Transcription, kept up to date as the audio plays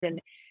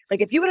And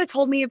like, if you would have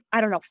told me,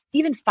 I don't know,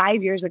 even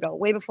 5 years ago,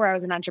 way before I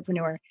was an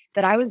entrepreneur,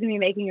 that I was going to be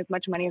making as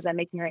much money as I'm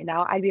making right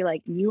now, I'd be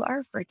like, you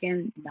are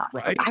freaking nuts.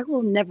 Right. Like, I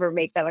will never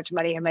make that much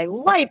money in my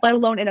life, let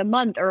alone in a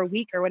month or a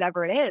week or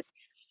whatever it is.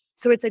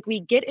 So it's like we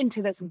get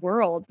into this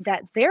world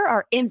that there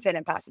are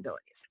infinite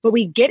possibilities, but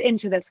we get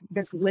into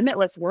this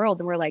limitless world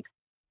and we're like,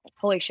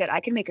 holy shit,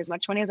 I can make as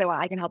much money as I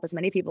want. I can help as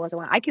many people as I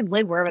want. I can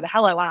live wherever the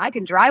hell I want. I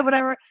can drive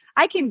whatever.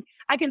 I can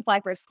fly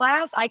first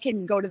class. I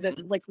can go to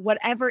the, like,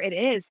 whatever it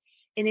is.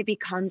 And it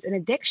becomes an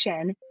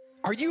addiction.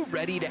 Are you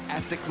ready to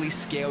ethically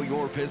scale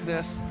your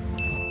business?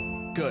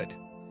 Good.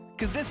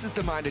 Because this is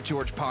the Mind of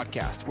George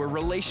podcast, where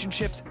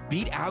relationships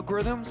beat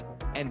algorithms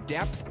and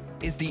depth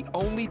is the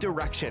only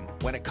direction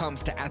when it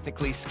comes to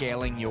ethically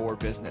scaling your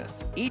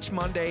business. Each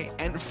Monday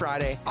and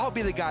Friday, I'll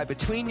be the guy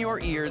between your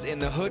ears in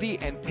the hoodie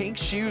and pink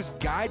shoes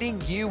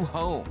guiding you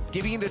home,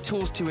 giving you the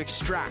tools to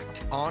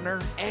extract,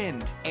 honor,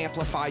 and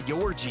amplify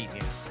your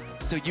genius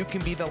so you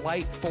can be the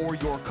light for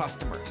your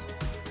customers.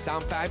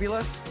 Sound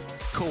fabulous?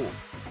 Cool.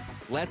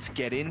 Let's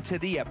get into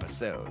the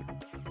episode.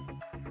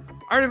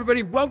 All right,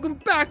 everybody, welcome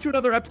back to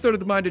another episode of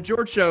the Mind of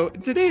George Show.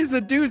 Today is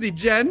a doozy.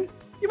 Jen,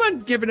 you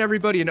mind giving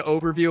everybody an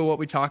overview of what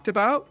we talked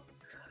about?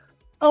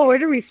 Oh, where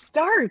do we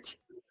start?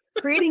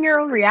 Creating your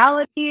own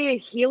reality,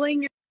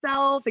 healing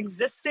yourself,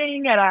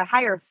 existing at a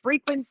higher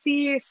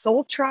frequency,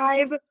 soul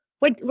tribe.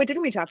 What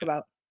didn't we talk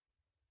about?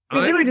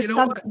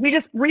 We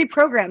just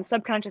reprogrammed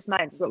subconscious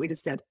minds is what we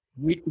just did.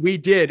 We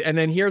did, and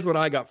then here's what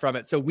I got from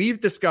it. So we've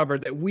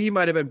discovered that we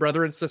might have been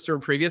brother and sister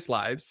in previous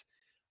lives.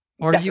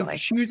 Are Definitely. You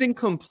choosing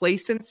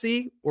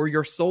complacency or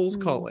your soul's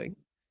calling?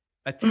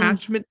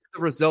 Attachment to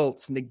the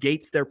results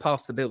negates their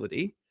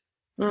possibility.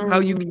 How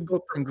you can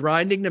go from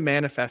grinding to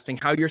manifesting,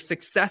 how your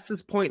success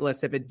is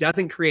pointless if it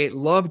doesn't create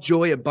love,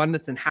 joy,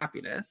 abundance, and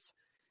happiness.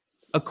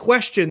 A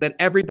question that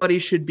everybody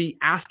should be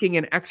asking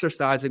and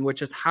exercising,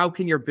 which is how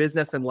can your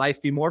business and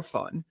life be more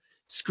fun?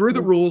 Screw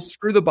the rules,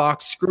 screw the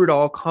box, screw it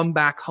all, come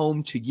back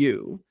home to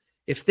you.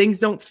 If things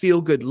don't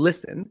feel good,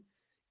 listen.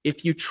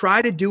 If you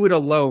try to do it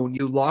alone,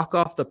 you lock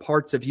off the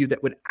parts of you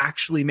that would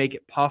actually make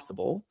it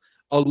possible.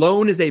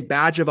 Alone is a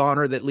badge of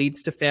honor that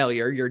leads to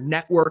failure. Your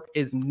network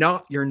is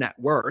not your net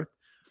worth.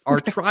 Our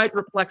tribe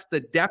reflects the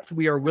depth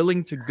we are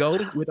willing to go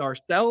with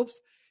ourselves.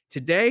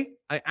 Today,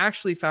 I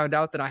actually found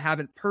out that I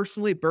haven't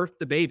personally birthed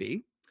the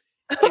baby.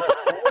 It's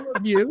all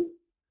of you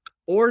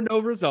or no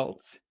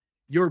results.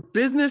 Your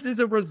business is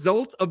a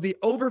result of the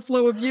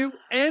overflow of you,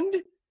 and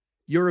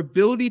your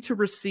ability to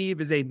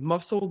receive is a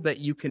muscle that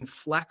you can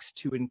flex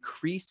to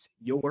increase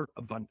your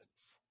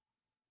abundance.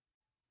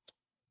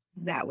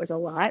 That was a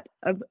lot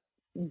of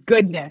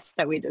goodness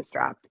that we just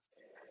dropped.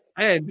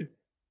 And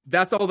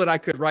that's all that I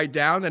could write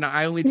down, and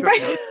I only took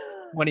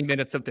 20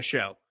 minutes of the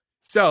show.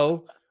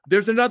 So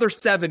there's another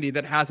 70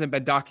 that hasn't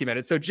been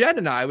documented. So Jen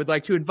and I would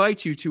like to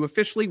invite you to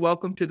officially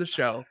welcome to the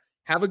show.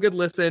 Have a good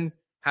listen,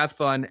 have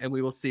fun, and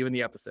we will see you in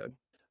the episode.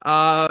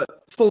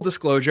 Full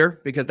disclosure,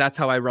 because that's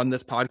how I run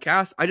this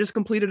podcast. I just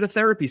completed a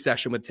therapy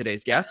session with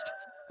today's guest.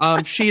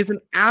 She is an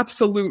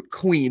absolute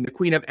queen, the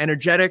queen of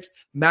energetics,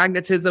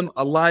 magnetism,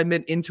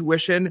 alignment,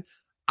 intuition.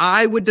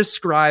 I would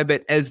describe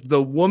it as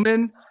the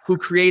woman who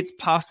creates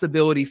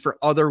possibility for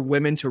other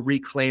women to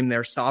reclaim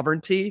their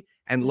sovereignty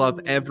and love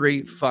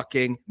every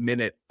fucking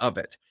minute of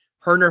it.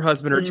 Her and her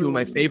husband are two of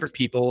my favorite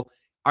people.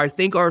 I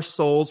think our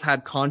souls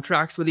had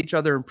contracts with each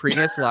other in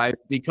previous life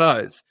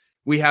because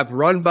we have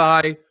ran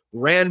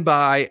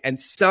by,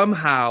 and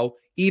somehow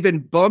even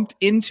bumped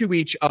into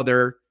each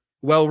other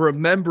while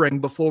remembering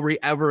before we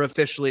ever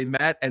officially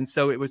met. And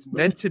so it was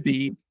meant to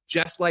be,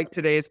 just like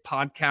today's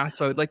podcast.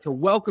 So I would like to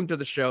welcome to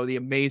the show the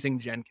amazing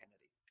Jenn Kennedy.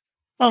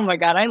 Oh my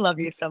God, I love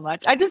you so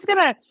much. I'm just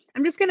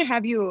gonna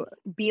have you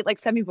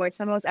send me voice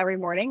memos every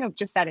morning of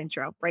just that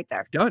intro right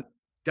there. Done.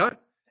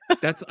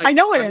 That's I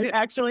know it is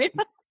actually.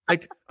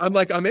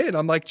 I'm in.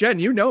 I'm like, Jen,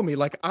 you know me.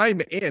 Like,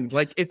 I'm in.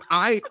 Like,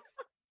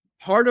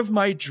 part of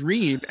my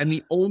dream and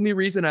the only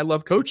reason I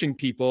love coaching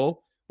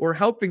people or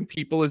helping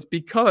people is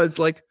because,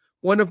 like,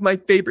 one of my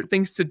favorite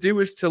things to do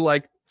is to,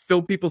 like,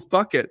 fill people's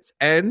buckets.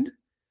 And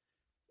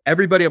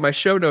everybody on my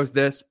show knows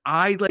this.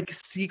 I, like,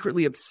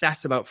 secretly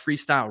obsess about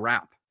freestyle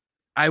rap.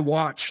 I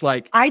watch,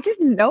 like... I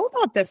didn't know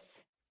about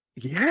this.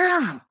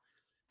 Yeah.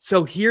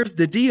 So here's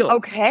the deal.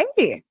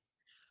 Okay.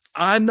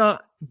 I'm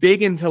not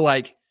big into,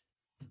 like,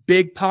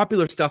 big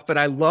popular stuff, but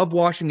I love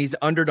watching these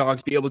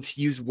underdogs be able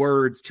to use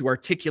words to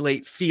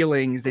articulate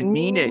feelings and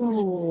meanings.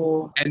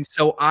 And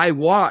so I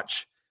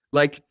watch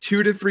like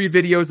 2 to 3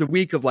 videos a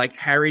week of like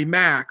Harry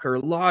Mack or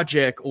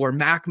Logic or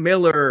Mac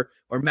Miller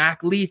or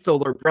Mac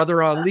Lethal or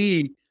Brother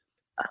Ali.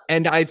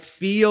 And I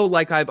feel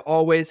like I've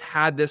always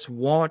had this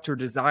want or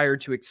desire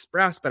to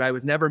express, but I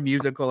was never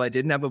musical. I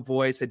didn't have a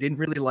voice. I didn't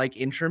really like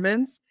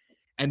instruments.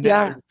 And then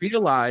I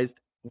realized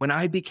when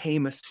I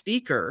became a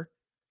speaker,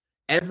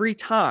 every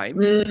time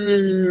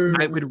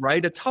I would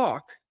write a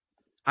talk,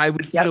 I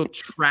would feel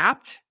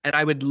trapped, and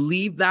I would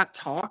leave that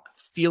talk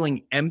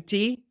feeling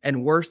empty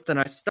and worse than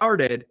I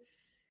started.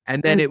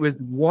 And then it was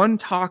one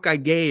talk I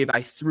gave,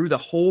 I threw the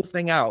whole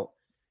thing out.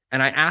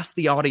 and I asked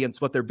the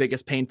audience what their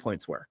biggest pain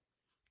points were.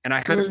 And I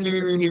had a piece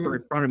of paper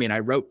in front of me and I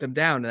wrote them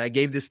down and I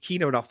gave this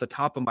keynote off the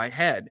top of my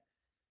head.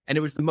 And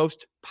it was the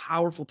most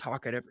powerful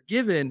talk I'd ever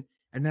given.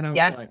 And then I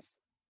was like,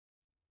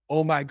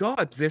 oh my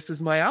God, this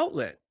is my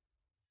outlet.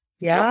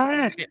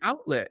 Yeah. This is my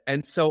outlet.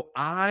 And so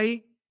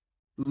I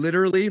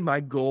literally, my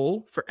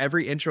goal for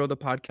every intro of the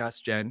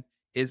podcast, Jen,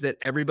 is that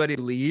everybody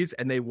leaves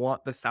and they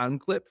want the sound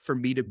clip for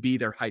me to be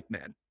their hype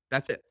man.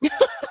 That's it.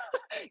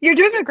 You're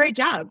doing a great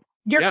job.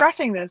 You're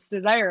crushing this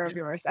desire of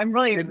yours. I'm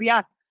really,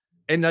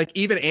 And like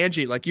even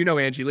Angie, like, you know,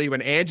 Angie Lee,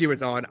 when Angie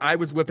was on, I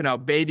was whipping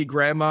out baby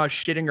grandma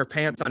shitting her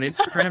pants on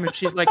Instagram. And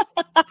she's like,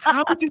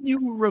 how do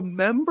you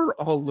remember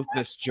all of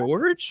this,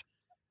 George?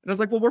 And I was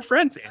like, well, we're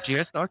friends, Angie.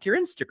 I stalk your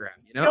Instagram,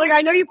 you know? You're like,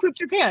 I know you pooped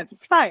your pants.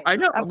 It's fine. I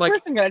know. Of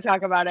course I'm going to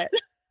talk about it.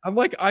 I'm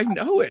like, I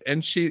know it.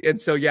 And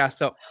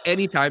so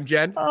anytime,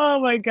 Jen. Oh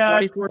my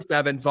God.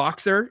 24/7.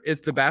 Voxer is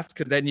the best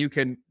because then you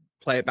can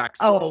play it back.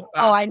 Oh,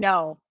 I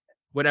know.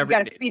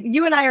 Whatever.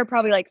 You and I are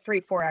probably like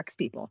 3-4x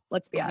people.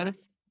 Let's be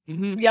honest.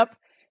 Mm-hmm. Yep.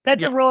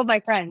 That's the rule of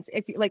my friends.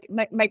 If you like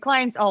my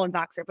clients all in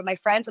Voxer, but my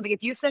friends, I'm like,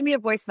 if you send me a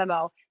voice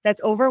memo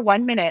that's over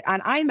 1 minute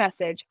on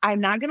iMessage, I'm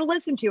not going to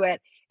listen to it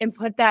and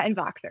put that in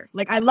Voxer.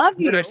 Like, I love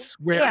you. I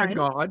swear to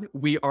God,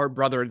 we are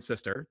brother and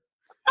sister.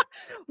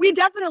 We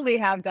definitely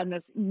have done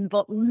this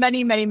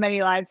many, many,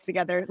 many lives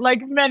together.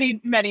 Like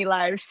many, many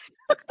lives.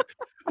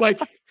 Like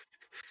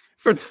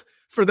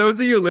for those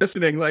of you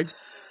listening, like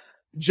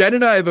Jen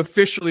and I have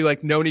officially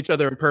like known each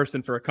other in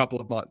person for a couple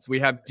of months. We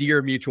have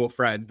dear mutual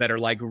friends that are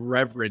like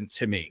reverend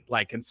to me,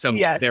 like, and so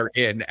they're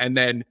in. And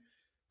then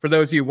for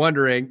those of you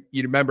wondering,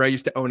 you remember I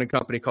used to own a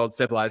company called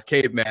Civilized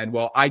Caveman.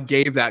 Well, I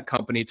gave that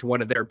company to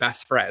one of their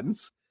best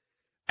friends,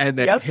 and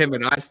then him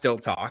and I still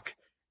talk.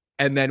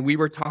 And then we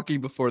were talking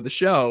before the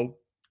show,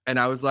 and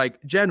I was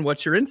like, Jen,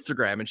 what's your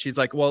Instagram? And she's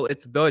like, well,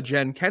 it's the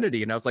Jenn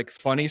Kennedy. And I was like,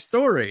 funny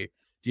story.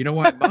 Do you know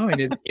why mine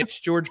is? It's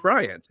George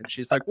Bryant. And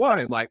she's like, why?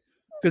 I'm like,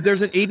 because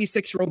there's an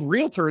 86-year-old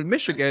realtor in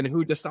Michigan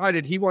who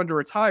decided he wanted to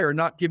retire and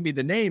not give me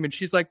the name. And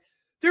she's like,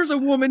 there's a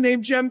woman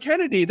named Jenn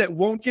Kennedy that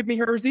won't give me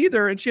hers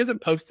either. And she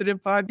hasn't posted in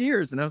 5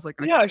 years. And I was like,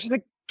 she's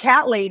a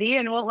cat lady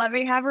and won't let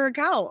me have her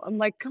account. I'm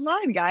like, come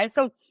on, guys.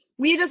 So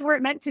we just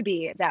weren't meant to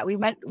be that. We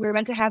were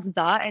meant to have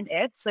the and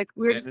it's like,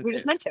 we're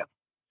just meant to.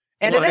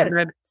 And it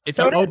is. If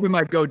you open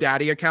my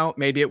GoDaddy account,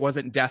 maybe it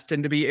wasn't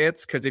destined to be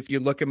it's, because if you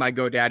look at my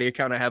GoDaddy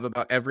account, I have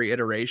about every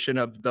iteration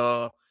of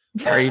the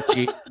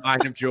crazy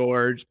Mind of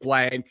George,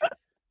 blank,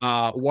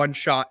 one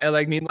shot. And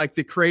I mean, like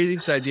the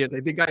craziest ideas.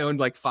 I think I owned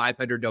like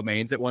 500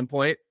 domains at one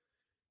point.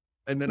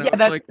 And then I was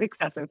that's like,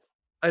 excessive.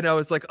 And I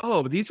was like,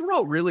 oh, these were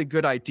all really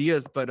good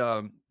ideas. But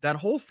that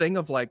whole thing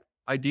of like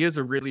ideas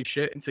are really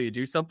shit until you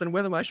do something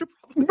with them, I should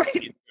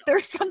probably.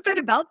 There's something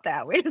about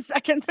that. Wait a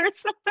second. There's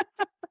something.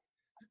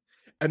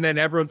 And then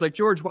everyone's like,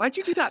 George, why'd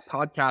you do that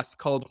podcast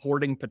called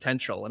Hoarding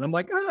Potential? And I'm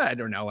like, I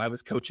don't know. I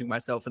was coaching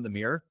myself in the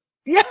mirror.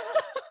 Yeah.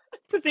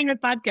 It's the thing with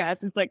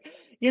podcasts. It's like,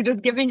 you're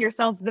just giving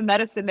yourself the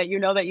medicine that you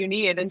know that you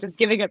need and just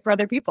giving it for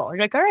other people. You're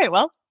like, all right,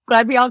 well,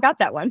 glad we all got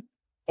that one.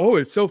 Oh,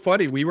 it's so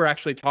funny. We were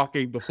actually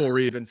talking before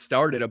we even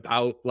started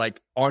about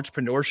like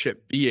entrepreneurship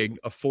being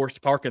a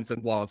forced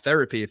Parkinson's law of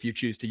therapy if you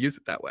choose to use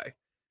it that way.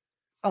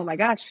 Oh my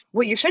gosh.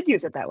 Well, you should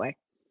use it that way.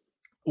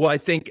 Well, I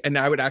think, and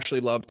I would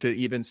actually love to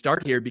even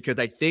start here because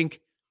I think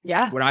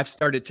what I've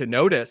started to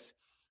notice,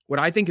 what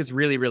I think is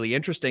really, really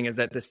interesting is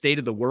that the state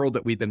of the world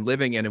that we've been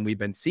living in and we've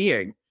been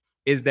seeing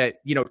is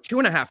that,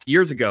 2.5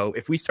 years ago,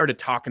 if we started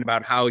talking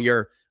about how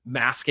you're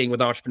masking with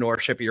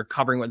entrepreneurship or you're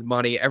covering with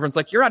money, everyone's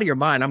like, you're out of your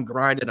mind. I'm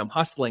grinding, I'm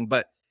hustling.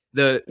 But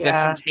the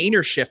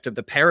container shift of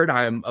the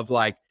paradigm of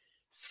like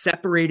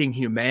separating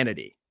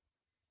humanity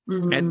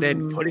and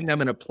then putting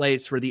them in a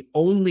place where the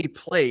only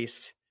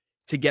place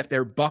to get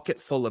their bucket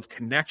full of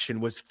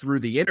connection was through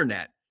the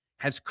internet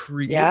has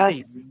created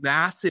a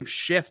massive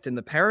shift in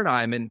the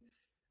paradigm. And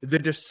the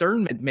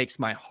discernment makes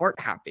my heart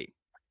happy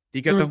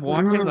because I'm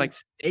watching like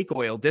snake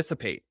oil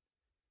dissipate.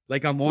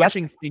 Like I'm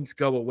watching things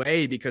go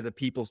away because of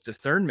people's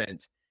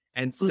discernment.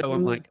 And so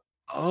I'm like,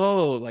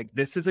 oh, like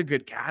this is a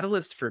good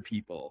catalyst for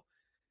people.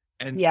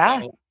 And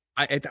so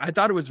I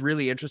thought it was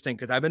really interesting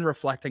because I've been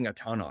reflecting a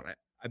ton on it.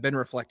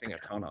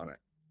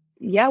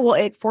 Yeah, well,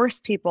 it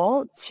forced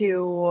people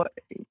to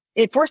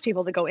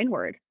go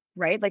inward,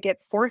 right? Like it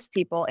forced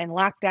people in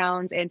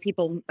lockdowns and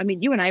people, I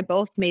mean, you and I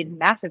both made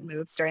massive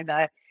moves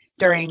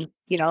during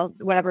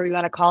whatever we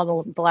want to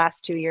call the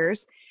last 2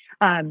 years.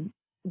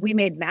 We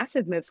made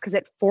massive moves because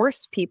it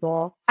forced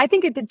people. I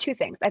think it did two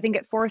things. I think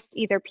it forced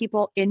either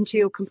people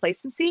into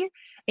complacency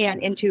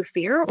and into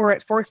fear, or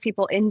it forced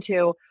people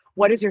into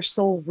what is your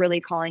soul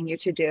really calling you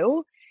to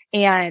do?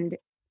 And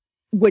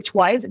which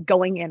was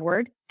going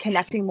inward,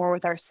 connecting more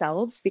with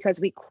ourselves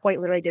because we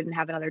quite literally didn't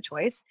have another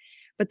choice.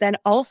 But then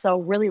also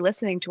really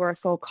listening to our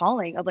soul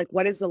calling of like,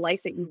 what is the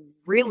life that you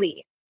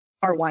really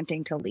are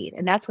wanting to lead?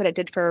 And that's what it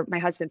did for my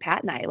husband,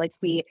 Pat, and I. Like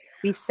we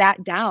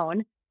sat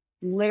down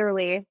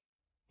literally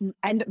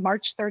and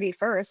March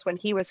 31st, when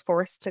he was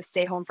forced to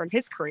stay home from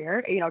his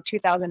career,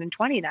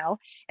 2020 now.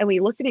 And we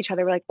looked at each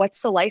other, we're like,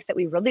 what's the life that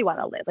we really want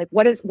to live? Like,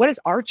 what is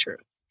our truth?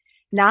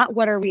 not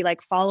what are we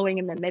like following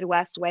in the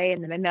Midwest way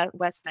and the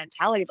Midwest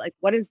mentality, but like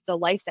what is the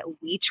life that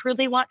we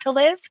truly want to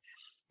live?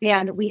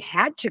 And we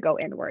had to go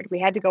inward. We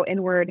had to go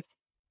inward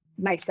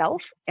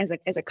myself as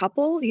a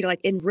couple, you know,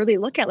 like, and really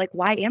look at like,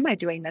 why am I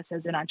doing this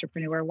as an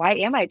entrepreneur? Why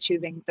am I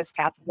choosing this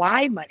path?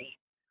 Why money?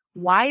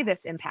 Why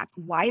this impact?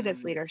 Why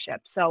this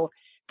leadership? So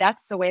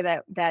that's the way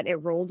that it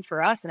rolled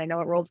for us. And I know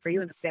it rolled for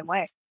you in the same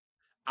way.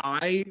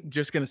 I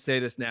just going to say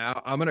this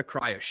now. I'm going to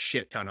cry a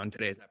shit ton on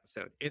today's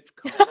episode. It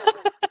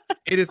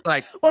is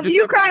like, well, if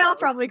you cry, I'll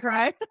probably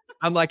cry.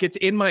 I'm like, it's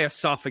in my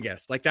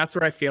esophagus. Like, that's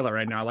where I feel it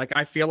right now. Like,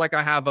 I feel like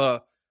I have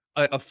a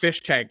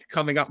fish tank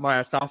coming up my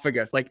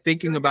esophagus, like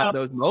thinking about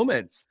those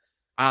moments.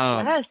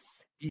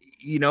 Yes.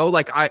 You know,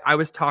 like I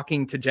was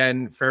talking to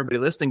Jenn, for everybody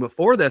listening,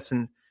 before this,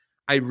 and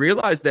I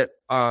realized that,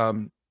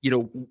 you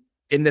know,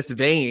 in this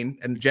vein,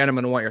 and Jenn, I'm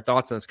going to want your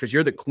thoughts on this because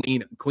you're the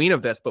queen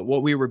of this. But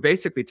what we were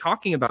basically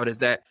talking about is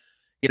that,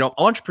 you know,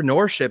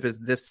 entrepreneurship is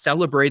this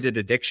celebrated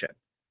addiction,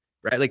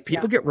 right? Like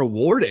people get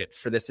rewarded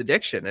for this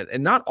addiction,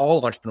 and not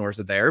all entrepreneurs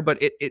are there, but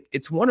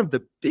it's one of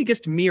the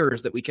biggest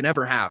mirrors that we can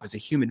ever have as a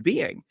human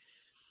being.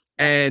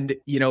 And,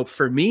 you know,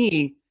 for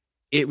me,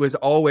 it was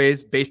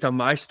always based on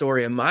my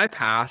story and my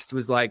past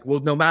was like,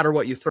 well, no matter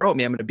what you throw at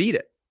me, I'm going to beat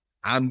it.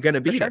 I'm going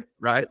to beat it,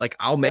 right? Like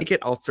I'll make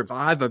it, I'll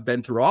survive. I've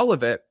been through all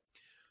of it.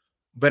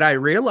 But I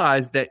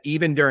realized that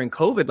even during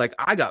COVID, like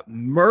I got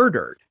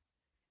murdered.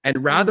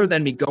 And rather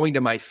than me going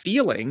to my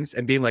feelings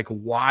and being like,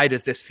 why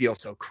does this feel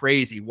so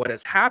crazy? What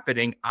is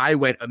happening? I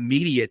went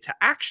immediate to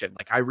action.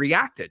 Like I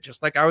reacted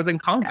just like I was in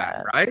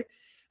combat, right?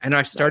 And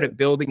I started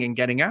building and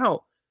getting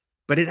out.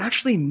 But it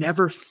actually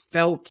never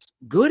felt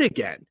good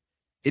again.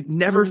 It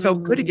never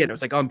felt good again. It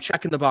was like, oh, I'm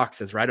checking the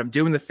boxes, right? I'm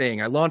doing the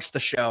thing. I launched the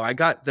show. I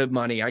got the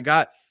money. I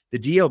got the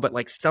deal, but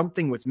like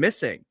something was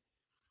missing.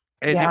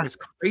 And it was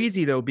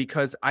crazy though,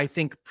 because I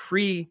think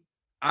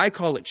I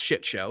call it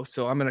shit show.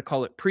 So I'm going to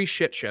call it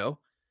pre-shit show.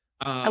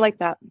 I like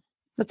that.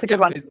 That's a good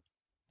one.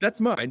 That's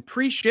mine.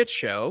 Pre-shit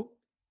show,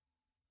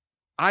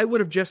 I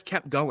would have just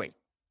kept going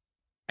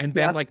and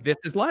been like, this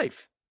is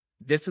life.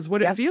 This is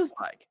what it feels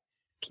like.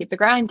 Keep the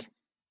grind.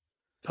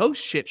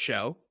 Post shit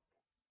show,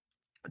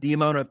 the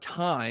amount of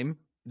time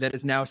that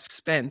is now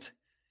spent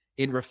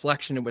in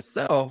reflection and with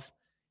self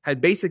had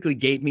basically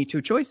gave me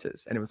two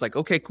choices. And it was like,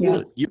 okay, cool.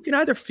 Yeah. You can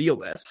either feel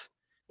this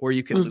or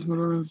you can lose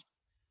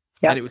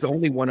it. And it was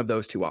only one of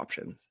those two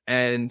options.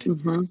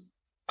 And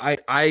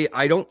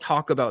I don't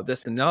talk about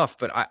this enough,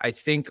 but I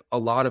think a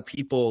lot of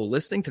people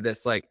listening to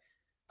this, like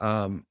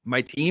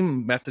my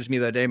team messaged me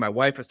the other day. My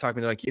wife was talking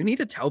to me like, you need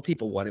to tell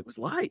people what it was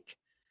like.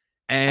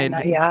 And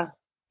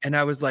and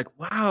I was like,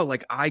 wow,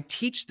 like I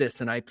teach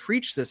this and I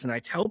preach this and I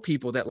tell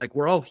people that like,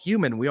 we're all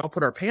human. We all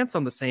put our pants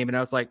on the same. And I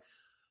was like,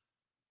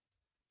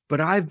 but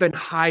I've been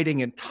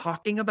hiding and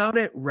talking about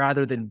it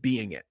rather than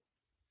being it.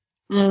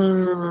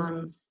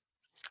 And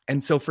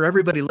so for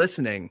everybody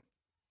listening,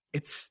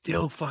 it's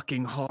still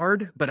fucking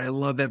hard, but I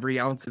love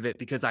every ounce of it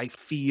because I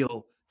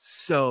feel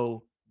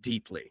so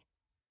deeply.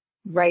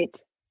 Right.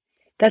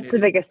 That's the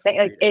biggest thing.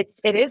 Like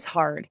it is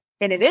hard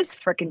and it is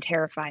freaking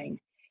terrifying.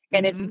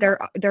 And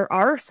there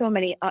are so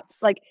many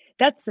ups. Like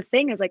that's the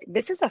thing is like,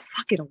 this is a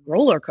fucking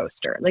roller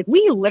coaster. Like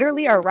we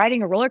literally are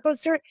riding a roller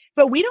coaster,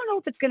 but we don't know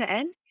if it's going to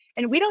end.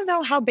 And we don't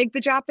know how big the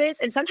drop is.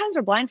 And sometimes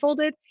we're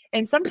blindfolded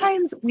and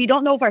sometimes we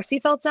don't know if our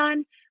seatbelt's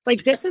on.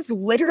 Like this is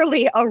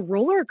literally a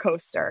roller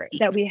coaster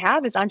that we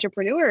have as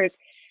entrepreneurs.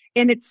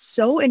 And it's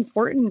so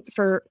important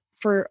for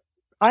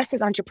us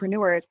as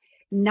entrepreneurs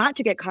not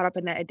to get caught up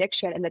in the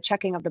addiction and the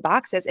checking of the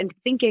boxes and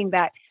thinking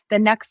that the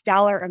next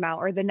dollar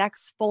amount or the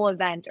next full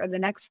event or the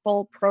next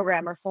full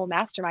program or full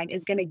mastermind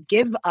is going to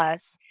give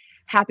us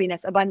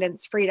happiness,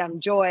 abundance, freedom,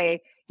 joy,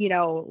 you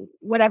know,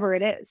 whatever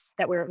it is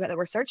that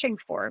we're searching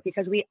for,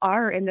 because we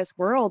are in this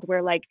world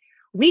where like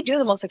we do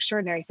the most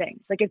extraordinary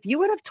things. Like if you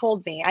would have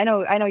told me, I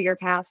know your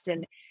past,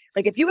 and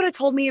like if you would have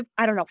told me,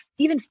 I don't know,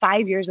 even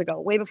 5 years ago,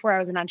 way before I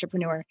was an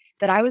entrepreneur,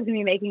 that I was going to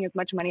be making as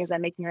much money as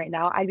I'm making right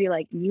now, I'd be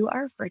like, you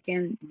are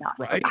freaking nuts.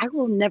 Right. Like, I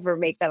will never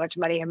make that much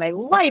money in my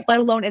life, let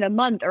alone in a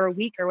month or a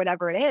week or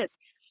whatever it is.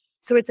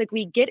 So it's like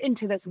we get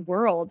into this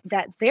world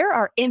that there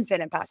are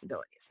infinite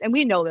possibilities. And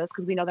we know this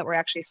because we know that we're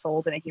actually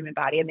souls in a human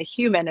body. And the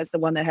human is the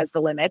one that has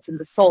the limits and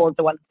the soul is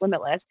the one that's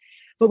limitless.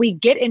 But we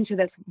get into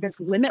this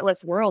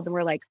limitless world and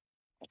we're like,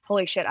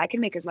 holy shit, I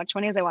can make as much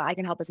money as I want. I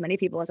can help as many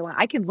people as I want.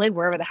 I can live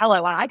wherever the hell I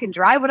want. I can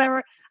drive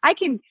whatever. I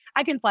can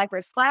fly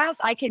first class.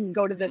 I can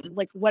go to the,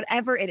 like,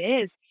 whatever it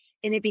is.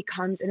 And it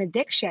becomes an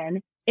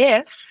addiction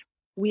if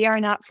we are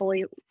not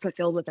fully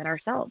fulfilled within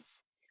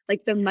ourselves.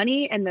 Like the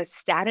money and the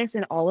status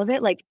and all of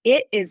it, like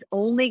it is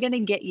only going to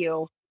get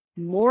you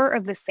more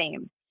of the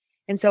same.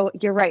 And so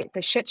you're right.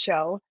 The shit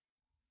show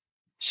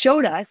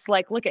showed us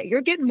like, look at, you're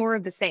getting more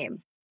of the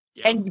same.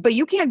 Yeah. But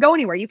you can't go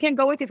anywhere. You can't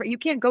go with your friend. You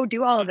can't go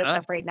do all of this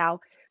stuff right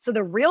now. So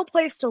the real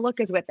place to look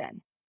is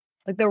within.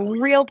 Like the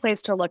real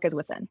place to look is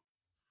within.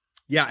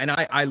 Yeah. And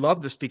I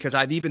love this because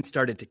I've even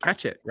started to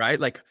catch it, right?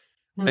 Like,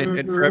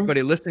 and for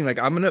everybody listening, like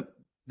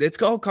it's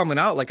all coming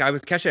out. Like I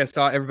was catching, I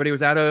saw everybody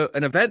was at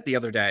an event the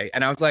other day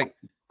and I was like,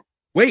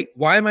 wait,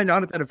 why am I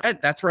not at that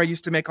event? That's where I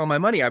used to make all my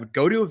money. I would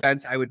go to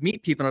events, I would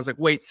meet people, and I was like,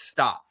 wait,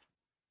 stop.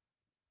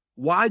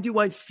 Why do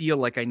I feel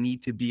like I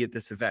need to be at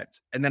this event?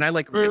 And then I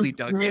like really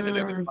dug in and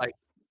it was like,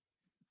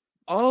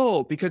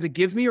 oh, because it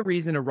gives me a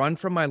reason to run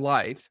from my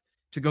life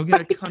to go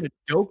get a ton of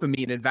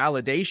dopamine and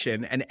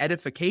validation and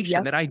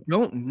edification that I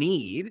don't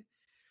need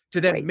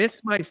to then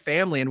miss my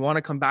family and want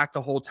to come back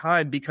the whole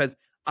time because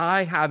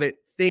I have it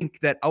think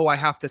that, oh, I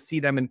have to see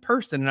them in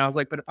person. And I was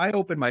like, but if I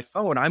open my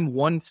phone, I'm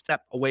one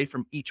step away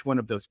from each one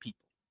of those people.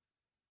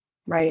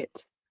 Right.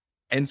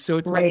 And so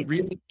it's been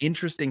really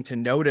interesting to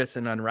notice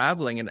and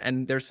unraveling.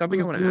 And there's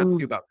something I want to ask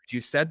you about, because you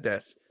said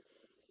this.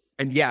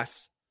 And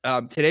yes,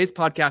 today's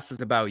podcast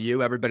is about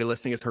you. Everybody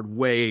listening has heard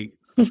way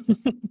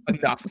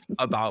enough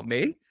about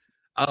me.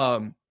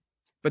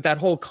 But that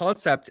whole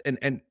concept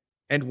and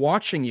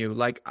watching you,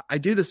 like I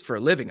do this for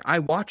a living. I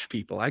watch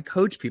people, I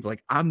coach people,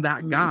 like I'm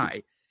that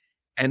guy.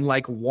 And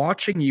like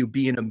watching you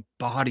be an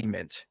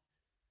embodiment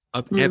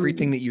of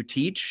everything that you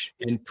teach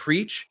and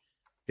preach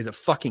is a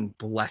fucking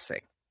blessing.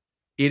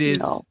 It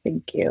is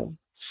thank you.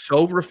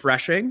 So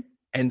refreshing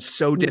and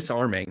so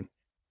disarming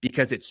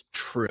because it's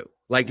true.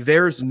 Like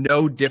there's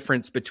no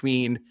difference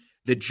between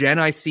the Jenn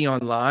I see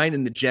online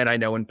and the Jenn I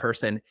know in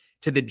person,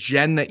 to the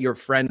Jenn that your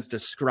friends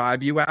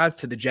describe you as,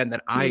 to the Jenn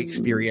that I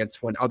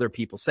experience when other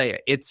people say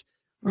it. It's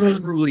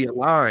truly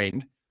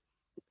aligned.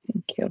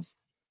 Thank you.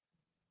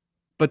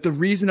 But the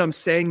reason I'm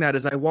saying that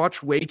is I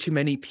watch way too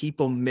many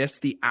people miss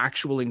the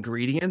actual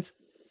ingredients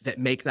that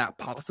make that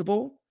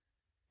possible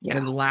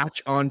and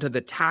latch onto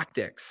the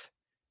tactics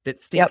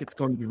that think it's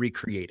going to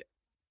recreate it.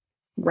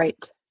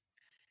 Right.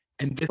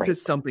 And this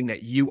is something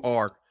that you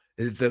are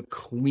the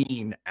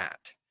queen at.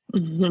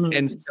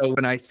 And so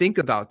when I think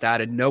about that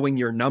and knowing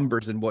your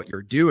numbers and what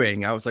you're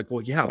doing, I was like,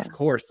 well, yeah, of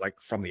course, like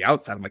from the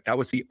outside, I'm like, that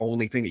was the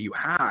only thing that you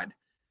had.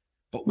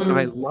 But what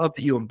I love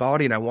that you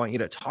embody, and I want you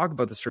to talk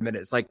about this for a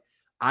minute, is like,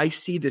 I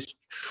see this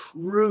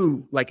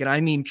true, like, and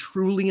I mean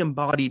truly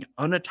embodied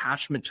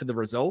unattachment to the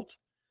result,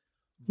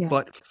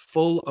 but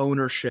full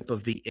ownership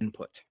of the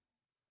input.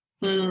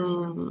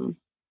 Thank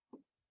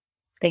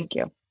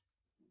you.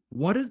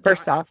 What is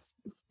First off,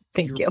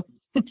 thank you.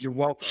 You're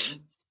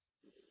welcome.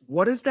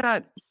 What does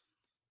that,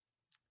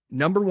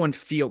 number one,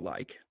 feel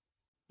like,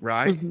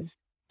 right?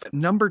 But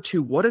number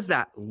two, what does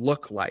that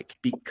look like?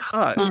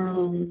 Because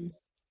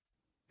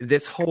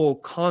this whole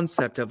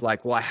concept of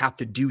like, well, I have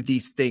to do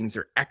these things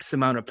or X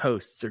amount of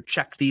posts or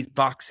check these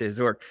boxes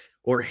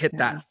or hit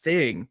that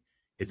thing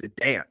is a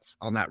dance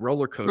on that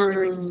roller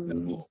coaster.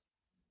 So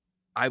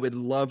I would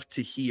love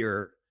to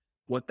hear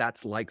what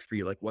that's like for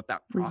you, like what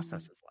that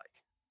process is like.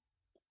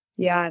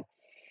 Yeah.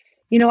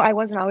 You know, I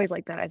wasn't always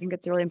like that. I think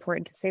it's really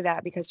important to say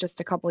that because just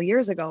a couple of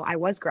years ago, I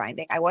was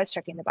grinding. I was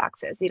checking the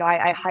boxes. You know,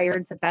 I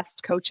hired the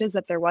best coaches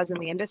that there was in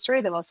the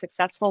industry, the most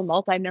successful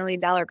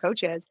multi-million-dollar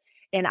coaches.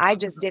 And I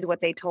just did what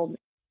they told me.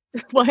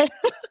 What?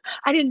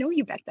 I didn't know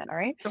you back then. All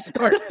right.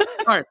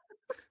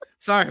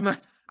 Sorry.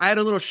 I had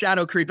a little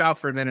shadow creep out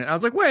for a minute. I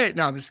was like, wait,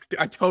 no,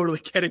 I'm totally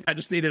kidding. I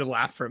just needed to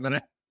laugh for a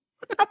minute.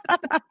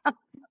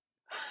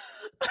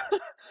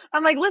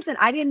 I'm like, listen,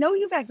 I didn't know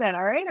you back then.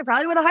 All right. I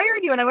probably would have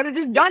hired you and I would have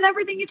just done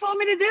everything you told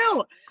me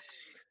to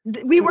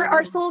do.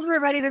 Our souls were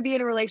ready to be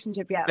in a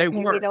relationship yet. We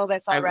know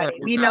this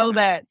already. We know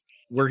that.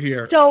 We're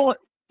here. So,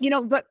 you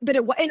know, but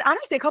and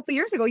honestly, a couple of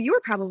years ago, you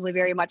were probably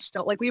very much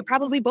still like, we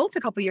probably both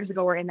a couple of years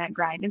ago were in that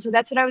grind. And so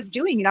that's what I was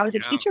doing. You know, I was a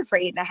teacher for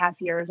 8.5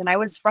 years and I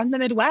was from the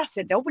Midwest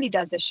and nobody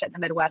does this shit in the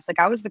Midwest. Like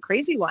I was the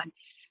crazy one.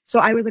 So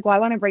I was like, well, I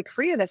want to break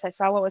free of this. I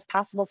saw what was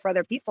possible for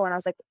other people. And I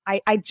was like,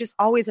 I just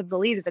always have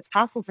believed if it's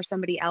possible for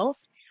somebody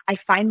else, I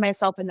find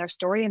myself in their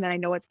story and then I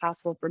know it's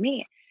possible for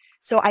me.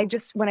 So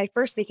when I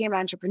first became an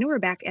entrepreneur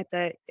back at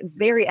the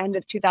very end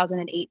of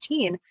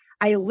 2018,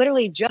 I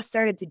literally just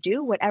started to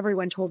do what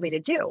everyone told me to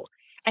do.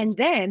 And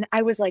then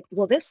I was like,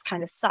 well, this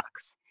kind of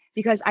sucks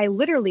because I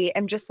literally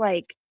am just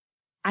like,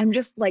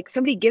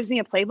 somebody gives me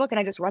a playbook and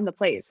I just run the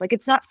plays. Like,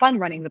 it's not fun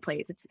running the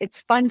plays. It's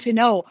fun to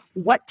know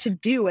what to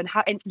do and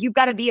how, and you've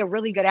got to be a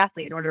really good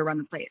athlete in order to run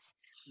the plays.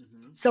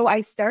 So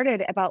I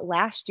started about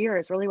last year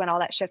is really when all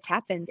that shift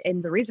happened.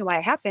 And the reason why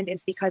it happened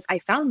is because I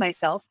found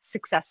myself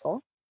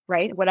successful,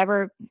 right?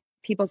 Whatever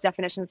people's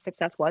definition of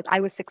success was,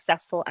 I was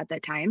successful at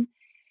that time.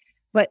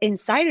 But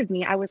inside of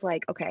me, I was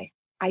like, okay,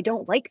 I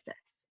don't like this.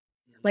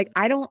 Like,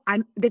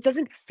 it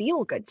doesn't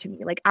feel good to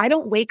me. Like, I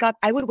would wake up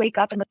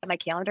and look at my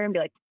calendar and be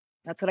like,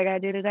 that's what I got to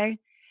do today.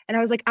 And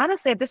I was like,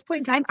 honestly, at this point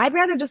in time, I'd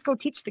rather just go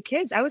teach the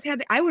kids.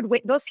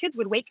 Those kids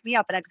would wake me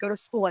up and I'd go to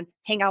school and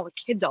hang out with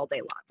kids all day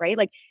long. Right.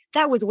 Like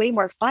that was way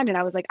more fun. And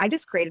I was like, I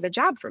just created a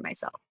job for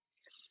myself.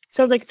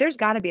 So like, there's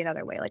gotta be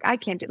another way. Like I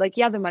can't do like,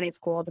 yeah, the money's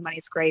cool. The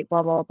money's great,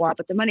 blah, blah, blah.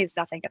 But the money is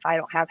nothing if I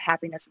don't have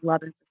happiness,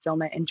 love and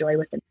fulfillment and joy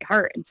within my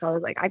heart. And so I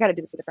was like, I got to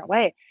do this a different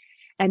way.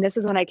 And this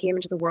is when I came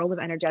into the world of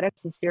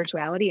energetics and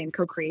spirituality and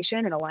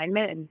co-creation and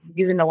alignment and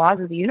using the laws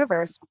of the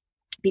universe,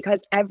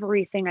 because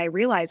everything I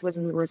realized was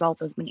in the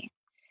result of me.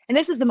 And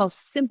this is the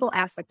most simple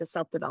aspect of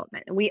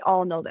self-development. And we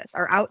all know this.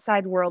 Our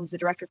outside world is a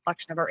direct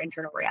reflection of our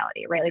internal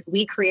reality, right? Like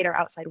we create our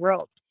outside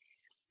world.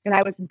 And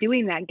I was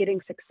doing that,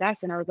 getting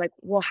success. And I was like,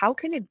 well, how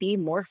can it be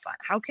more fun?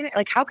 How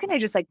can I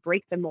just like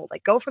break the mold,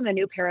 like go from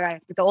the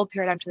old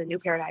paradigm to the new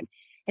paradigm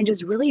and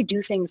just really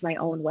do things my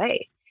own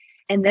way.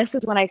 And this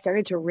is when I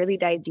started to really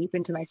dive deep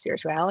into my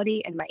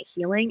spirituality and my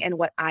healing and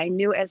what I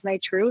knew as my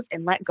truth,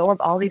 and let go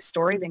of all these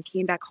stories and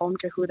came back home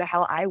to who the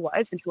hell I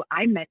was and who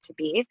I'm meant to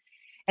be.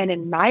 And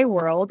in my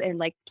world, and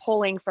like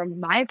pulling from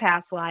my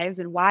past lives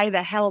and why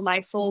the hell my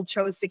soul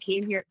chose to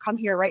come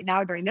here right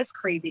now during this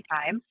crazy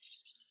time.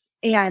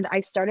 And I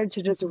started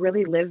to just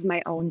really live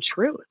my own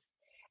truth.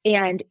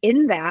 And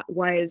in that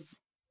was,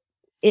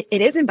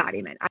 it is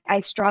embodiment. I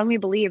strongly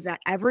believe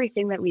that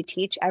everything that we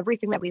teach,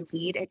 everything that we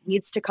lead, it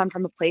needs to come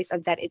from a place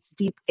of that it's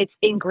deep, it's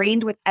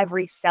ingrained with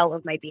every cell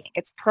of my being.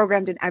 It's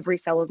programmed in every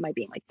cell of my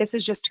being. Like, this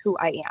is just who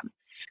I am.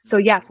 So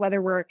yes,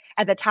 whether we're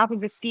at the top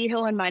of a ski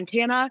hill in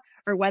Montana,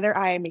 or whether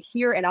I'm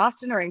here in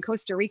Austin or in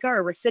Costa Rica,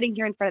 or we're sitting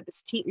here in front of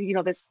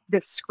this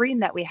this screen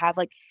that we have,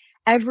 like,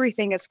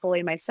 everything is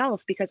fully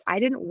myself, because I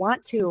didn't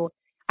want to.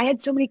 I had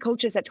so many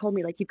coaches that told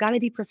me, like, you've got to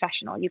be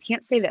professional. You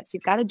can't say this.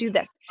 You've got to do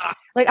this.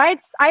 Like, I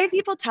had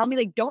people tell me,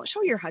 like, don't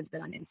show your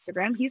husband on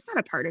Instagram. He's not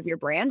a part of your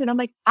brand. And I'm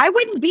like, I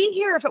wouldn't be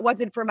here if it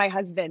wasn't for my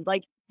husband.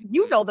 Like,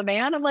 you know the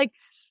man. I'm like,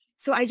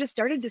 so I just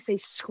started to say,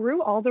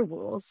 screw all the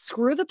rules,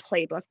 screw the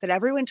playbook that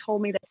everyone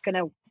told me that's going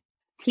to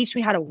teach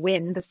me how to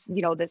win this,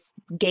 this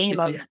game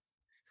of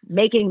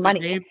making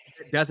money. The game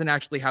that doesn't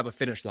actually have a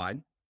finish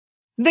line.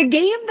 The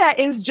game that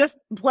is just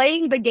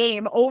playing the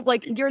game. Oh,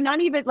 like, you're not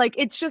even like,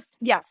 it's just,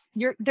 yes,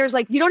 there's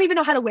like, you don't even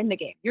know how to win the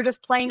game. You're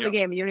just playing the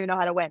game and you don't even know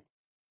how to win.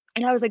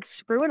 And I was like,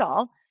 screw it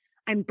all.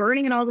 I'm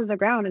burning it all to the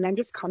ground, and I'm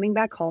just coming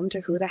back home to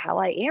who the hell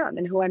I am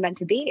and who I'm meant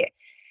to be.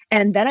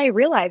 And then I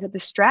realized that the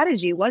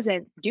strategy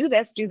wasn't do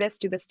this, do this,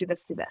 do this, do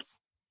this, do this.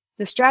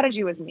 The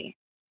strategy was me.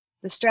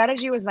 The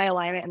strategy was my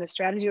alignment, and the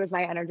strategy was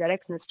my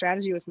energetics, and the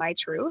strategy was my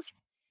truth.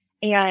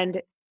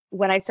 And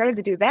when I started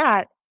to do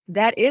that,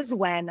 that is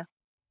when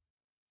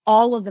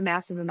all of the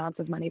massive amounts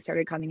of money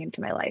started coming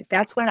into my life.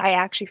 That's when I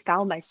actually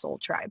found my soul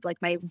tribe,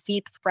 like my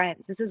deep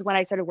friends. This is when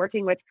I started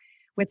working with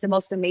the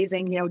most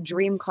amazing,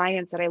 dream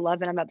clients that I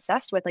love and I'm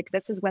obsessed with. Like,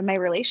 this is when my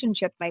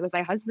relationship with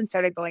my husband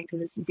started going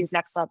to these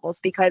next levels,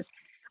 because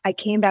I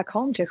came back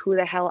home to who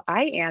the hell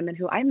I am and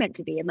who I'm meant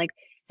to be. And like,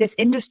 this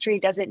industry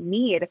doesn't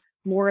need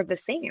more of the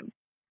same.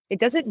 It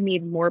doesn't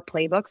need more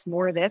playbooks,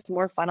 more of this,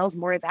 more funnels,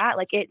 more of that.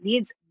 Like, it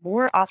needs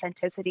more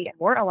authenticity and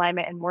more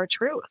alignment and more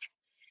truth.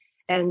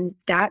 And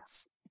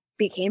that's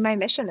became my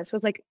mission. This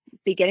was like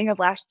beginning of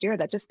last year.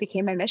 That just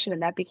became my mission,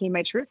 and that became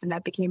my truth, and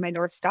that became my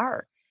North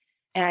Star.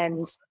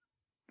 And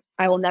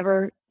I will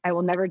never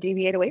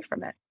deviate away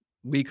from it.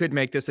 We could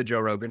make this a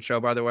Joe Rogan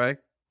show, by the way.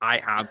 I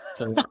have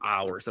 4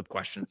 hours of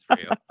questions for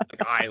you.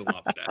 Like, I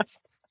love this.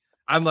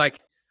 I'm like,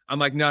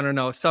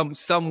 no.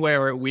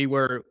 Somewhere we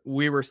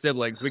were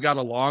siblings. We got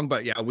along,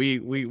 but yeah,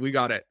 we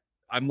got it.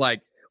 I'm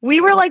like,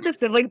 we were like the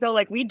siblings though.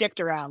 Like, we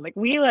dicked around. Like,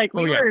 we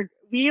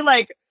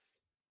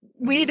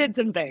did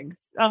some things.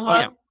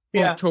 Oh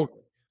yeah.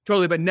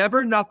 Totally. But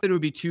never enough that it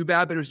would be too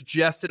bad, but it was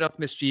just enough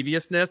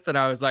mischievousness that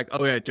I was like,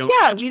 oh yeah, don't.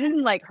 Yeah, we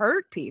didn't like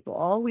hurt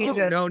people. We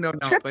just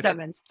tripped them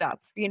and stuff,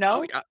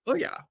 Oh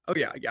yeah.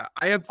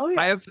 I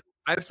have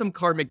some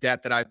karmic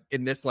debt that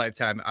in this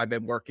lifetime I've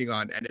been working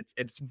on, and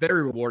it's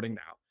very rewarding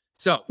now.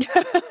 So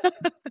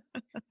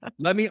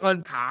let me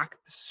unpack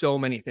so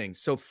many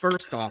things. So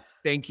first off,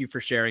 thank you for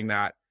sharing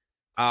that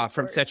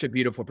from such a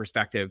beautiful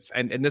perspective.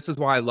 And this is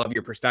why I love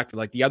your perspective.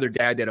 Like, the other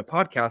day I did a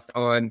podcast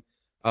on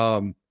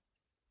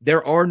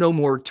there are no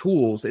more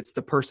tools. It's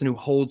the person who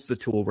holds the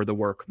tool where the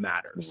work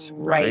matters.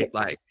 Right.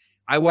 Like,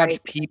 I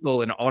watch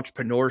people in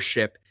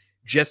entrepreneurship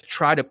just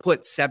try to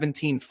put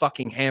 17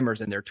 fucking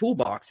hammers in their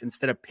toolbox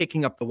instead of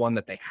picking up the one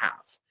that they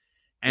have.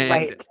 And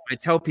I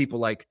tell people,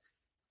 like,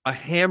 a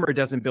hammer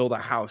doesn't build a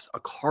house. A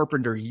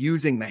carpenter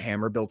using the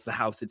hammer builds the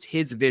house. It's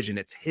his vision.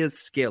 It's his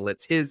skill.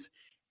 It's his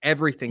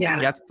everything to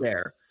get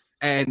there.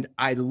 And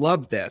I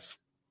love this.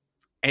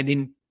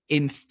 And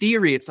in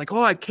theory, it's like,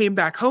 oh, I came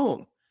back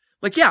home.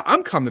 Like, yeah,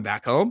 I'm coming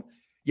back home.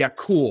 Yeah,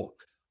 cool.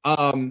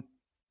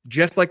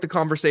 Just like the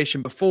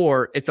conversation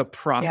before, it's a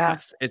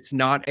process. Yeah. It's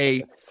not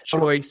a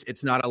choice.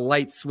 It's not a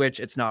light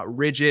switch. It's not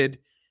rigid.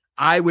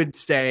 I would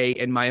say,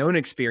 in my own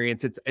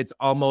experience, it's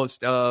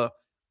almost a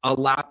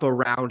lap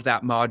around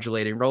that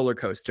modulating roller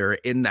coaster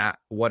in that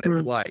what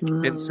it's like.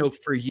 And so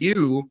for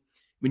you,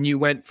 when you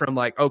went from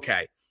like,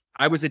 okay,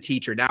 I was a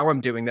teacher, now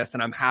I'm doing this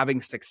and I'm having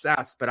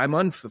success, but I'm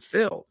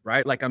unfulfilled,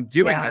 right? Like, I'm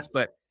doing this,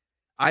 but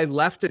I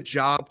left a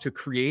job to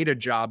create a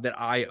job that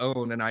I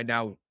own. And I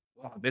now,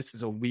 this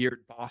is a weird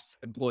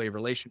boss-employee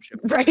relationship.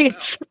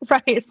 Right.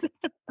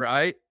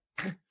 Right.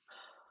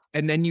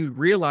 And then you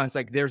realize,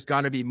 like, there's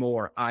got to be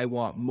more. I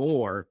want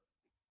more.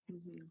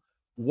 Mm-hmm.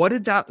 What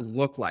did that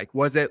look like?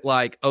 Was it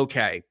like,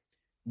 okay,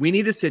 we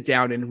need to sit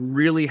down and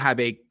really have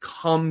a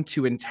come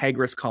to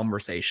integrous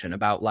conversation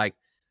about, like,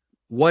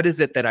 what is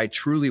it that I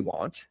truly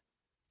want?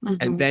 Mm-hmm.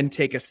 And then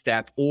take a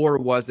step? Or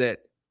was it,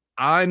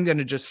 I'm going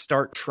to just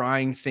start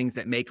trying things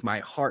that make my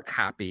heart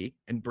happy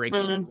and break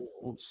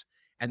rules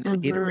and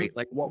then iterate?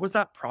 Like, what was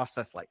that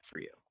process like for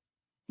you?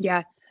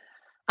 Yeah.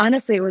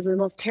 honestly, it was the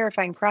most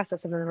terrifying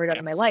process I've ever done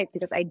in my life,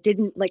 because I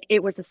didn't like,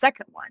 it was the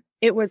second one.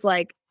 It was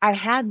like, I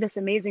had this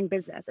amazing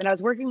business and I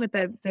was working with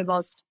the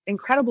most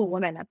incredible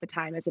woman at the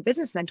time as a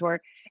business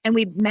mentor. And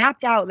we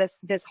mapped out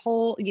this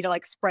whole,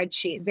 like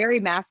spreadsheet, very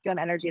masculine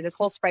energy, this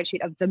whole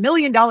spreadsheet of the $1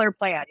 million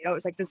plan. It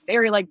was like this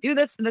very like, do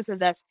this and this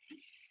and this.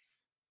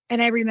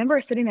 And I remember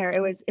sitting there,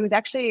 it was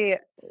actually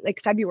like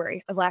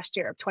February of last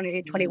year of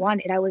 2021.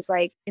 And I was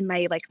like, in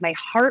my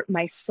heart,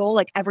 my soul,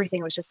 like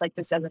everything was just like,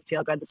 this doesn't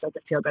feel good. This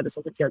doesn't feel good. This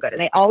doesn't feel good.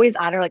 And I always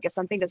honor, like, if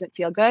something doesn't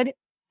feel good,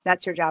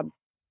 that's your job.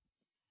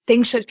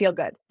 Things should feel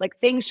good. Like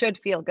things should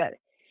feel good.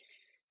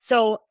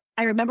 So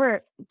I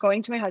remember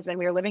going to my husband,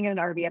 we were living in an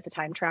RV at the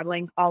time,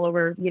 traveling all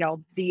over,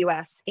 the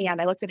US.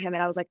 And I looked at him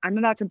and I was like, I'm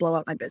about to blow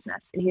up my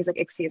business. And he's like,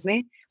 excuse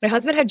me. My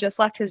husband had just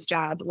left his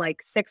job like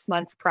 6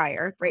 months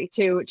prior, right?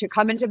 To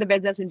come into the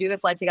business and do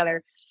this life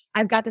together.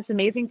 I've got this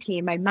amazing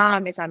team. My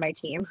mom is on my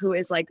team, who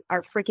is like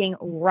our freaking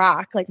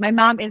rock. Like my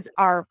mom is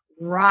our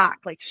rock.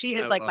 Like she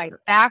is like my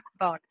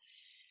backbone.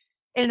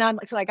 And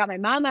so I got my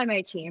mom on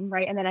my team,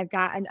 right? And then I've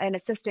got an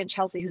assistant,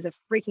 Chelsea, who's a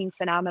freaking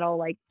phenomenal,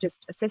 like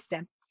just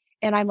assistant.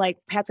 And I'm like,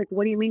 Pat's like,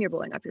 what do you mean you're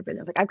blowing up your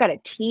business? Like, I've got a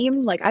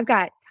team. Like I've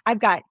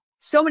got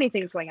so many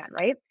things going on,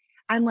 right?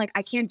 I'm like,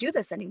 I can't do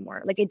this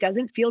anymore. Like, it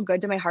doesn't feel good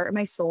to my heart and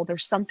my soul.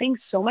 There's something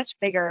so much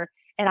bigger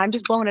and I'm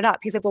just blowing it up.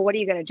 He's like, well, what are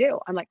you going to do?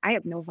 I'm like, I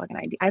have no fucking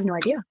idea. I have no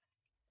idea.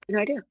 I have no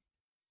idea.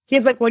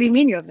 He's like, what do you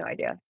mean you have no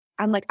idea?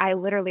 I'm like, I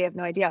literally have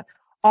no idea.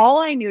 All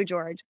I knew,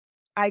 George,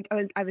 I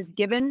was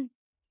given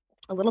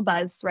a little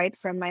buzz, right,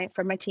 from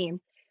my team,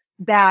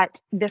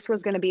 that this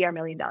was going to be our $1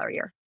 million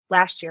year.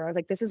 Last year, I was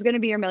like, this is going to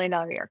be your $1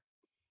 million year.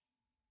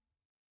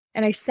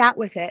 And I sat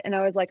with it and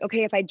I was like,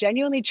 okay, if I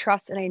genuinely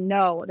trust and I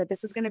know that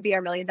this is going to be our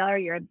 $1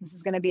 million year, this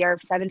is going to be our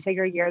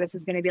 7-figure year, this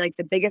is going to be like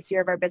the biggest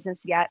year of our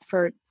business yet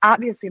for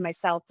obviously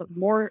myself, but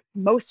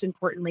most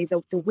importantly,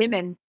 the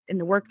women in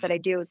the work that I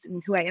do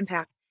and who I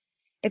impact.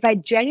 If I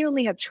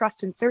genuinely have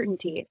trust and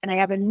certainty and I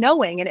have an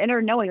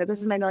inner knowing that this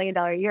is my $1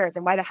 million year,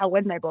 then why the hell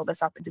wouldn't I blow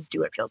this up and just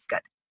do it feels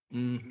good?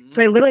 Mm-hmm.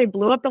 So I literally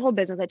blew up the whole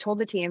business. I told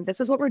the team, this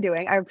is what we're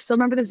doing. I still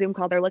remember the Zoom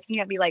call. They're looking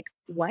at me like,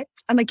 what?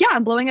 I'm like, yeah,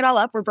 I'm blowing it all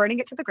up. We're burning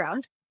it to the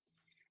ground.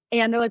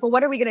 And they're like, well,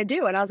 what are we going to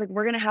do? And I was like,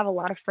 we're going to have a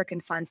lot of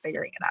freaking fun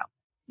figuring it out.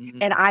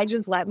 Mm-hmm. And I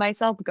just let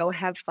myself go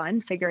have fun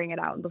figuring it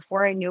out. And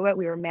before I knew it,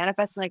 we were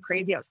manifesting like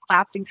crazy. I was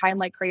collapsing time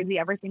like crazy.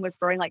 Everything was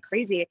growing like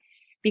crazy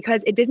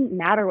because it didn't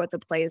matter what the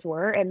plays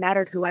were. It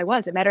mattered who I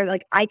was. It mattered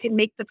like I can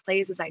make the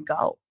plays as I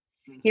go.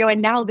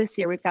 And now this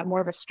year we've got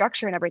more of a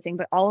structure and everything,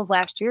 but all of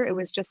last year, it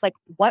was just like,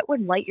 what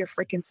would light your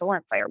freaking soul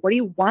on fire? What do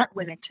you want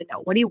women to know?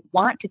 What do you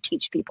want to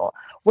teach people?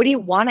 What do you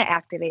want to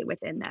activate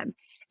within them?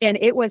 And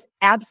it was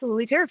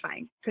absolutely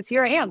terrifying because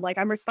here I am, like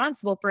I'm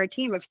responsible for a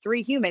team of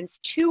 3 humans.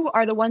 2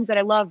 are the ones that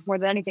I love more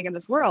than anything in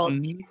this world.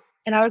 Mm-hmm.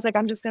 And I was like,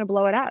 I'm just going to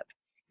blow it up.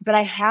 But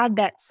I had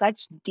that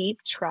such deep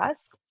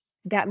trust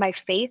that my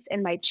faith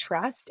and my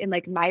trust in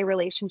like my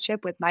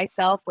relationship with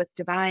myself, with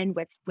divine,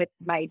 with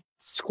my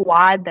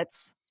squad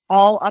that's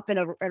all up and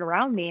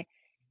around me,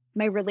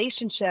 my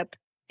relationship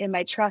and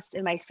my trust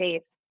and my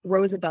faith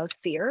rose above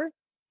fear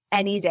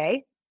any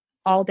day,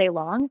 all day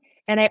long.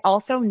 And I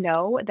also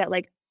know that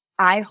like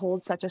I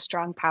hold such a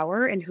strong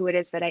power in who it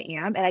is that I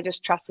am. And I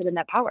just trusted in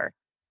that power.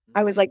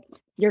 I was like,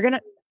 I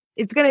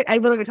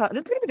literally thought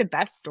this is going to be the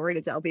best story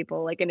to tell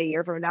people like in a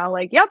year from now,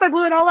 like, yep, I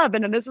blew it all up.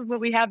 And then this is what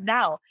we have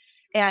now.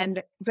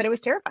 But it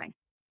was terrifying.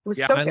 It was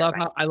so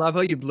terrifying. I love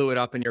how you blew it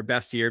up and your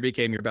best year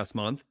became your best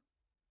month.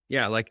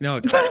 Yeah. Like, no,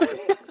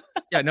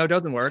 yeah, no, it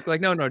doesn't work. Like,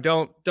 no,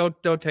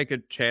 don't take a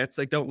chance.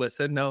 Like, don't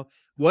listen. No.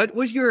 What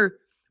was your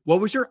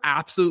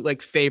absolute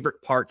like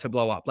favorite part to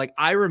blow up? Like,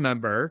 I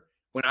remember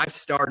when I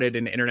started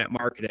in internet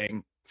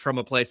marketing from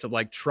a place of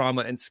like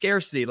trauma and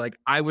scarcity, like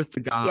I was the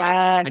guy.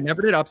 Yes. I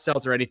never did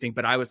upsells or anything,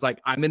 but I was like,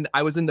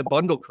 I was in the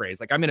bundle craze.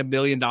 Like I'm in $1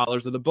 million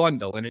with a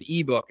bundle and an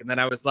ebook. And then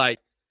I was like,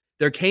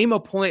 there came a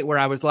point where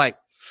I was like,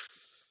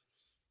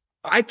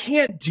 I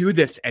can't do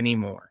this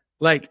anymore.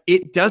 Like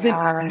it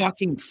doesn't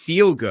fucking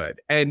feel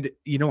good. And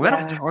I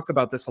don't talk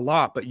about this a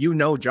lot, but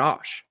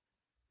Josh.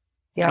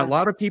 Yeah. And a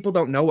lot of people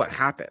don't know what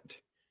happened.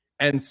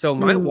 And so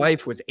my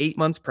wife was 8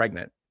 months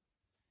pregnant.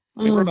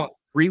 We were about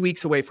 3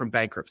 weeks away from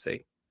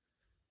bankruptcy.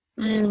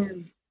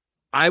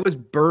 I was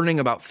burning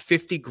about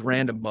 50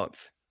 grand a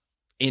month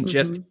in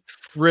just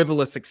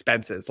frivolous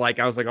expenses. Like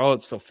I was like, oh,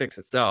 it'll fix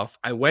itself.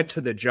 I went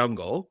to the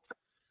jungle.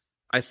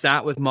 I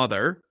sat with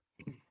mother.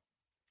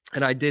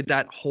 And I did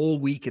that whole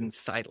week in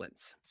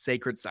silence,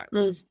 sacred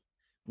silence,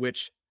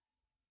 which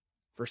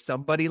for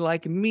somebody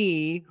like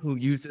me who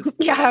uses...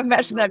 Yeah, I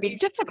imagine that'd be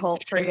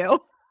difficult for you.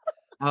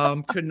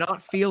 To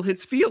not feel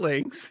his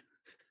feelings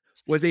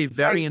was a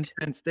very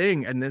intense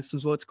thing. And this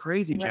is what's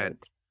crazy, Jen.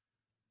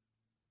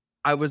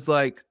 I was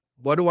like,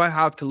 what do I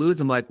have to lose?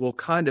 I'm like, well,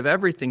 kind of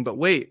everything. But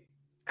wait,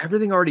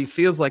 everything already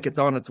feels like it's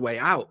on its way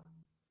out.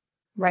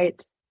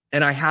 Right.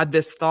 And I had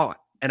this thought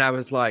and I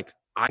was like,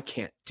 I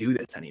can't do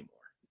this anymore.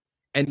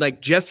 And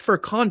like, just for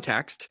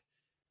context,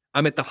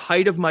 I'm at the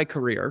height of my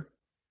career.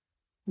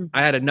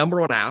 I had a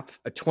 #1 app,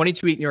 a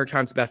 22-week New York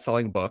Times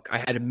bestselling book. I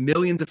had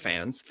millions of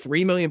fans,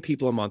 3 million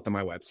people a month on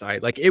my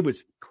website. Like, it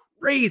was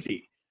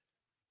crazy.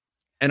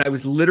 And I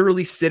was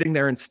literally sitting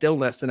there in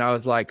stillness, and I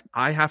was like,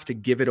 I have to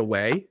give it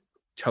away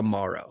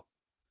tomorrow.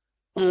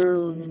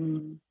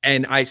 And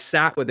I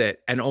sat with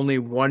it, and only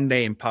one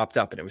name popped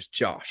up, and it was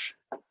Josh.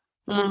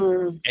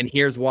 And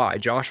here's why.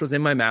 Josh was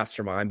in my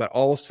mastermind, but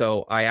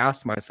also I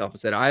asked myself, I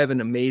said, I have an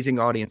amazing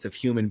audience of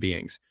human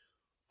beings.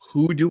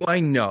 Who do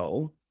I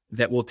know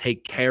that will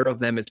take care of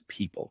them as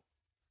people?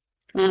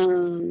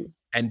 And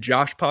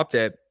Josh popped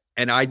it,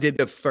 and I did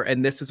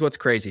and this is what's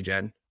crazy,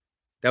 Jen.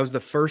 That was the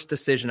first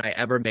decision I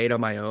ever made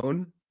on my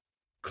own,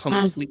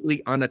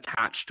 completely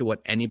unattached to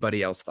what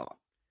anybody else thought.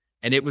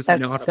 And it was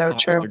not a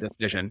popular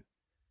decision.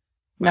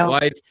 My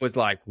wife was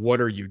like, what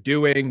are you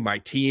doing? My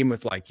team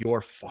was like,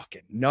 you're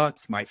fucking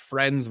nuts. My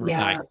friends were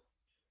like,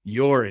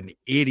 you're an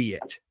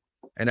idiot.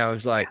 And I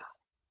was like,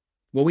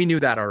 well, we knew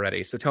that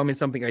already. So tell me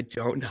something I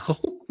don't know.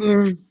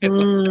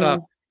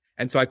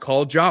 And so I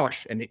called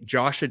Josh, and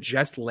Josh had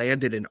just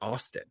landed in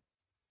Austin.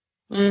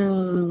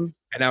 And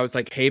I was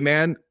like, hey,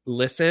 man,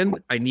 listen,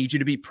 I need you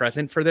to be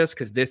present for this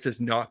because this is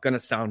not going to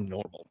sound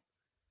normal.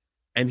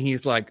 And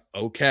he's like,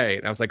 okay.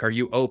 And I was like, are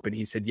you open?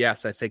 He said,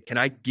 yes. I said, can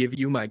I give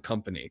you my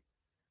company?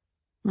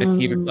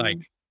 And he was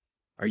like,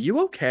 are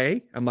you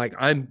okay? I'm like,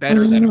 I'm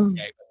better than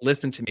okay. But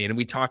listen to me. And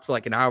we talked for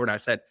like an hour, and I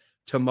said,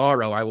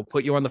 tomorrow I will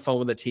put you on the phone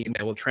with the team.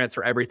 I will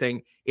transfer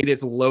everything. It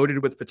is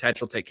loaded with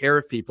potential to take care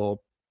of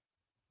people.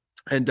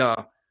 And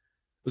it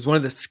was one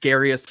of the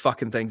scariest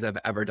fucking things I've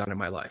ever done in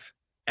my life,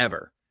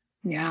 ever.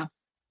 Yeah.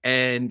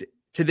 And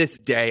to this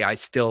day, I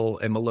still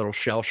am a little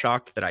shell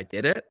shocked that I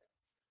did it.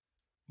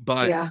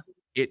 But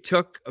it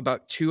took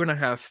about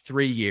 2.5,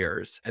 3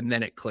 years, and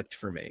then it clicked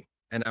for me.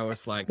 And I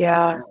was like,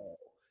 oh.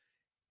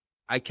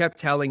 I kept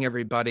telling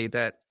everybody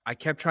that I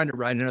kept trying to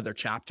write another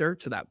chapter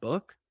to that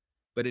book,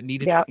 but it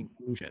needed a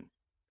conclusion.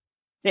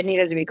 It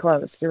needed to be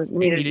closed. You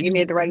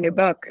needed to write a new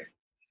book.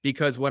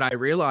 Because what I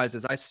realized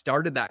is I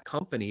started that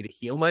company to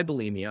heal my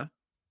bulimia,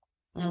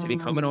 to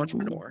become an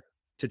entrepreneur,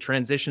 to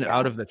transition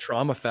out of the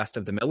trauma fest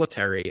of the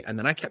military. And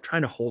then I kept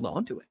trying to hold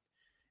on to it.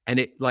 And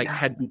it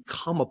had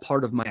become a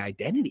part of my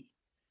identity.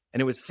 And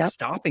it was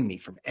stopping me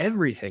from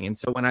everything. And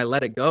so when I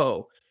let it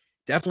go,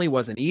 definitely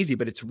wasn't easy,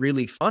 but it's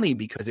really funny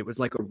because it was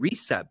like a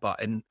reset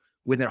button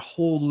with a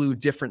whole new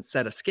different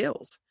set of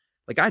skills.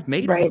 Like, I'd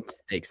made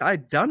mistakes.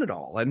 I'd done it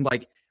all. And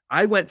like,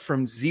 I went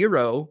from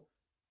 0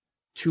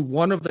 to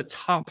one of the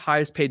top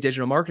highest paid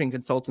digital marketing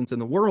consultants in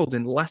the world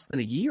in less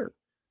than a year.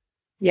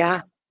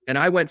 Yeah. And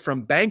I went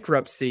from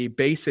bankruptcy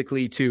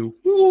basically to,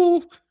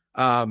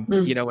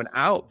 and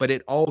out, but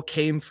it all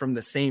came from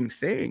the same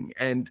thing.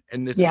 And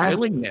this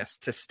willingness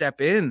to step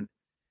in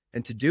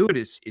and to do it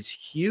is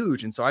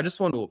huge. And so I just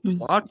want to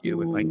applaud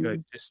you.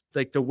 And just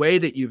like the way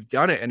that you've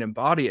done it and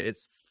embody it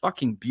is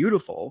fucking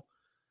beautiful.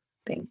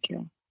 Thank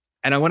you.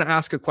 And I want to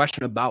ask a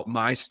question about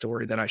my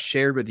story that I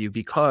shared with you,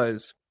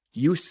 because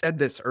you said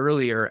this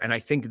earlier. And I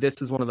think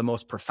this is one of the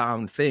most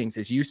profound things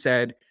is you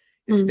said,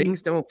 if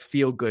things don't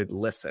feel good,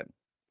 listen.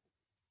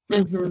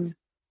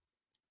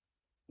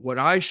 What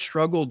I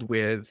struggled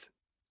with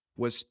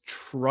was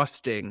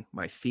trusting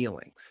my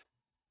feelings.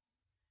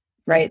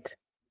 Right.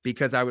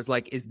 Because I was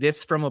like, is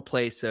this from a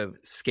place of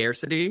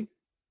scarcity,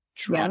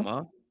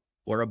 trauma,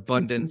 or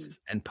abundance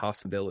and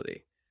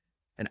possibility?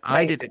 And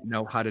I didn't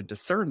know how to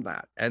discern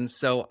that. And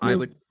so I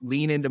would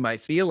lean into my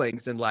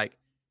feelings, and like,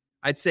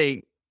 I'd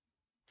say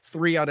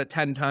 3 out of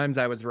 10 times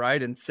I was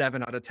right, and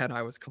 7 out of 10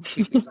 I was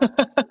completely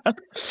wrong.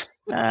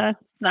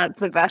 It's not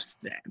the best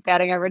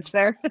batting average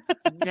there.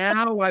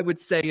 Now I would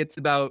say it's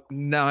about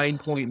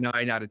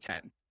 9.9 out of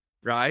 10,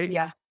 right?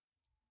 Yeah.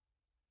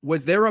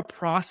 Was there a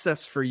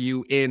process for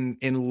you in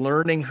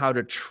learning how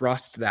to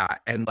trust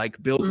that and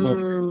like build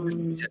more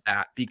into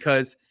that?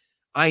 Because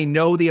I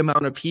know the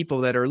amount of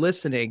people that are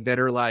listening that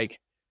are like,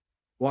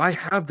 well, I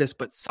have this,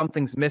 but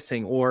something's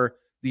missing. Or,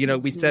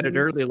 we said it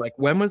earlier, like,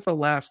 when was the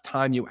last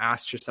time you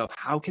asked yourself,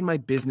 how can my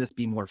business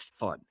be more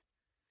fun?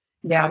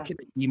 Yeah. How can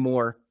it be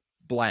more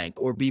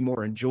blank or be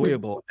more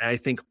enjoyable? And I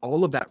think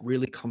all of that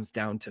really comes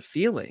down to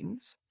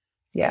feelings.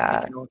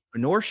 Yeah. In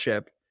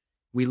entrepreneurship,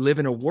 we live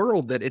in a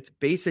world that it's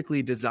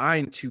basically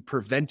designed to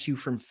prevent you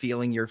from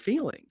feeling your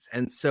feelings.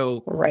 And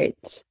so,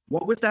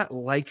 what was that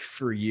like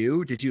for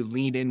you? Did you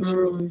lean into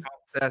the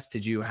process?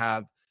 Did you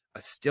have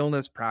a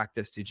stillness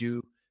practice? Did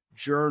you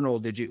journal?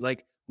 Did you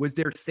was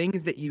there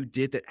things that you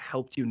did that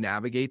helped you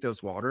navigate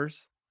those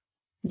waters?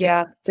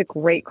 Yeah, it's a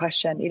great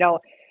question.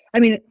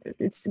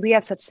 We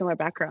have such similar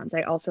backgrounds.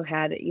 I also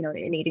had,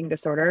 an eating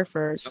disorder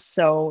for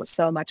so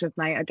much of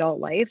my adult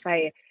life.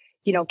 I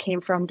came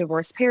from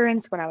divorced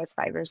parents. When I was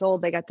 5 years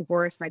old, they got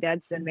divorced. My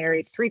dad's been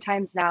married 3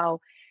 times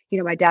now.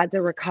 My dad's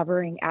a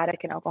recovering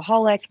addict and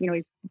alcoholic.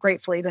 He's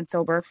gratefully been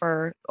sober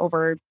for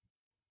over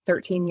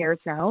 13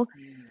 years now.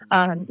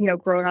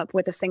 Growing up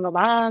with a single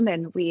mom,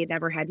 and we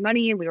never had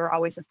money. We were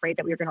always afraid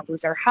that we were going to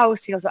lose our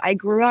house. So I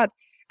grew up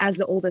as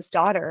the oldest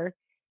daughter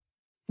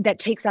that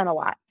takes on a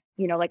lot.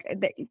 like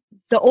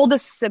the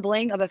oldest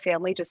sibling of a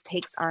family just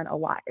takes on a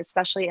lot,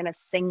 especially in a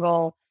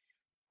single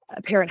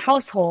parent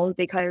household,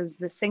 because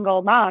the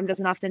single mom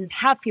doesn't often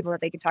have people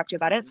that they can talk to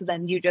about it. So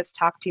then you just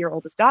talk to your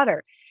oldest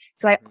daughter.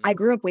 So I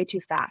grew up way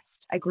too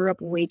fast.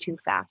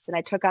 And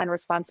I took on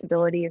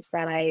responsibilities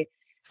that I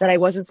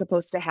wasn't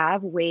supposed to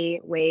have way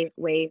too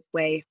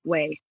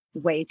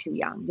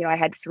young. I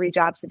had 3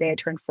 jobs a day. I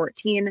turned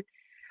 14.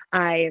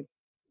 I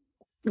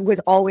was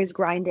always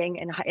grinding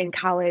in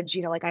college,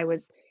 like I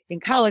was in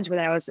college, but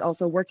I was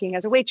also working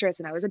as a waitress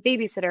and I was a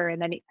babysitter.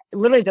 And then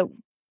literally the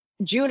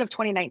June of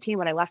 2019,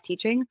 when I left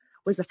teaching,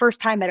 was the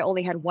first time that I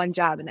only had one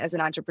job as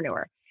an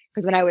entrepreneur.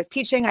 Because when I was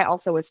teaching, I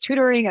also was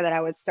tutoring, and then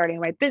I was starting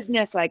my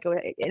business. So I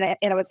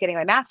was getting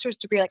my master's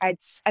degree. Like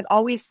I've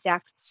always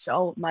stacked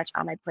so much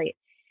on my plate.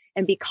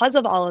 And because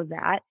of all of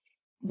that,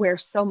 where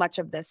so much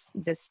of this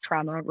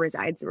trauma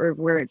resides, or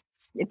where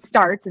it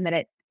starts, and then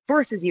it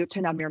forces you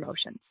to numb your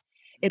emotions.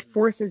 It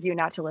forces you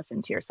not to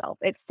listen to yourself.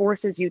 It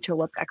forces you to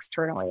look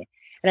externally.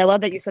 And I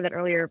love that you said that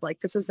earlier, of like,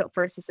 this was the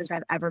first decision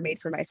I've ever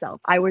made for myself.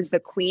 I was the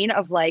queen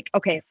of like,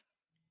 okay,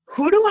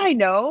 who do I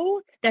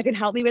know that can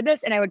help me with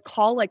this? And I would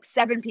call like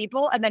 7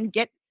 people and then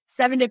get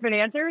 7 different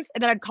answers.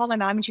 And then I'd call my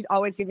mom and she'd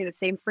always give me the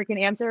same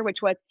freaking answer,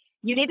 which was,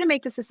 you need to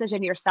make this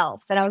decision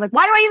yourself. And I was like,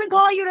 why do I even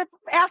call you to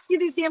ask you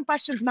these damn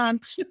questions, Mom?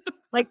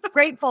 Like,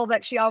 grateful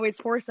that she always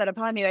forced that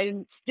upon me. I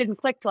didn't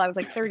click till I was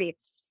like 30.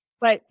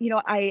 But,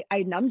 I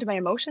numbed my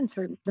emotions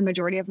for the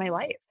majority of my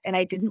life, and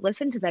I didn't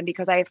listen to them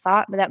because I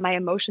thought that my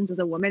emotions as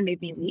a woman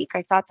made me weak.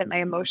 I thought that my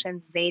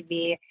emotions made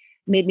me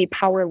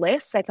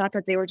powerless. I thought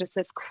that they were just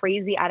this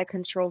crazy out of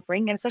control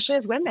thing. And especially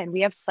as women,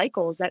 we have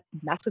cycles that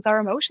mess with our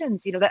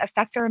emotions, that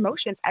affect our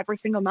emotions every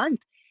single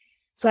month.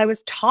 So I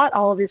was taught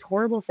all of these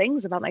horrible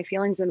things about my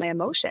feelings and my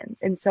emotions.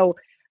 And so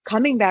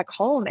coming back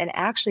home and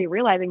actually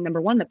realizing,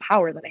 number 1, the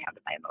power that I have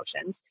in my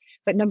emotions,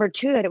 but number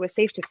 2, that it was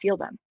safe to feel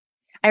them.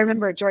 I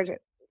remember, Georgia,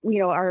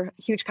 our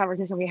huge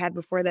conversation we had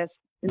before this,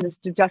 and this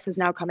just is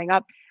now coming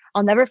up.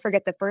 I'll never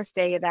forget the first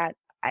day that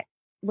I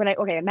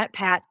met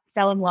Pat,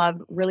 fell in love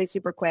really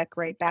super quick,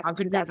 right back. How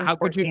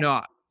could you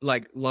not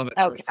like love it?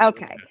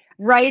 Okay.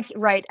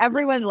 Right.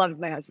 Everyone loves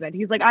my husband.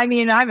 He's like, I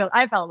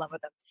fell in love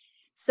with him.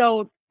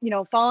 So,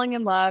 falling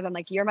in love, I'm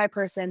like, you're my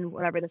person,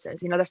 whatever this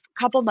is. The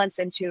couple months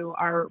into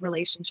our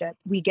relationship,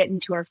 we get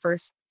into our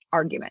first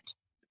argument.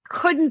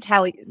 Couldn't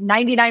tell you,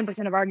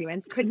 99% of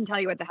arguments, couldn't tell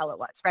you what the hell it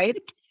was, right?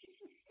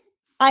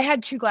 I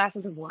had 2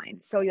 glasses of wine.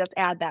 So let's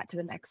add that to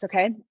the mix,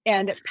 okay?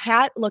 And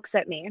Pat looks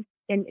at me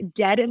and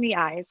dead in the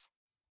eyes,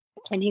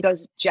 and he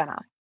goes, Jenna.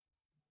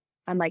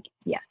 I'm like,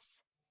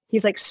 yes.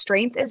 He's like,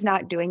 strength is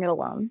not doing it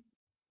alone.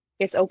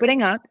 It's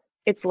opening up,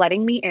 it's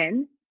letting me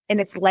in, and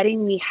it's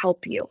letting me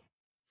help you.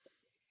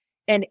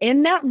 And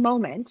in that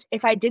moment,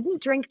 if I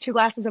didn't drink 2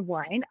 glasses of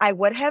wine, I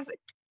would have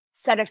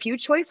said a few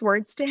choice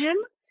words to him,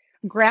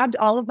 grabbed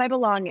all of my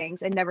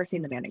belongings, and never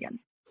seen the man again.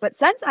 But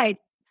since I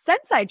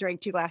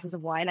drank 2 glasses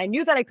of wine, I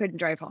knew that I couldn't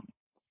drive home.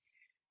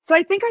 So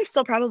I think I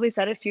still probably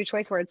said a few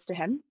choice words to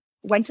him,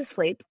 went to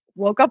sleep,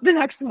 woke up the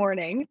next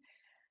morning,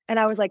 and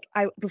I was like,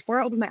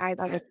 before I opened my eyes,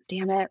 I was like,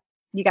 damn it,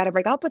 you got to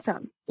break up with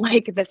him.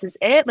 Like, this is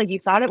it. Like, he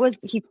thought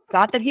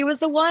that he was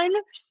the one.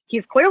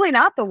 He's clearly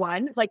not the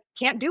one. Like,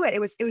 can't do it. It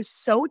was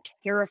so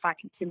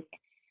terrifying to me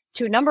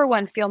to, number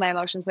 1, feel my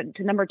emotions, but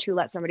to number 2,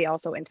 let somebody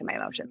also into my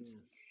emotions.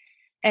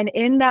 And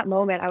in that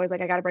moment, I was like,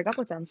 I got to break up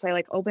with him. So I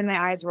like opened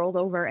my eyes, rolled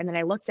over, and then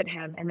I looked at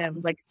him, and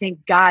then like,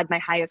 thank God my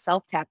highest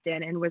self tapped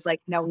in and was like,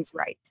 no, he's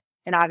right.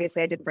 And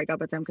obviously I didn't break up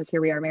with him because here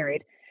we are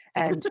married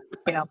and,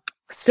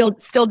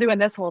 still doing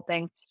this whole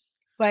thing.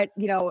 But,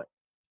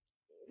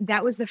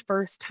 that was the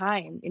first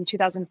time in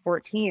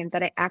 2014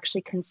 that I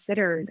actually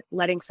considered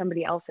letting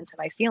somebody else into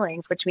my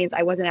feelings, which means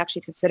I wasn't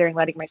actually considering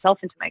letting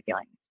myself into my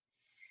feelings.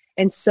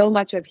 And so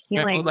much of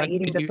healing my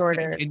eating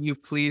disorder. Can you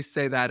please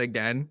say that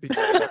again?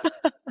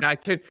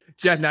 Because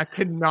Jenn, that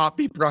cannot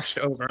be brushed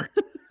over.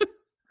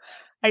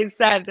 I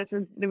said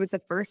it was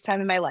the first time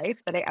in my life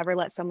that I ever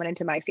let someone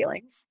into my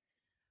feelings,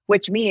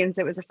 which means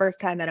it was the first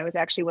time that I was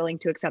actually willing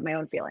to accept my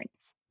own feelings.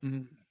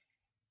 Mm-hmm.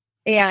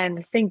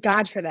 And thank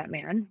God for that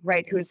man,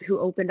 right? Who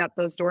opened up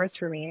those doors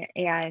for me.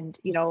 And,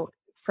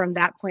 from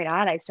that point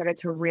on, I started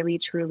to really,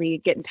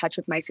 truly get in touch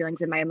with my feelings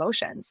and my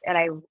emotions. And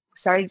I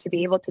started to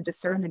be able to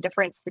discern the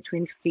difference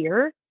between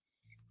fear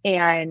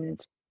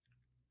and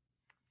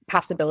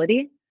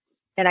possibility.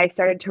 And I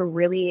started to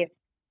really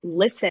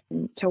listen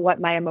to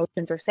what my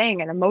emotions are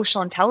saying. And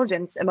emotional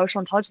intelligence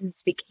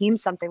became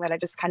something that I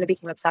just kind of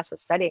became obsessed with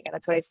studying. And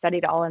that's what I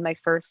studied all in my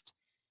first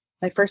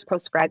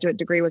postgraduate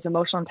degree was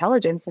emotional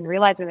intelligence, and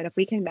realizing that if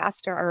we can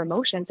master our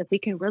emotions, if we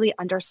can really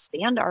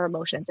understand our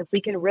emotions, if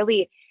we can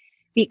really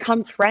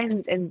become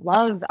friends and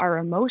love our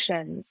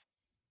emotions,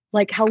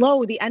 like,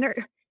 hello, the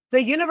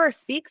universe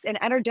speaks in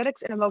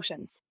energetics and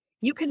emotions.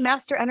 You can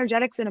master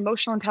energetics and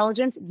emotional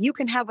intelligence. You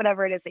can have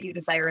whatever it is that you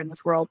desire in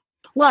this world,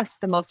 plus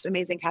the most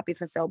amazing, happy,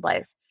 fulfilled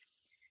life.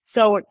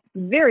 So,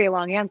 very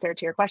long answer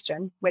to your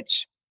question,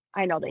 which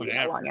I know that you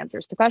know long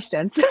answers to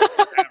questions.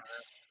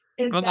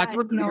 Well, that's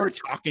what you were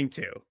talking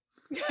to.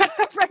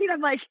 Right?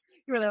 I'm like,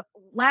 You were the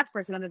last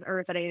person on this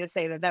earth that I need to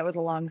say that was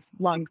a long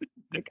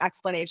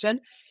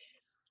explanation.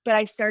 But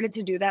I started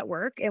to do that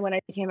work. And when I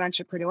became an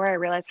entrepreneur, I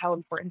realized how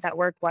important that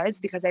work was,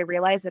 because I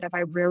realized that if I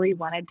really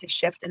wanted to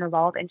shift and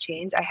evolve and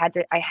change, I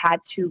had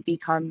to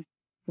become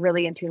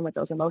really in tune with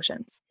those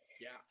emotions.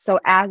 Yeah. So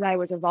as I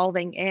was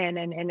evolving in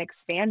and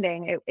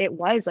expanding, it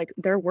was like,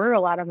 there were a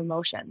lot of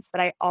emotions,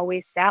 but I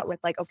always sat with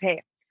like,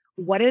 okay,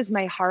 what is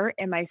my heart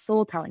and my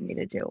soul telling me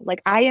to do?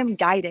 Like, I am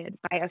guided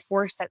by a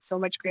force that's so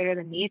much greater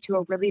than me to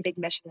a really big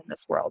mission in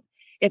this world.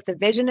 If the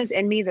vision is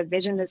in me, the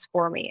vision is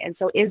for me. And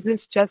so is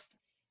this just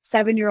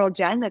 7-year-old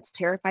Jenn that's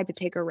terrified to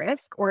take a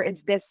risk? Or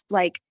is this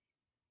like,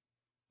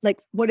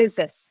 what is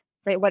this?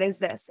 Right? What is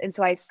this? And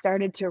so I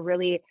started to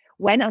really,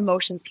 when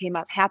emotions came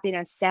up,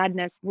 happiness,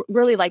 sadness,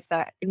 really like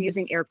I'm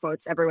using air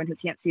quotes, everyone who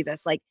can't see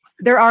this, like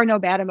there are no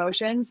bad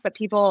emotions, but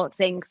people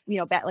think,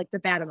 bad, like the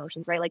bad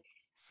emotions, right? Like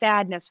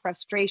sadness,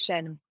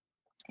 frustration,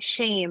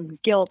 shame,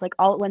 guilt, like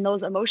when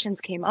those emotions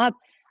came up,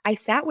 I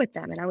sat with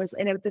them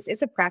and this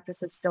is a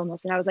practice of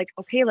stillness. And I was like,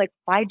 okay, like,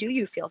 why do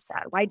you feel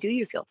sad? Why do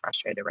you feel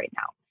frustrated right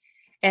now?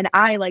 And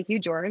I, like you,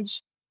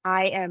 George,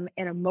 I am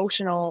an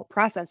emotional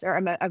processor.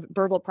 I'm a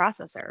verbal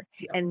processor.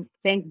 Yeah. And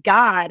thank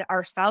God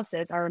our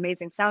spouses are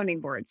amazing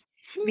sounding boards,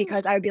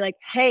 because I would be like,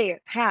 hey,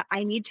 Pat,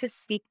 I need to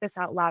speak this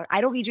out loud.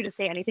 I don't need you to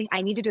say anything.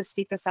 I need to just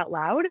speak this out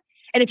loud.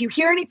 And if you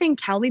hear anything,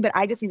 tell me, but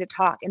I just need to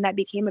talk. And that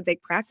became a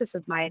big practice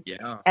of mine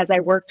as I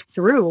worked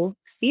through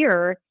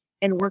fear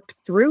and worked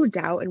through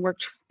doubt and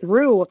worked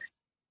through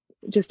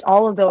just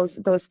all of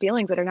those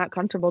feelings that are not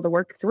comfortable to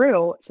work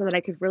through, so that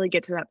I could really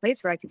get to that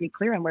place where I could be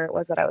clear on where it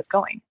was that I was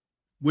going.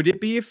 Would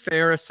it be a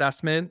fair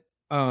assessment,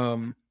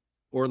 or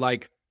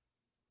like,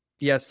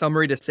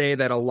 summary to say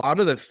that a lot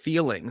of the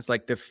feelings,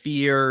 like the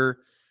fear,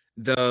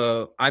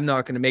 I'm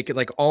not going to make it,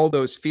 like all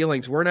those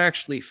feelings weren't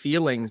actually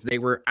feelings. They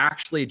were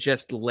actually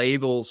just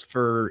labels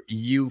for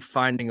you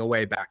finding a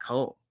way back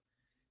home.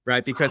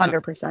 Right. Because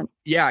 100%.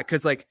 Yeah.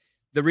 Because like,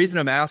 the reason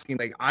I'm asking,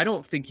 like, I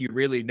don't think you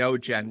really know,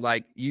 Jenn.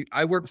 Like,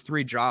 I worked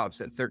 3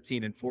 jobs at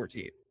 13 and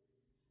 14.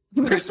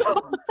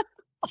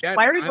 Jenn,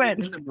 Fire I twins.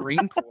 was in the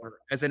Marine Corps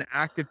as an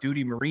active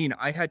duty Marine.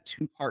 I had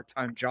 2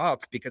 part-time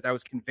jobs because I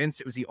was convinced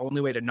it was the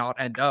only way to not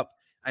end up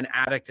an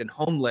addict and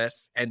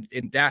homeless and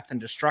in death and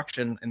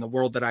destruction in the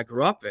world that I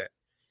grew up in.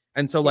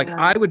 And so like,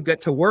 I would get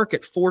to work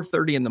at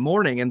 4:30 in the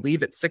morning and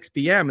leave at 6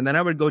 p.m. And then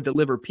I would go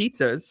deliver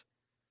pizzas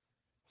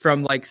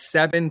from like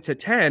 7 to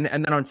 10.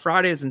 And then on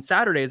Fridays and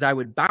Saturdays, I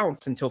would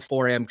bounce until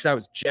 4 a.m. because I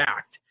was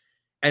jacked.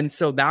 And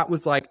so that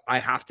was like, I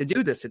have to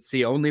do this. It's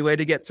the only way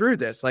to get through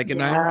this. Like,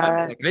 and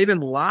I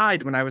even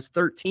lied when I was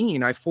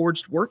 13. I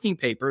forged working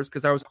papers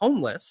because I was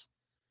homeless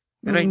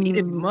and I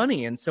needed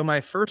money. And so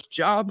my first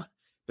job,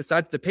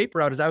 besides the paper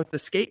route, is I was the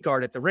skate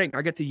guard at the rink.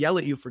 I get to yell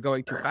at you for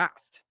going too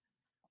fast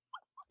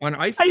on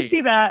ice skates. I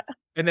see that.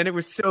 And then it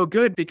was so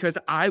good because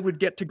I would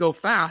get to go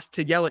fast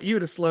to yell at you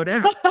to slow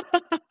down.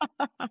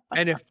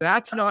 And if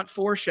that's not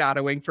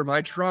foreshadowing for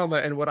my trauma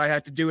and what I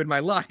had to do in my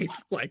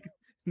life, like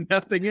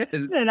nothing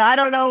is. And I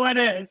don't know what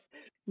is.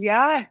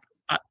 Yeah.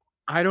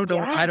 I don't know.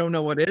 Yeah. I don't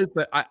know what is,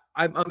 but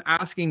I'm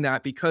asking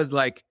that because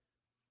like,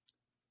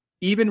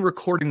 even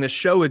recording the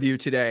show with you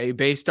today,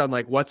 based on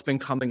like what's been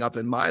coming up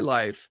in my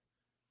life,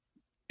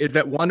 is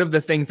that one of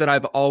the things that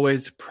I've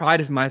always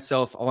prided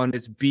myself on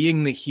is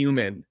being the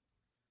human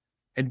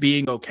and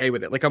being okay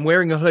with it. Like, I'm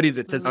wearing a hoodie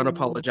that says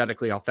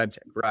unapologetically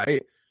authentic,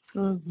 right?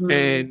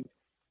 And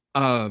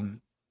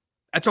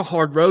that's a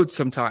hard road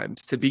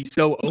sometimes, to be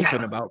so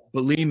open about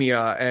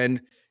bulimia and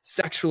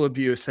sexual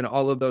abuse and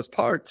all of those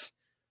parts.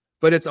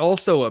 But it's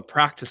also a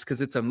practice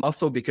because it's a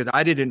muscle, because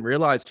I didn't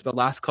realize for the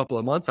last couple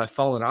of months I've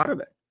fallen out of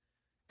it.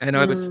 And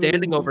I was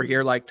standing over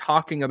here like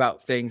talking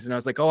about things, and I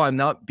was like, oh, I'm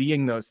not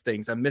being those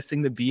things. I'm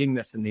missing the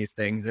beingness in these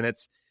things. And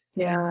it's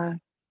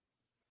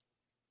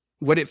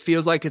what it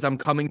feels like is I'm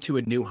coming to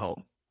a new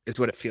home is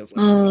what it feels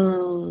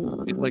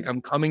like. It's like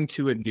I'm coming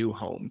to a new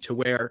home, to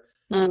where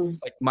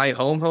like my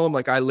home,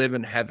 like I live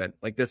in heaven.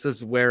 Like, this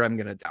is where I'm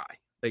going to die.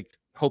 Like,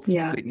 hopefully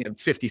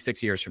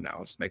 56 years from now,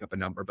 I'll just make up a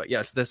number, but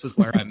yes, this is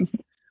where I'm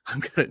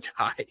going to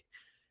die.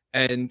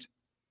 And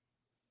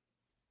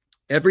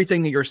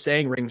everything that you're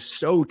saying rings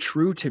so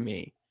true to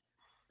me,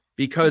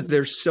 because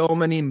there's so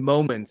many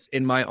moments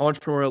in my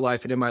entrepreneurial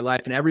life and in my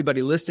life, and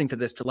everybody listening to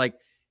this, to like,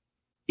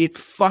 it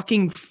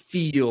fucking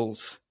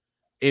feels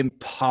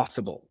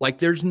impossible. Like,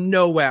 there's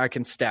no way I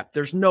can step.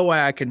 There's no way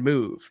I can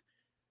move.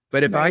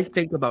 But if I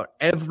think about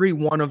every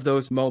one of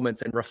those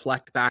moments and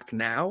reflect back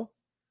now,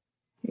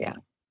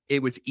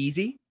 it was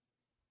easy.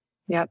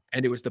 And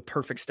it was the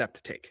perfect step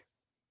to take.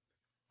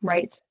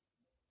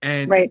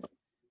 And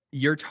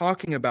you're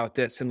talking about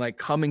this and like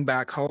coming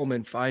back home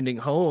and finding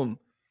home.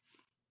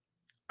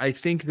 I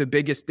think the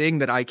biggest thing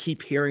that I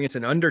keep hearing as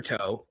an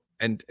undertow,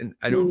 and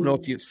I don't know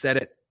if you've said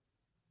it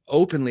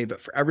openly,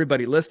 but for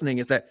everybody listening,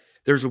 is that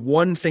there's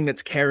one thing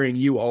that's carrying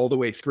you all the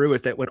way through,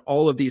 is that when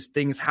all of these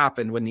things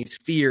happen, when these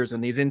fears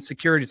and these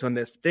insecurities, when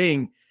this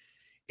thing,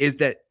 is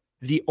that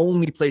the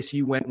only place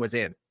you went was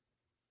in.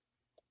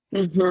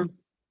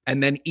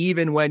 And then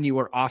even when you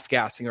were off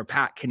gassing, or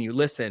Pat, can you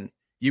listen?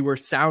 You were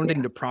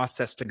sounding the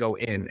process to go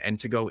in and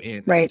to go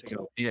in Right. and to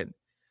go in.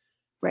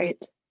 Right.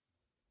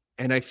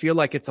 And I feel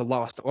like it's a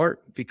lost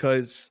art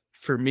because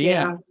for me,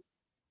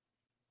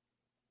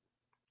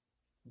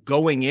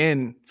 going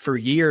in for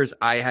years,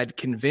 I had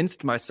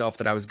convinced myself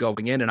that I was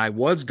going in, and I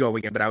was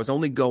going in, but I was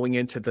only going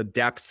into the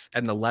depth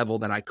and the level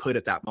that I could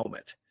at that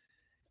moment.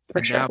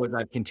 Now as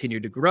I've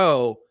continued to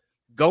grow,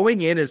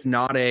 going in is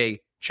not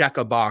a check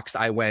a box,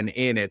 I went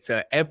in. It's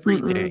a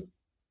every day,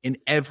 in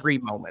every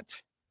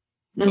moment.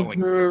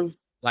 Going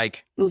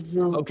like,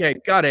 okay,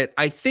 got it.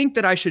 I think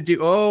that I should do,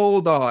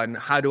 hold on.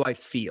 How do I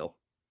feel?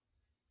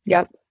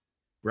 Yep.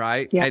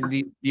 Right. Yeah.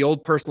 And the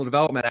old personal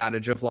development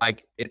adage of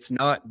like, it's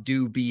not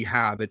do, be,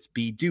 have, it's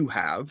be, do,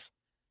 have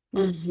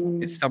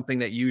is something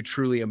that you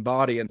truly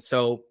embody. And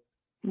so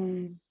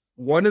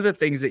one of the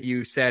things that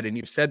you said, and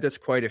you've said this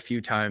quite a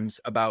few times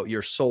about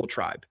your soul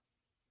tribe.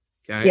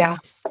 Okay. Yeah.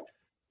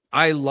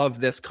 I love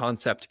this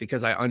concept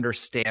because I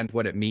understand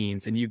what it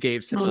means. And you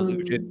gave some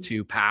allusion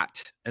to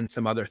Pat and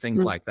some other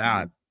things like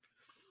that.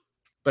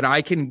 But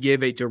I can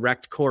give a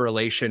direct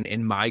correlation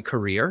in my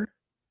career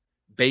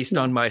based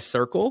on my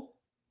circle,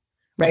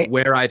 right,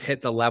 where I've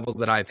hit the levels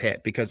that I've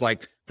hit. Because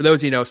like, for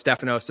those of you know,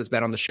 Stefanos has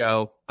been on the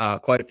show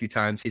quite a few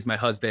times. He's my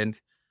husband.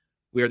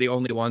 We are the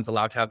only ones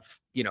allowed to have,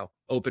 you know,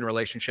 open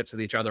relationships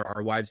with each other.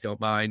 Our wives don't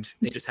mind.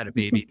 They just had a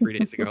baby 3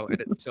 days ago. And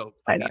it's so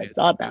I know, I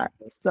saw that.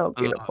 It's so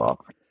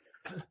beautiful.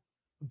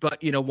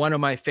 But, you know, one of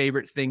my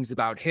favorite things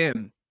about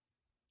him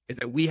is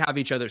that we have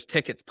each other's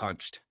tickets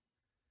punched.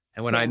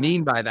 And what I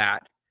mean by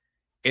that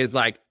is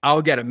like,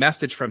 I'll get a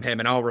message from him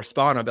and I'll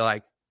respond. I'll be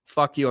like,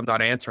 fuck you, I'm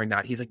not answering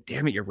that. He's like,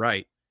 damn it, you're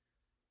right.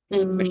 I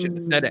shouldn't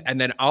have said it.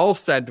 And then I'll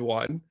send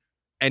one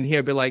and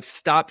he'll be like,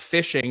 stop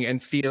fishing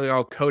and feeling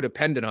all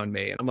codependent on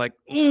me. And I'm like,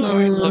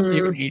 I love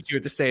you and hate you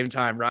at the same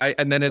time, right?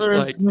 And then it's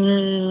like,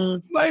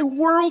 my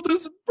world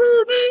is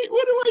burning.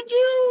 What do I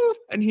do?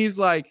 And he's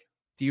like,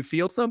 do you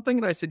feel something?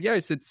 And I said, yeah. I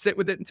said, sit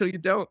with it until you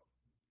don't.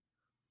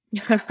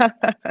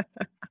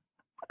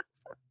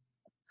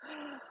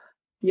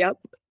 Yep.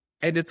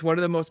 And it's one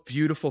of the most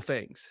beautiful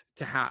things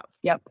to have.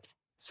 Yep.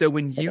 So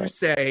when you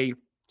say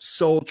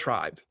soul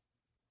tribe,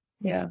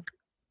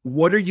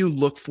 what do you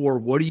look for?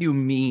 What do you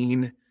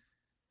mean?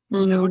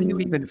 How do you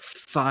even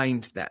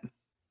find them?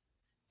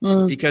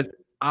 Because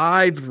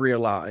I've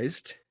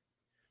realized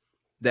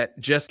that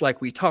just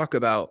like we talk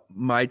about,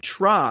 my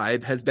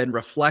tribe has been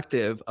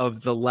reflective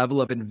of the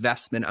level of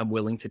investment I'm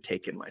willing to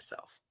take in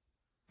myself.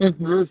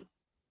 And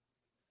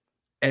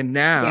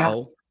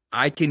now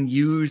I can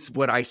use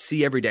what I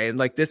see every day. And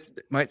like, this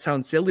might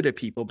sound silly to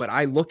people, but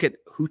I look at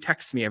who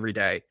texts me every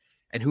day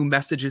and who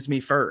messages me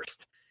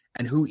first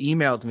and who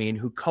emailed me and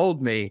who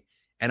called me.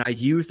 And I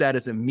use that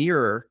as a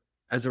mirror,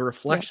 as a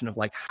reflection of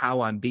like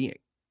how I'm being.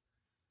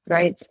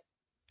 Right.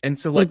 And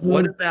so like,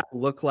 what does that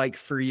look like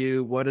for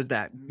you? What does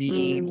that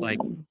mean? Like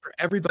for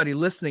everybody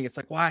listening, it's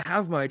like, well, I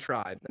have my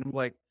tribe. And I'm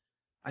like,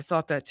 I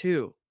thought that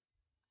too.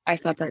 I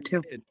thought that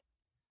too.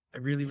 I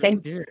really, really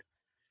did.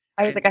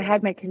 I was like, I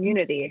had my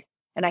community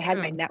and I had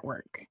my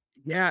network.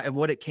 Yeah. And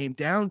what it came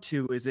down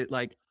to is it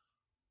like,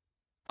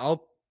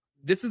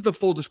 this is the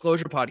full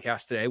disclosure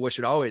podcast today, which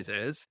it always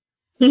is.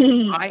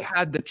 I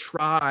had the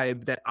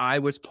tribe that I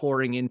was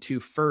pouring into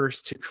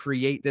first to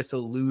create this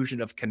illusion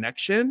of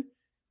connection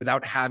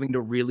without having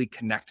to really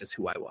connect as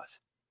who I was.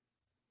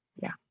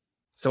 Yeah.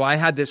 So I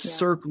had this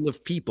circle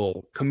of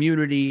people,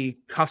 community,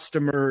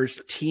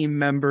 customers, team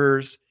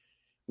members,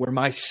 where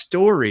my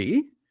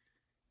story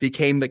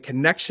became the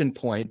connection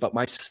point, but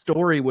my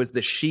story was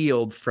the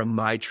shield from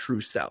my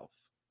true self.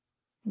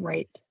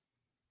 Right.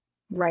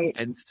 Right.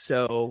 And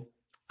so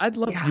I'd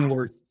love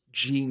your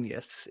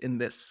genius in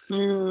this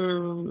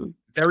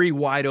very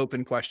wide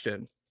open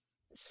question.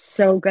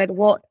 So good.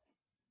 Well,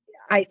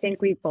 I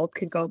think we both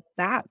could go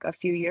back a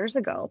few years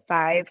ago,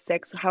 5,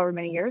 6, however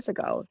many years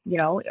ago, you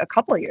know, a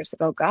couple of years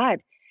ago,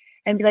 God,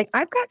 and be like,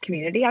 I've got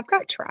community, I've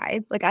got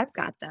tribe, like I've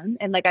got them.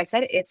 And like I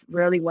said, it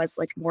really was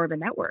like more of a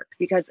network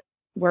because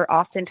we're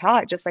often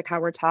taught, just like how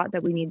we're taught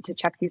that we need to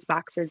check these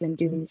boxes and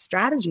do these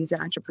strategies in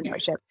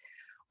entrepreneurship.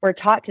 We're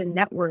taught to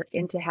network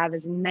and to have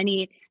as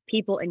many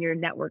people in your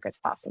network as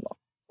possible.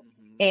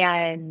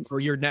 And or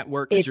your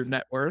network is your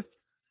net worth.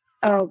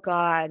 Oh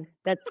God,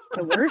 that's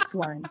the worst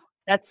one.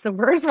 That's the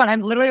worst one.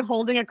 I'm literally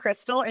holding a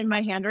crystal in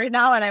my hand right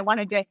now and I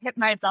wanted to hit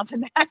myself in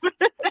the head with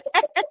it.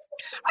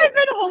 I've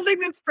been holding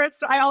this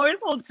crystal. I always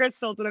hold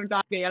crystals when I'm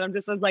talking and I'm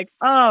just like,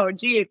 oh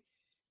geez.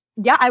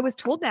 Yeah, I was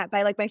told that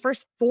by like my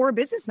first 4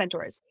 business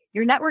mentors.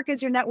 Your network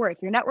is your net worth.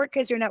 Your network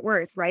is your net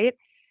worth, right?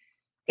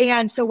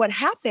 And so what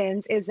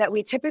happens is that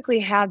we typically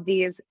have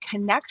these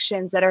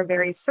connections that are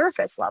very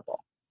surface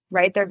level,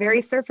 right? They're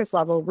very surface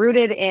level,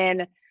 rooted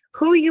in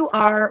who you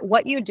are,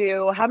 what you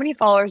do, how many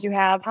followers you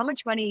have, how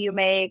much money you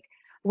make,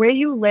 where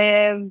you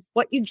live,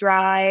 what you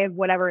drive,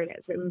 whatever it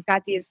is. We've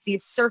got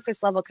these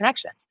surface level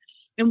connections.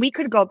 And we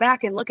could go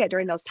back and look at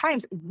during those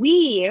times,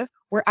 we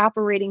were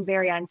operating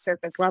very on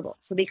surface level.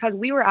 So because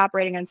we were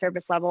operating on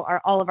surface level,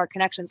 all of our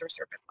connections were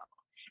surface level.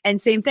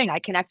 And same thing, I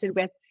connected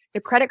with the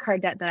credit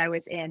card debt that I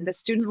was in, the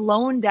student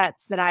loan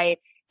debts that I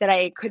that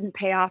I couldn't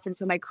pay off. And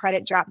so my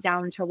credit dropped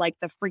down to like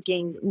the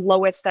freaking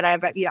lowest that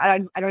I've, I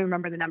don't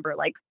remember the number,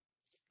 like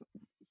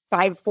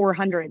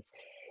 400s.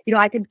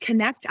 I could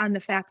connect on the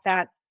fact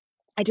that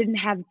I didn't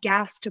have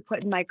gas to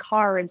put in my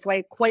car. And so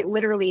I quite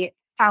literally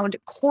found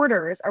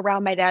quarters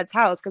around my dad's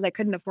house because I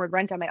couldn't afford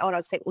rent on my own. I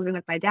was living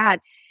with my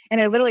dad.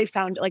 And I literally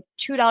found like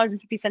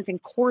 $2.50 in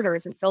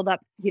quarters and filled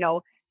up,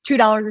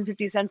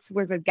 $2.50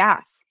 worth of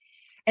gas.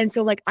 And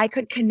so like I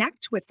could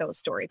connect with those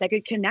stories. I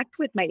could connect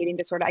with my eating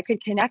disorder. I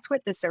could connect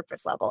with the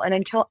surface level. And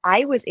until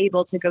I was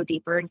able to go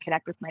deeper and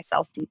connect with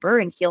myself deeper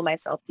and heal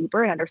myself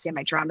deeper and understand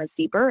my traumas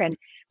deeper and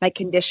my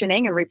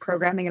conditioning and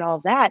reprogramming and all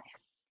of that,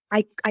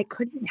 I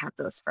couldn't have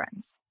those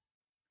friends.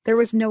 There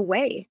was no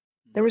way.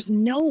 There was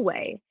no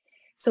way.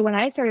 So when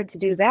I started to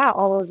do that,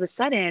 all of a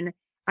sudden,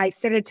 I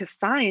started to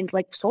find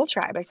like Soul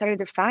Tribe. I started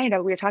to find,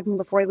 we were talking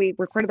before we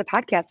recorded the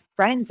podcast,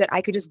 friends that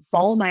I could just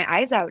bawl my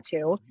eyes out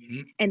to,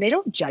 and they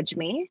don't judge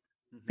me.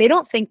 They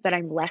don't think that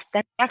I'm less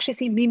than. They actually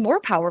see me more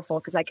powerful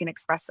because I can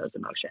express those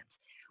emotions.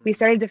 We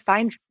started to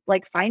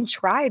find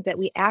tribe that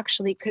we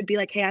actually could be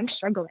like, hey, I'm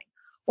struggling.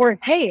 Or,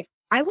 hey,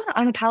 I want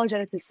to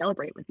unapologetically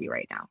celebrate with you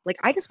right now. Like,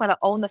 I just want to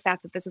own the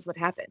fact that this is what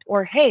happened.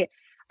 Or, hey,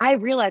 I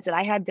realized that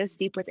I had this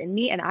deep within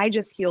me and I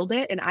just healed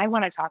it and I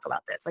want to talk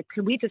about this. Like,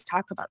 could we just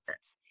talk about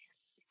this?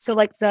 So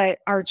like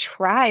our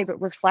tribe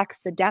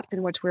reflects the depth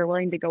in which we're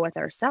willing to go with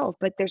ourselves.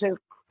 But there's a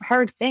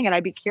hard thing, and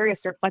I'd be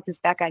curious to reflect this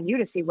back on you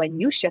to see when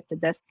you shifted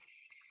this,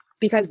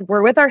 because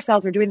we're with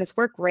ourselves, we're doing this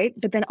work, right?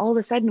 But then all of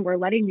a sudden we're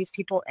letting these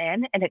people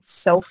in, and it's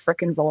so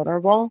freaking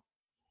vulnerable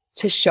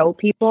to show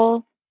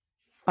people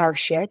our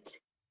shit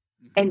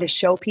and to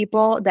show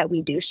people that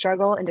we do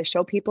struggle and to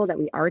show people that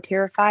we are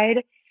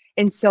terrified.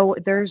 And so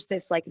there's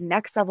this like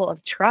next level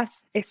of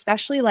trust,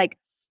 especially like,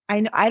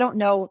 I don't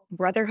know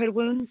brotherhood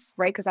wounds,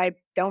 right? Because I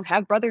don't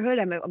have brotherhood.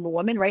 I'm a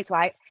woman, right? So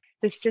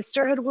the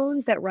sisterhood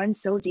wounds that run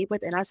so deep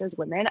within us as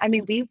women. I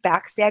mean, we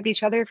backstabbed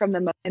each other from the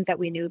moment that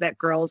we knew that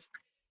girls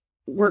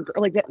were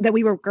like that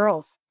we were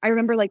girls. I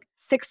remember like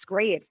 6th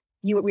grade,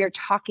 we were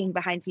talking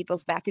behind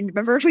people's back. And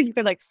remember when you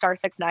could like star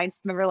 69?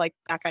 Remember like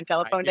back on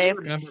telephone days?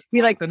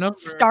 We like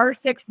star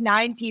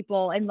 69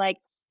 people and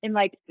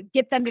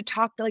get them to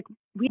talk. Like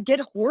we did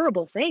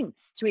horrible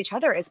things to each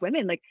other as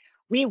women. Like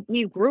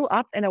we grew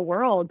up in a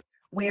world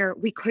where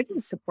we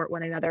couldn't support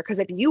one another, because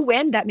if you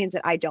win, that means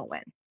that I don't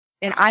win,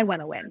 and I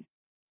want to win.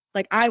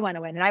 Like I want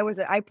to win,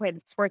 and I played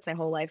sports my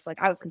whole life, so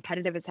like I was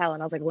competitive as hell,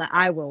 and I was like,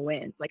 I will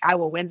win. Like I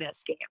will win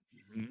this game.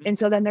 Mm-hmm. And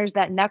so then there's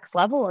that next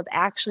level of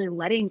actually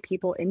letting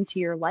people into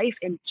your life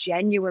and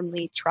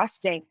genuinely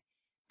trusting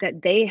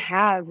that they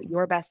have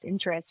your best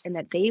interest and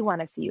that they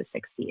want to see you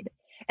succeed.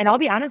 And I'll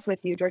be honest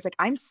with you, George, like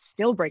I'm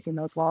still breaking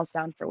those walls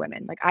down for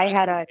women. Like I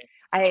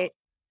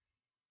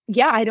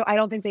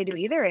don't think they do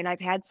either. And I've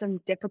had some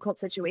difficult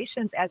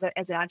situations as an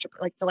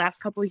entrepreneur, like the last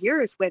couple of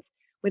years with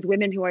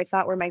women who I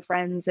thought were my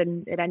friends,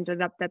 and it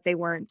ended up that they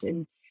weren't.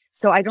 And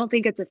so I don't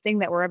think it's a thing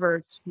that we're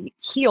ever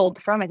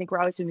healed from. I think we're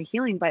always doing the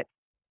healing, but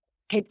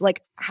hey,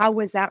 like, how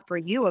was that for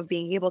you of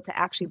being able to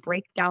actually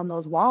break down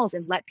those walls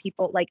and let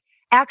people like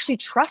actually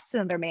trust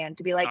another man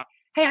to be like,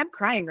 hey, I'm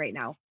crying right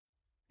now.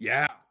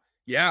 Yeah.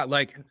 Yeah.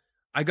 Like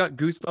I got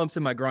goosebumps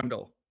in my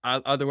grundle.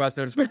 Otherwise,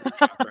 there's in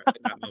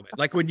that moment.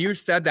 Like when you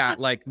said that,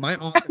 like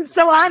I'm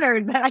so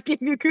honored that I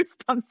gave you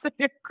goosebumps in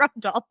your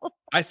grundle.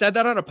 I said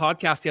that on a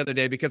podcast the other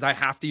day because I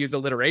have to use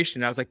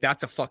alliteration. I was like,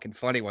 that's a fucking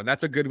funny one.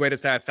 That's a good way to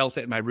say I felt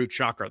it in my root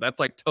chakra. That's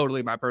like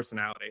totally my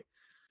personality.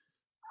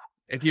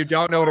 If you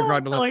don't know what a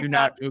grundle is, like do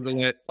not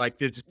Google it. Like,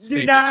 just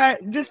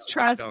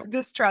trust him.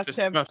 Just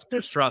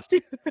trust.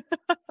 You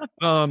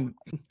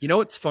know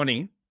what's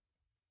funny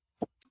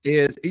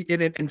is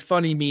in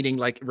funny meaning,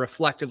 like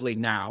reflectively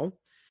now,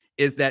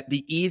 is that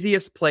the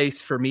easiest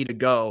place for me to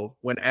go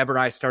whenever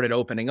I started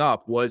opening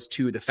up was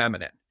to the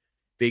feminine,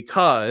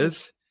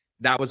 because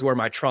that was where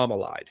my trauma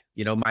lied,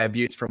 my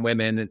abuse from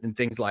women and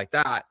things like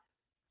that.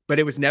 But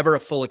it was never a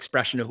full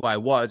expression of who I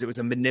was. It was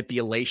a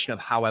manipulation of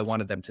how I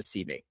wanted them to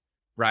see me.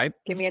 Right?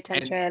 Give me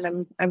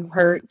attention. I'm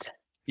hurt.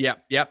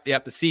 Yep.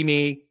 To see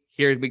me.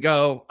 Here we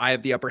go. I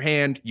have the upper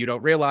hand. You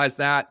don't realize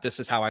that. This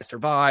is how I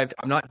survived.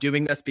 I'm not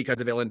doing this because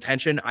of ill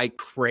intention. I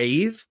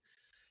crave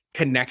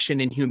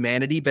connection and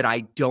humanity, but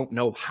I don't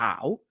know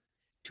how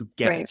to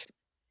get it.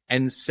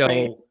 And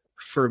so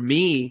for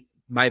me,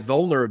 my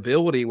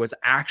vulnerability was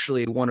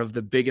actually one of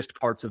the biggest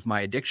parts of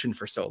my addiction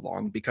for so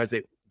long, because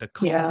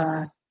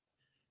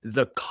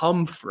the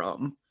come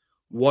from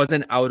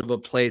wasn't out of a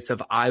place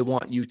of I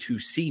want you to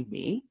see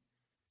me.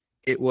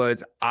 It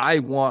was I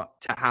want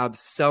to have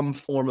some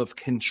form of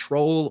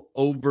control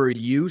over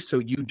you so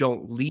you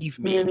don't leave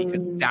me,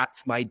 because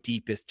that's my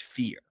deepest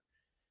fear.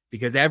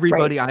 Because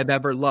everybody I've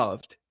ever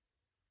loved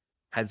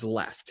has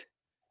left.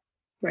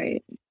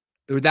 Right.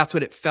 That's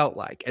what it felt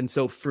like. And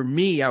so for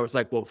me, I was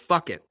like, well,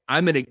 fuck it.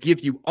 I'm going to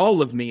give you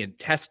all of me and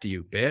test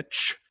you,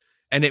 bitch.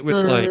 And it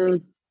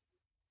was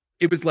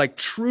like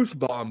truth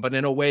bomb, but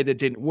in a way that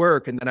didn't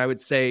work. And then I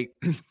would say,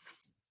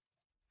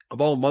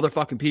 of all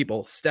motherfucking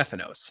people,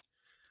 Stephanos.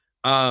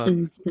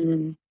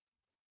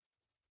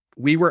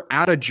 We were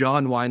at a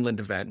John Wineland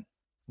event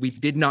we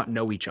did not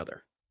know each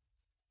other.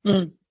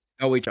 Mm.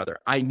 Know each other.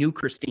 I knew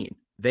Christine.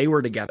 They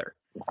were together.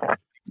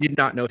 Did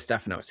not know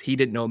Stefanos. He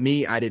didn't know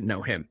me. I didn't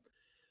know him.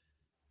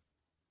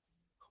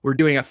 We're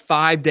doing a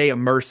 5-day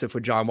immersive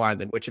with John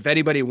Wineland, which if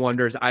anybody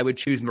wonders, I would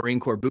choose Marine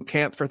Corps boot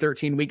camp for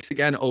 13 weeks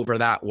again over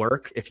that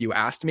work if you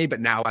asked me, but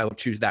now I will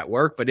choose that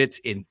work, but it's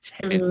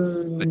intense.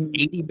 But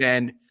 80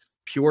 men,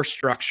 pure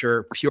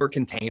structure, pure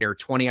container,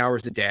 20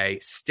 hours a day,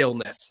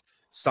 stillness,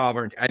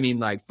 sovereignty. I mean,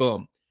 like,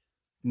 boom.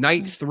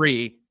 Night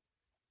 3,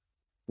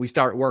 we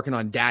start working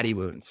on daddy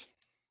wounds,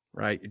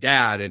 right? Your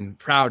dad and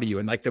proud of you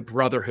and like the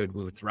brotherhood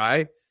wounds,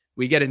 right?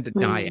 We get into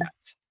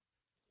dyads.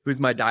 Who's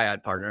my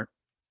dyad partner?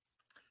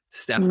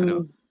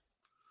 Stefano.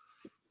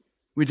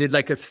 We did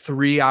like a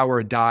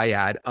 3-hour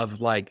dyad of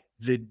like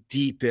the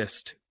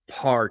deepest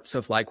parts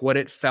of like what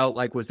it felt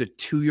like was a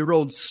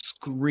 2-year-old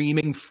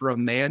screaming for a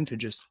man to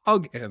just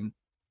hug him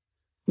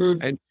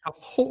and to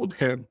hold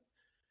him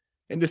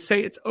and to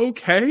say it's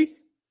okay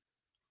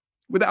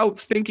without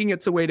thinking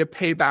it's a way to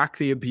pay back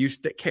the abuse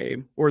that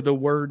came or the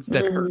words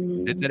that hurt,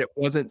 that it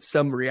wasn't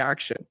some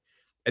reaction.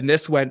 And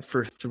this went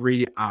for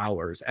 3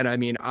 hours. And I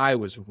mean, I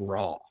was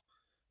raw.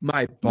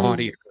 My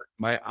body hurt.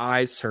 My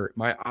eyes hurt.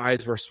 My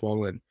eyes were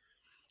swollen.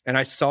 And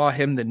I saw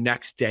him the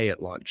next day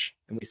at lunch.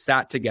 And we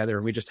sat together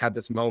and we just had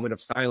this moment of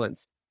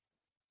silence.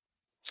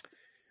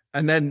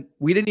 And then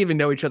we didn't even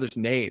know each other's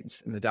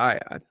names in the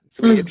dyad.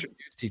 So we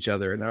introduced each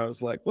other. And I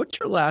was like, what's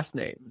your last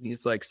name? And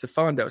he's like,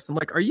 Stefandos. I'm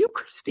like, are you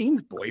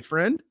Christine's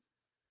boyfriend?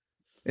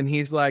 And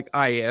he's like,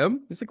 I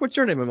am. He's like, what's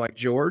your name? I'm like,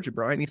 George or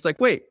Brian. He's like,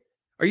 wait,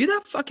 are you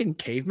that fucking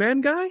caveman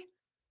guy?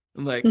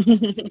 I'm like,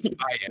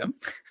 I am.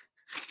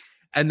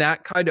 And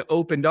that kind of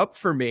opened up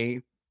for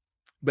me.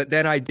 But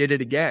then I did it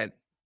again.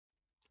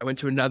 I went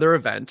to another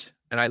event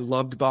and I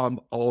loved bomb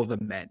all the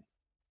men.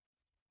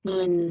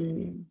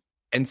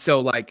 And so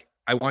like,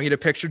 I want you to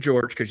picture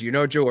George because you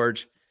know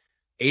George,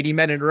 80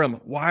 men in a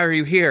room. Why are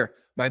you here?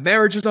 My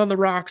marriage is on the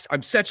rocks.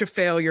 I'm such a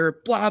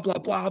failure. Blah, blah,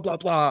 blah, blah,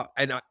 blah.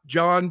 And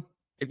John,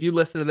 if you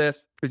listen to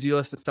this, because you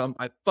listen to some,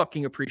 I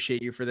fucking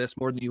appreciate you for this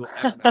more than you will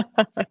ever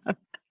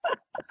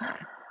know.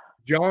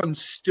 John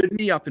stood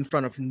me up in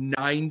front of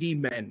 90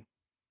 men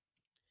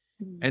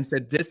and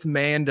said, this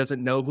man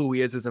doesn't know who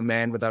he is as a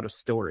man without a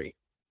story.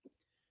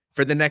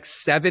 For the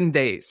next 7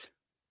 days,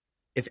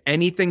 if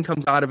anything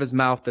comes out of his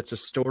mouth that's a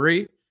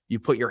story, you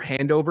put your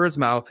hand over his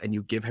mouth and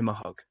you give him a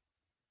hug.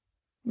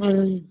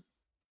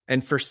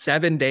 And for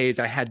 7 days,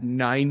 I had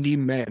 90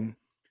 men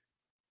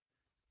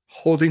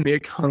holding me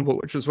accountable,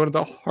 which was one of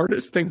the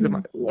hardest things in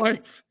my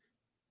life.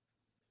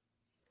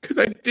 Because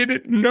I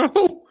didn't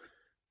know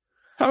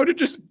how to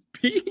just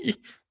be.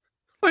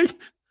 Like,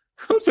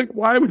 I was like,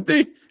 why would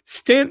they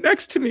stand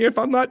next to me if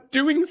I'm not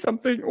doing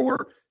something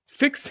or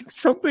fixing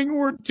something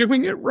or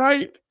doing it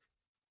right?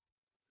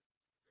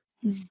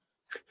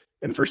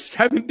 And for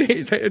 7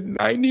 days, I had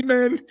 90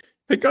 men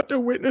that got to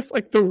witness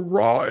like the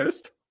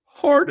rawest,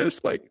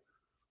 hardest like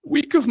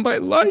week of my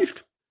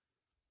life.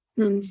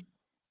 And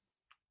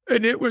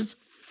it was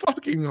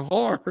fucking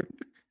hard.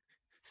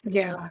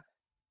 Yeah.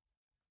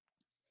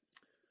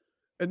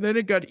 And then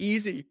it got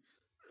easy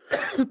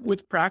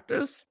with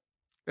practice.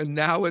 And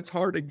now it's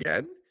hard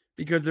again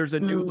because there's a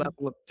new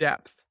level of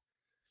depth.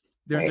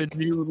 There's a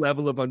new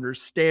level of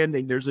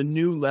understanding. There's a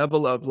new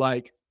level of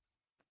like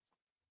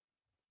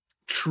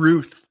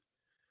truth.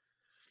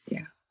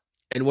 Yeah.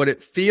 And what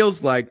it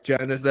feels like,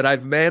 Jenn, is that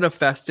I've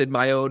manifested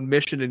my own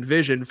mission and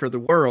vision for the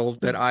world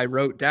that I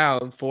wrote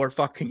down 4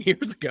 fucking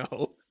years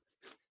ago.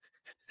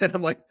 And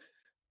I'm like,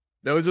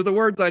 those are the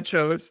words I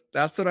chose.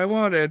 That's what I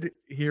wanted.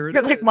 Here it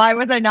is. Like, why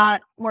was I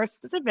not more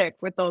specific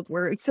with those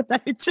words?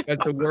 That's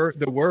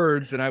the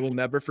words, and I will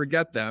never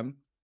forget them.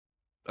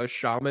 A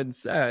shaman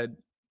said,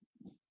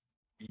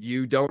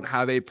 you don't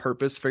have a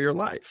purpose for your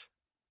life.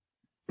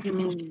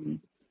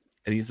 And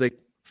he's like,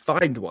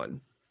 find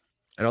one.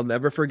 And I'll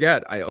never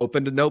forget, I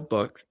opened a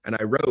notebook and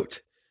I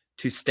wrote,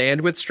 to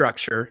stand with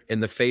structure in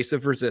the face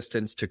of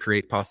resistance to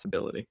create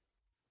possibility.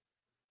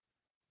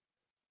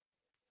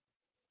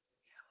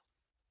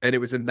 And it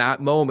was in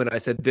that moment I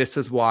said, this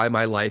is why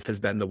my life has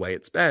been the way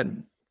it's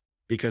been.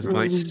 Because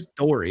my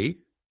story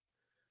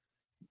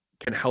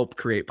can help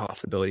create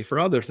possibility for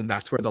others. And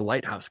that's where the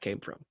lighthouse came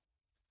from.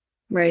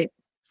 Right.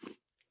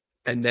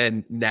 And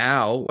then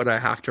now what I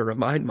have to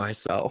remind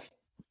myself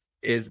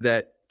is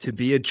that to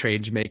be a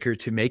change maker,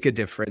 to make a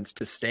difference,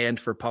 to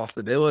stand for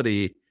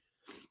possibility,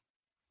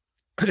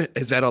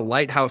 is that a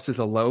lighthouse is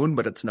alone,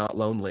 but it's not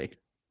lonely.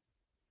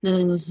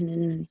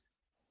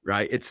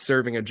 Right? It's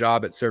serving a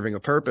job, it's serving a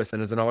purpose.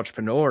 And as an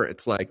entrepreneur,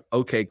 it's like,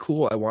 okay,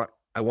 cool. I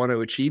want to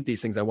achieve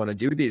these things. I want to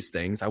do these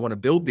things. I want to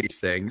build these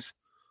things.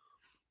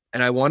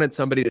 And I wanted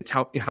somebody to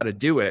tell me how to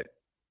do it,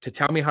 to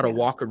tell me how to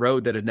walk a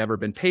road that had never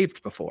been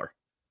paved before.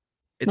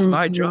 It's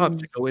my job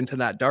to go into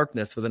that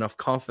darkness with enough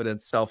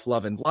confidence,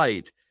 self-love, and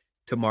light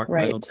to mark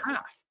my own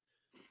path.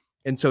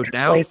 And so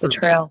now Blaze the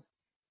trail.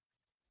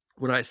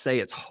 When I say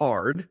it's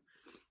hard,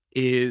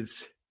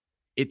 is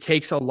it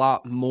takes a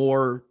lot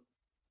more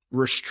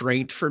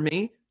restraint for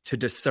me to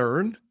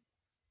discern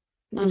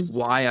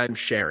why I'm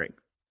sharing.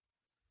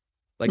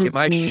 Like, am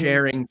I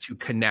sharing to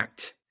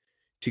connect,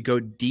 to go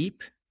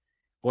deep,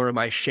 or am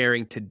I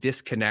sharing to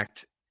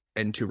disconnect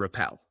and to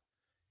repel?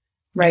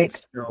 Right.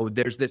 And so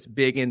there's this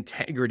big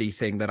integrity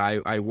thing that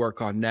I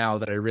work on now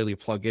that I really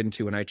plug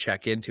into and I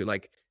check into.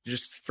 Like,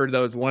 just for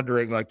those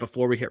wondering, like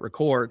before we hit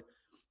record,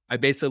 I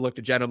basically looked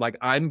at Jen. I'm like,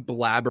 I'm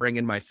blabbering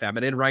in my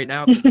feminine right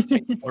now to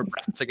take more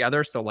breaths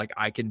together. So like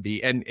I can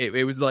be, and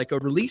it was like a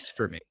release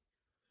for me.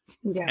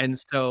 Yeah. And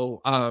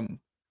so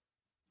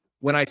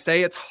when I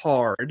say it's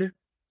hard,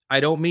 I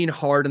don't mean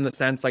hard in the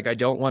sense like I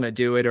don't want to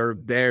do it or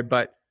there,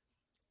 but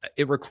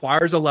it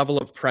requires a level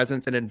of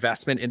presence and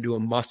investment into a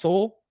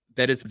muscle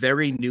that is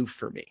very new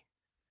for me.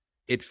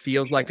 It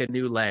feels like a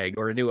new leg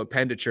or a new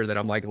appenditure that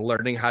I'm like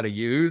learning how to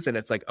use. And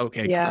it's like,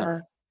 okay,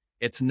 cool.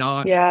 It's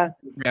not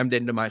programmed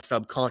into my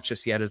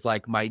subconscious yet as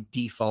like my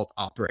default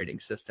operating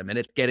system. And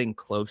it's getting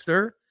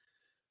closer,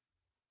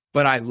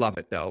 but I love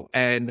it though.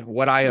 And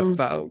what I have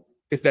found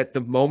is that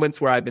the moments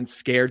where I've been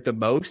scared the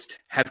most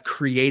have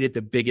created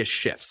the biggest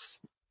shifts.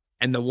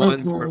 And the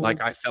ones where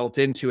like I felt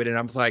into it and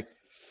I was like,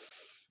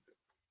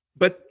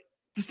 but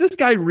does this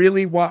guy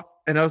really want?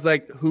 And I was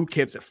like, who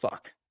gives a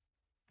fuck?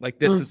 Like,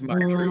 this is my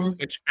truth,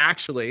 which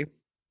actually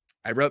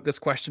I wrote this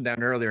question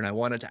down earlier and I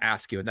wanted to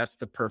ask you, and that's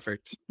the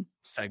perfect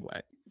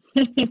segue.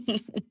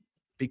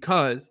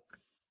 Because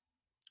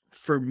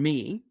for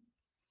me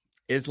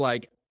is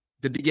like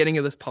the beginning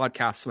of this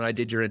podcast when I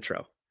did your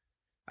intro.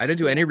 I didn't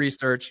do any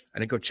research. I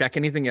didn't go check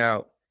anything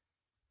out.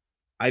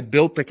 I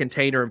built the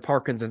container in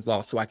Parkinson's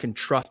law so I can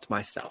trust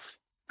myself.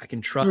 I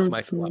can trust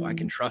my flow. I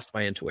can trust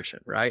my intuition,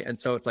 right? And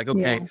so it's like,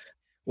 okay,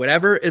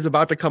 whatever is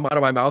about to come out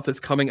of my mouth is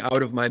coming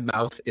out of my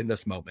mouth in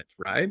this moment,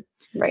 right?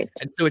 Right.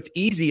 And so it's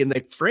easy in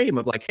the frame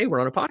of like, hey,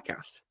 we're on a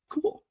podcast.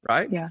 Cool,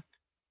 right? Yeah.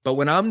 But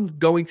when I'm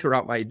going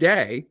throughout my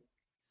day,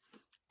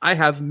 I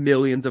have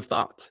millions of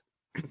thoughts.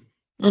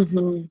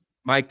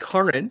 My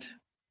current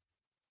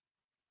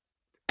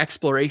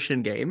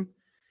exploration game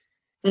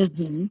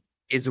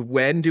is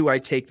when do I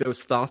take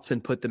those thoughts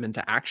and put them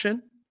into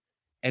action?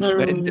 And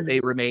when do they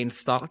remain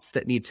thoughts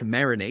that need to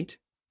marinate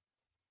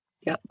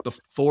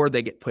before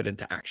they get put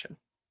into action?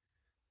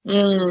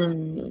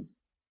 And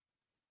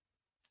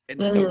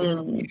so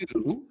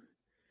you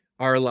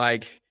are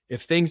like,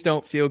 if things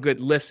don't feel good,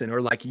 listen, or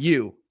like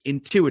you,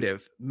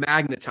 intuitive,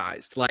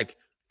 magnetized, like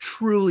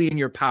truly in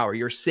your power,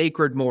 your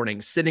sacred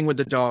morning, sitting with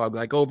the dog,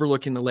 like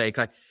overlooking the lake,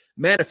 like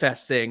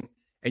manifesting,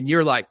 and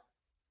you're like,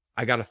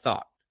 I got a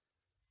thought.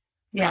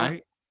 Yeah.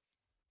 Right?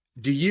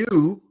 Do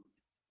you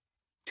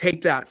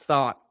take that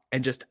thought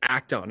and just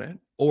act on it?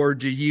 Or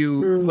do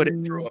you put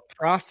it through a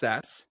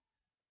process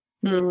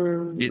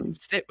and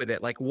sit with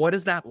it? Like, what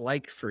is that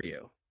like for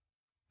you?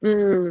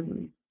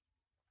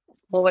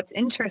 Well, what's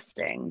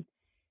interesting,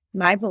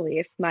 my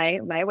belief,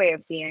 my way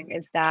of being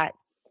is that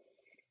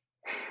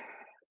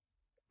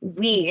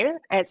we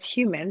as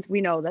humans, we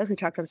know this, we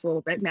talked about this a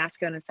little bit,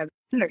 masculine and feminine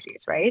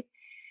energies, right?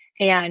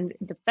 And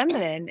the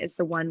feminine is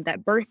the one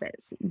that births,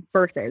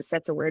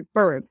 that's a word,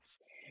 births.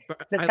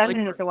 The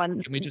feminine is the one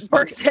that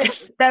births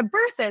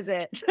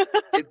it.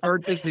 It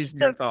births these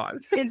new thoughts.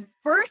 It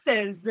births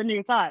the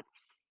new thoughts.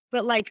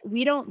 But like,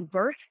 we don't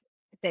birth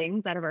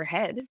things out of our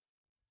head.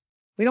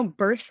 We don't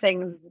birth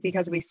things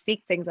because we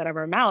speak things out of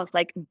our mouth.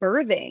 Like,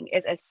 birthing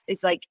it's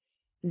like,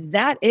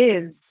 that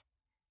is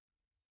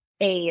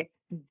a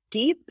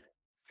deep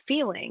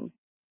feeling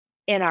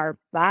in our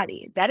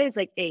body. That is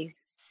like a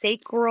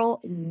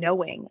sacral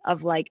knowing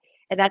of like,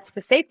 and that's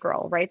the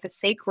sacral, right? The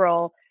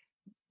sacral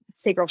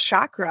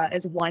chakra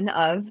is one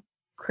of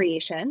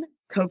creation,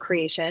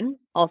 co-creation,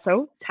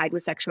 also tied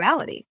with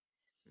sexuality.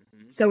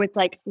 So it's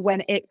like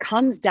when it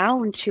comes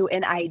down to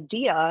an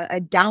idea, a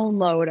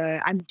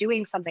download, I'm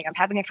doing something, I'm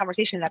having a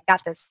conversation, and I've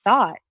got this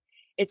thought.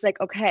 It's like,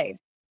 okay,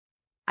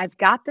 I've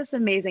got this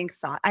amazing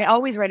thought. I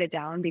always write it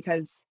down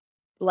because,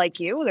 like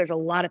you, there's a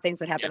lot of things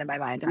that happen in my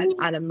mind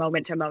on a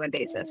moment-to-moment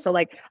basis. So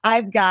like,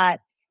 I've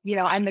got,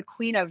 I'm the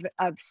queen of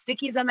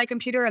stickies on my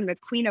computer. I'm the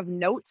queen of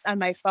notes on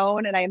my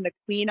phone. And I am the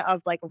queen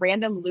of like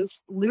random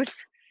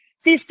loose.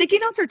 See, sticky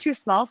notes are too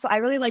small. So I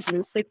really like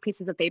loose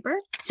pieces of paper.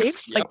 See,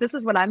 like this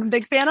is what I'm a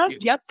big fan of.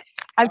 Yep.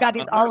 I've got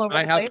these all over.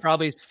 I have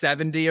probably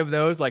 70 of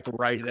those like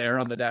right there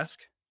on the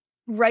desk.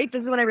 Right.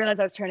 This is when I realized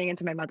I was turning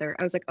into my mother.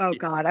 I was like, oh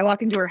God, I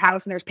walk into her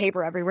house and there's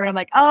paper everywhere. I'm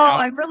like, oh,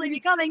 I'm really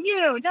becoming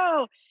you.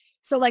 No.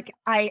 So like,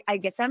 I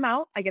get them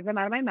out. I get them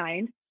out of my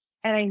mind.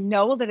 And I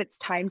know that it's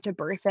time to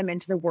birth them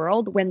into the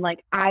world when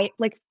like a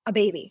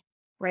baby,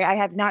 right? I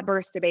have not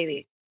birthed a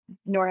baby,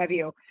 nor have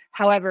you.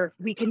 However,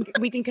 we can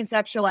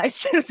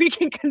conceptualize,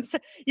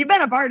 you've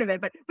been a part of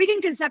it, but we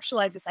can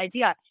conceptualize this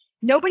idea.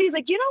 Nobody's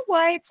like, you know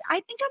what? I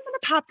think I'm going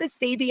to pop this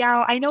baby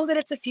out. I know that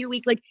it's a few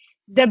weeks. Like,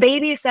 the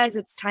baby says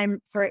it's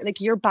time for,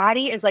 like, your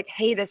body is like,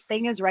 hey, this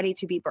thing is ready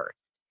to be birthed.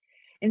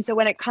 And so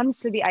when it comes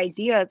to the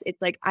ideas, it's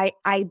like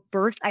I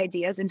birth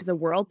ideas into the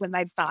world when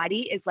my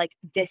body is like,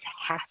 this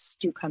has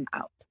to come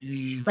out.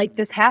 Like,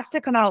 this has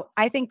to come out.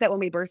 I think that when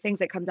we birth things,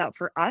 it comes out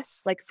for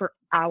us, like for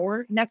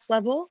our next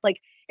level. Like,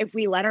 if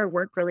we let our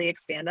work really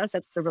expand us,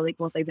 that's a really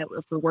cool thing, that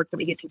the work that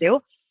we get to do.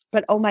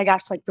 but oh my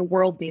gosh, like the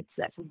world needs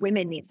this.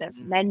 Women need this.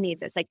 Men need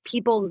this. Like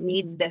people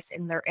need this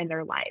in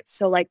their lives.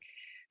 So like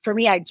for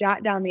me, I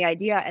jot down the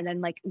idea, and then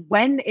like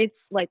when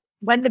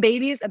the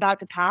baby is about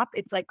to pop,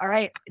 it's like, all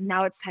right,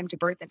 now it's time to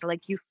birth it. Or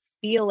like you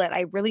feel it.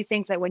 I really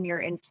think that when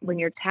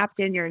you're tapped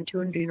in, you're in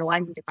tune, you're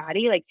aligned with your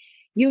body, like,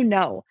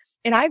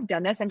 and I've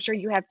done this, I'm sure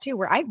you have too,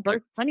 where I've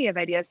birthed plenty of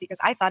ideas because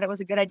I thought it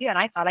was a good idea and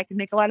I thought I could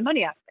make a lot of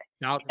money out of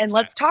it. 100%. And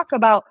let's talk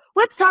about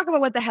what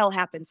the hell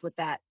happens with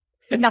that.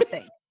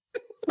 Nothing.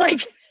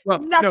 Like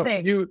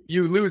nothing. No,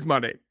 you lose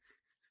money.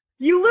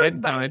 You lose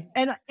and money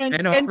time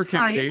and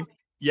opportunity. Time,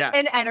 yeah.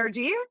 and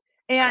energy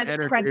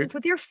and presence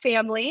with your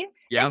family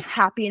and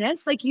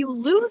happiness. Like you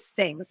lose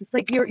things. It's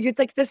like it's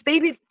like this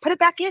baby's, put it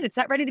back in. It's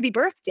not ready to be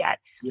birthed yet.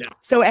 Yeah.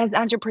 So as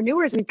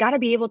entrepreneurs, we've got to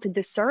be able to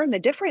discern the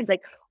difference.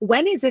 Like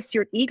when is this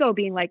your ego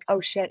being like, oh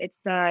shit, it's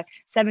the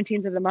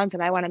 17th of the month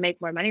and I want to make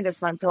more money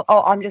this month. So,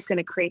 I'm just going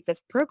to create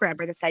this program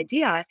or this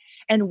idea.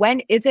 And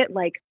when is it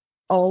like,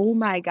 oh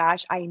my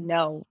gosh, I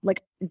know,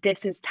 like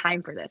this is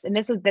time for this. And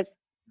this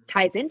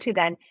ties into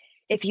then,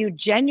 if you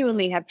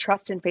genuinely have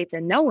trust and faith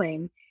in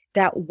knowing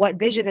that what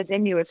vision is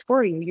in you is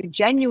for you, you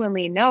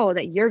genuinely know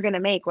that you're going to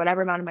make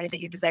whatever amount of money that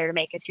you desire to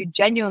make. If you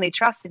genuinely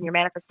trust in your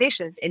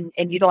manifestations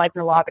and utilizing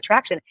the law of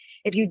attraction,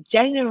 if you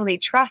genuinely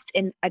trust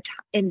in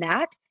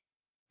that,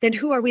 then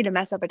who are we to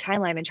mess up a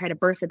timeline and try to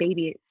birth a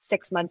baby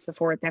 6 months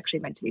before it's actually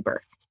meant to be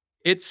birthed?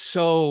 It's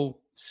so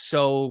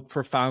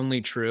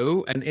profoundly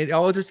true. And it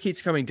all just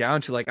keeps coming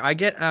down to, like, I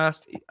get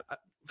asked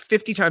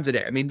 50 times a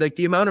day. I mean, like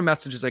the amount of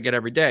messages I get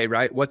every day,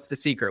 right? What's the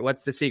secret?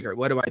 What's the secret?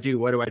 What do I do?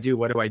 What do I do?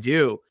 What do I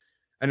do?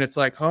 And it's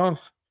like,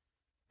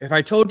 if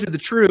I told you the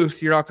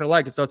truth, you're not going to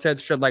like it. So I'll tell you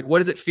the truth. Like, what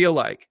does it feel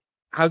like?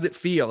 How's it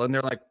feel? And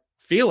they're like,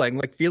 feeling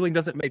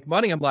doesn't make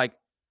money. I'm like,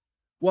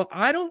 well,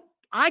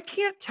 I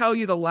can't tell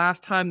you the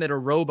last time that a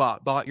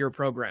robot bought your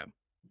program.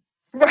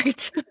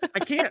 Right. I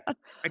can't.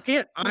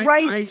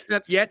 Right. I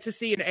have yet to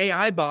see an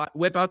AI bot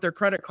whip out their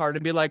credit card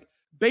and be like,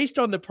 based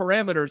on the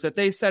parameters that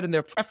they set in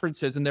their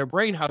preferences in their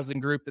brain housing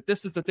group, that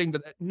this is the thing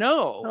that,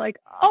 no. Like,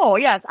 oh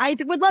yes, I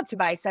would love to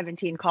buy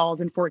 17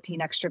 calls and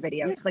 14 extra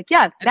videos. Like,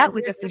 yes, that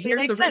would just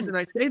here's the reason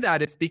I say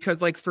that. It's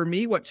because, like, for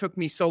me, what took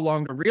me so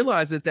long to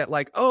realize is that,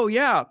 like, oh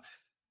yeah,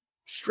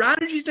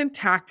 strategies and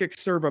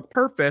tactics serve a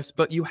purpose,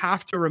 but you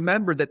have to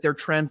remember that they're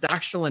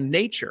transactional in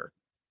nature.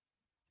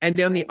 And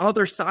on the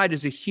other side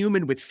is a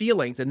human with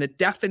feelings. And the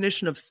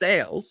definition of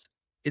sales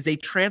is a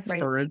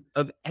transference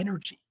of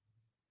energy.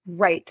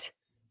 Right.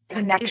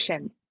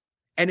 Connection.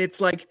 And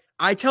it's like,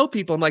 I tell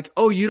people, I'm like,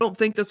 oh, you don't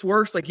think this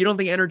works? Like, you don't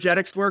think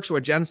energetics works? Or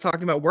what Jen's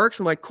talking about works?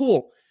 I'm like,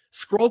 cool.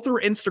 Scroll through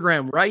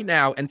Instagram right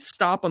now and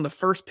stop on the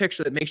first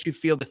picture that makes you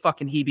feel the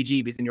fucking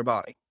heebie-jeebies in your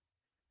body.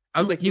 I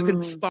was like, you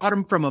can spot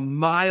them from a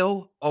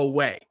mile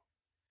away.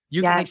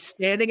 You can be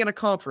standing in a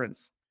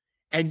conference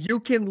and you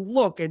can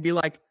look and be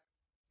like,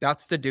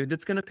 that's the dude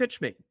that's going to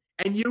pitch me.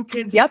 And you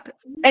can. Yep.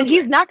 And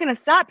he's not going to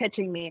stop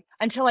pitching me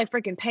until I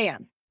freaking pay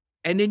him.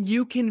 And then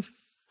you can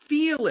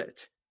feel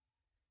it.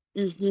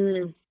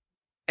 Mm-hmm.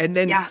 And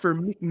then for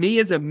me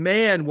as a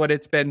man, what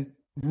it's been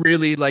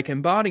really like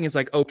embodying is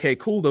like, okay,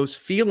 cool. Those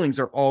feelings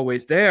are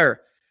always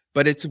there.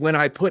 But it's when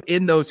I put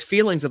in those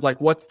feelings of like,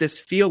 what's this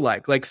feel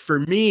like? Like for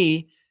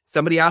me,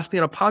 somebody asked me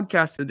on a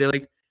podcast today,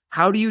 like,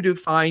 how do you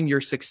define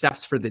your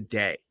success for the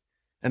day?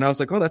 And I was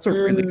like, oh, that's a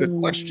really good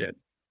question.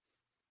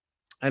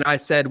 And I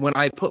said, when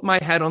I put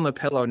my head on the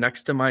pillow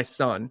next to my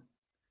son,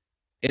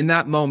 in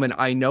that moment,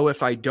 I know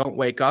if I don't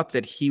wake up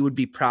that he would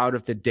be proud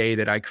of the day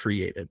that I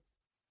created.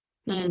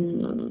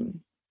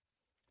 And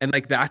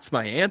like, that's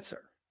my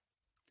answer.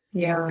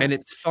 Yeah. And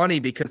it's funny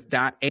because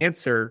that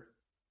answer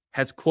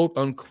has, quote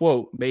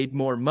unquote, made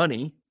more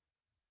money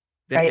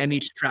than any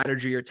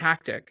strategy or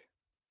tactic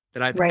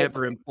that I've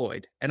ever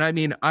employed. And I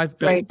mean, I've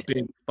built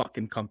big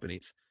fucking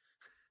companies.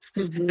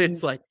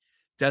 It's like,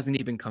 doesn't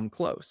even come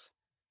close.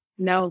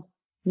 No,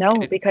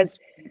 because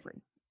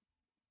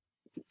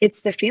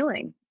it's the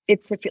feeling.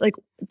 It's like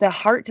the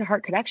heart to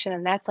heart connection.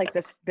 And that's like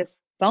this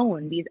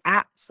phone, these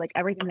apps, like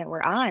everything that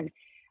we're on.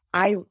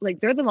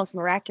 They're the most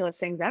miraculous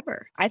things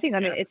ever. I think,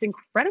 it's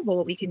incredible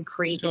what we can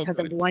create because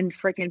of one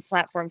freaking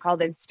platform called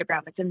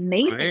Instagram. It's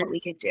amazing what we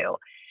can do.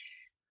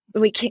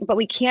 But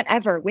we can't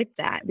ever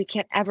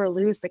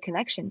lose the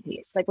connection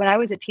piece. Like when I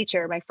was a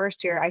teacher, my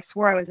first year, I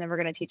swore I was never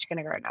going to teach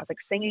kindergarten. I was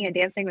like singing and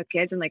dancing with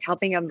kids and like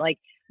helping them like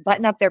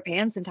button up their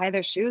pants and tie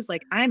their shoes.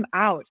 Like I'm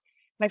out.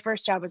 My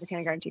first job was a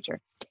kindergarten teacher.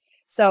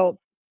 So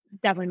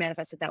definitely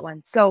manifested that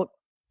one. So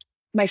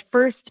my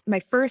first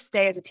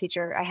day as a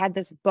teacher, I had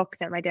this book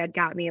that my dad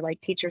got me,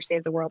 like Teacher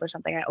Save the World or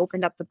something. I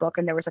opened up the book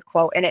and there was a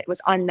quote and it was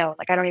unknown.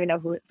 Like I don't even know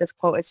who this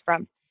quote is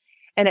from.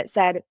 And it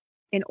said,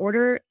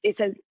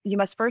 you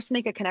must first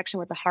make a connection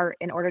with the heart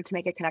in order to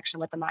make a connection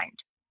with the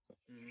mind.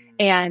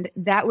 And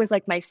that was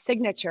like my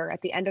signature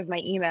at the end of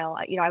my email.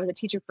 I was a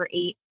teacher for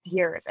 8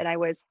 years and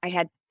I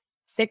had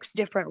 6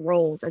 different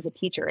roles as a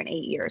teacher in 8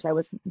 years. I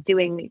was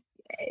doing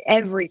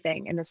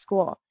everything in the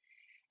school.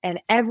 And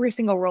every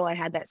single role I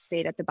had that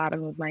stayed at the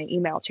bottom of my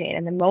email chain.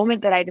 And the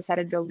moment that I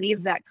decided to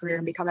leave that career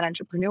and become an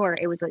entrepreneur,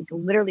 it was like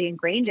literally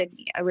ingrained in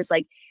me. I was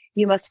like,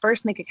 You must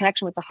first make a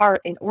connection with the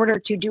heart in order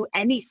to do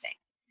anything.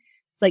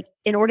 Like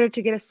in order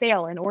to get a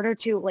sale, in order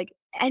to like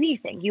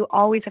anything, you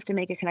always have to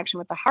make a connection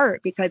with the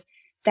heart, because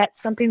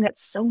that's something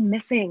that's so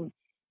missing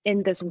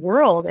in this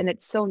world. And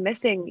it's so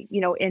missing,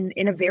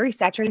 in a very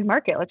saturated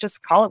market. Let's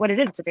just call it what it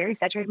is. It's a very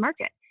saturated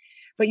market.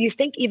 But you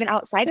think even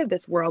outside of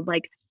this world,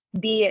 like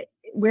be it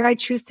where I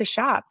choose to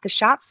shop, the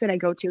shops that I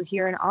go to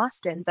here in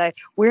Austin,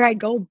 where I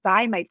go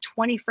buy my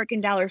 $20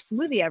 freaking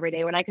smoothie every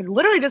day when I could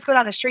literally just go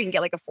down the street and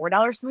get like a $4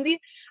 smoothie.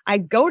 I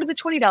go to the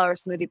 $20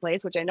 smoothie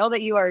place, which I know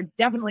that you are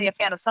definitely a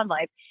fan of Sun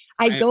Life.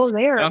 I go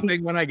there.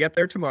 Nothing when I get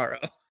there tomorrow.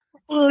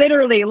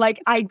 Literally, like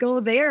I go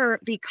there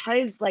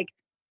because like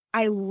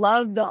I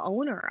love the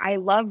owner. I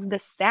love the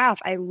staff.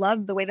 I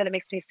love the way that it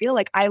makes me feel.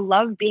 Like I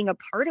love being a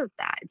part of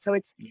that. So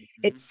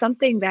it's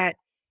something that,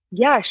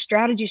 yeah,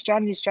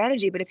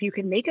 strategy. But if you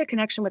can make a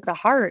connection with the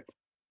heart,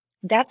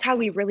 that's how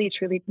we really,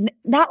 truly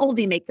not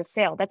only make the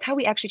sale, that's how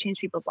we actually change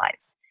people's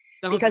lives.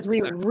 Because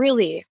we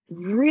really,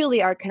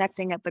 really are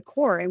connecting at the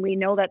core. And we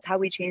know that's how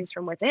we change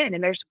from within.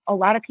 And there's a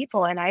lot of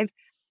people, and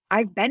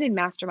I've been in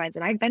masterminds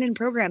and I've been in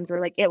programs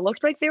where like it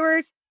looked like they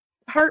were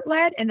heart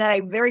led. And then I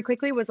very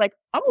quickly was like,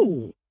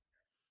 oh,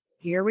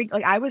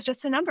 I was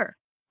just a number.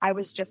 I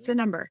was just a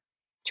number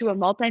to a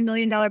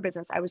multi-million-dollar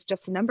business. I was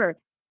just a number.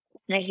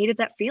 And I hated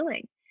that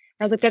feeling.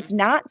 I was like, that's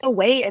not the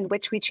way in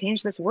which we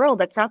change this world.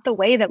 That's not the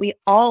way that we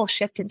all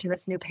shift into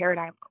this new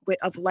paradigm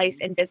of life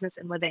and business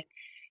and living.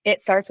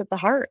 It starts with the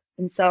heart.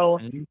 And so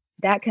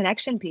that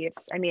connection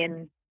piece, I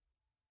mean,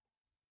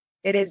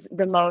 it is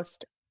the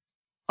most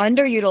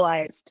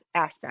underutilized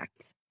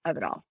aspect of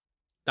it all.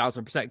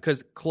 1,000%.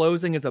 Because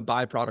closing is a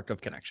byproduct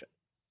of connection.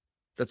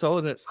 That's all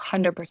it is.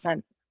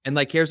 100%. And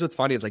like, here's what's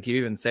funny is like, you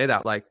even say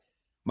that, like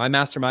my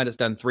mastermind has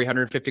done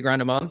 350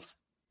 grand a month.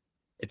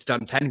 It's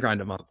done 10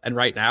 grand a month. And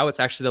right now it's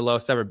actually the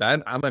lowest ever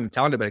been. I'm even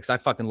telling you about it because I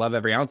fucking love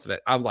every ounce of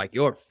it. I'm like,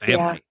 you're family.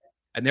 Yeah.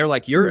 And they're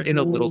like, you're in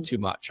a little too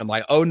much. I'm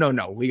like, oh,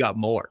 no, we got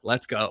more.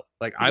 Let's go.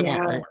 Like, I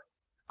want more.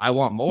 I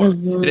want more.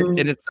 And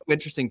it's so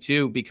interesting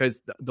too,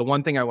 because the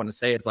one thing I want to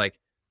say is like,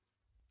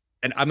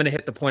 and I'm going to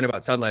hit the point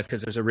about Sun Life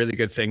because there's a really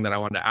good thing that I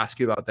wanted to ask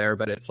you about there.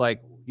 But it's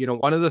like,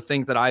 one of the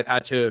things that I've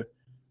had to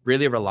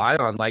really rely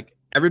on, like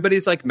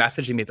everybody's like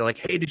messaging me. They're like,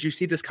 hey, did you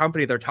see this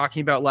company? They're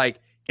talking about like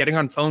getting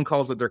on phone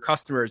calls with their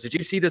customers. Did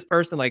you see this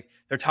person? Like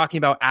they're talking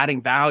about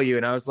adding value.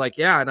 And I was like,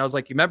 yeah. And I was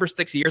like, you remember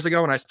 6 years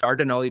ago when I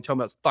started and all you told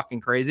me I was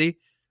fucking crazy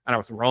and I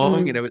was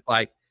wrong. And it was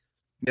like,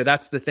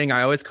 that's the thing.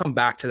 I always come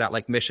back to that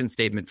like mission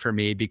statement for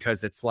me,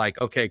 because it's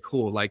like, okay,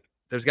 cool. Like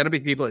there's going to be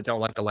people that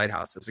don't like the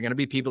lighthouses. There's going to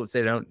be people that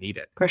say they don't need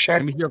it. For sure. I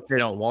mean, they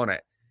don't want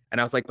it.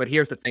 And I was like, but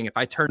here's the thing. If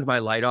I turned my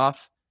light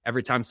off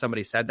every time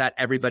somebody said that,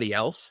 everybody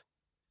else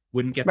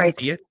wouldn't get to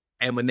see it.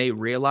 And when they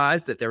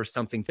realized that there was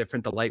something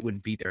different, the light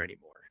wouldn't be there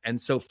anymore. And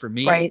so for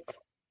me,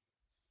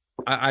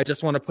 I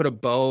just want to put a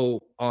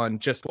bow on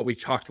just what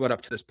we've talked about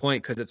up to this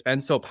point, because it's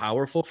been so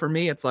powerful for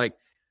me. It's like,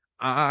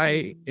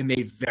 I am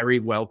a very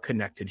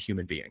well-connected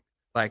human being.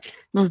 Like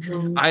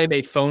I am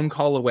a phone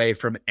call away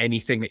from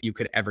anything that you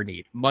could ever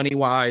need.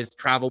 Money-wise,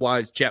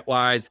 travel-wise,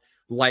 jet-wise,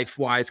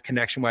 life-wise,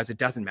 connection-wise, it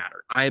doesn't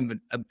matter. I am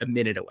a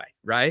minute away,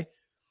 right?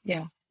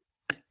 Yeah.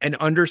 And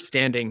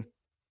understanding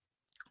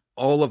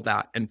all of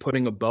that and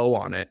putting a bow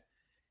on it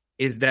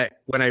is that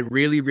when I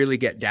really, really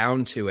get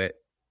down to it,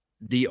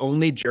 the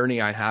only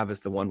journey I have is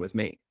the one with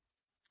me.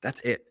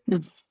 That's it.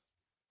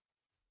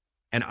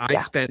 And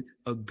I spent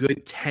a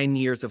good 10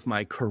 years of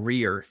my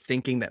career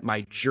thinking that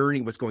my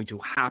journey was going to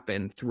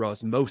happen through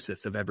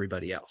osmosis of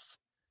everybody else.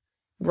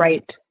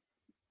 Right.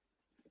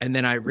 And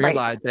then I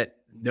realized that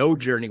no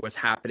journey was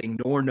happening,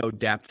 nor no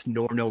depth,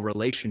 nor no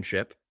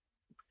relationship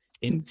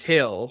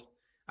until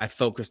I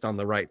focused on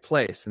the right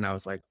place. And I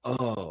was like,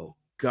 oh,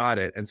 got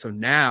it. And so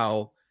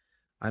now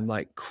I'm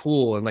like,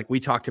 cool. And like we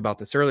talked about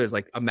this earlier, is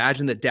like,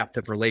 imagine the depth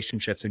of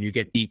relationships when you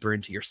get deeper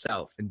into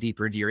yourself and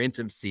deeper into your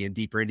intimacy and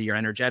deeper into your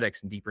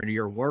energetics and deeper into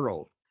your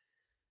world.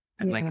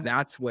 And like,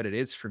 that's what it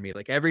is for me.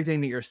 Like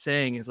everything that you're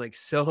saying is like,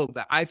 so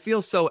bad. I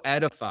feel so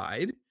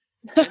edified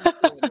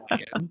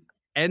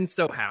and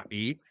so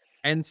happy.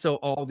 And so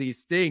all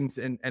these things.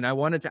 And I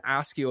wanted to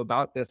ask you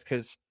about this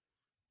because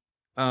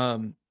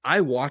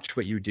I watched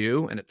what you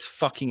do and it's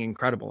fucking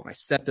incredible. And I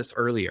said this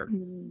earlier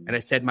and I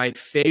said, my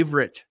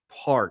favorite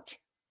part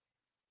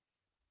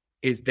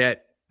is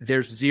that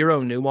there's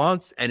zero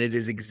nuance and it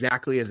is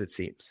exactly as it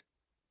seems.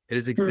 It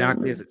is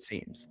exactly as it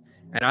seems.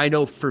 And I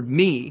know for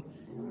me,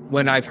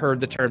 when I've heard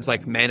the terms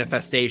like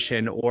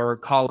manifestation or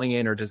calling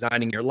in or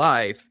designing your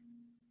life,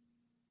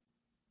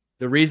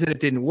 the reason it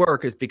didn't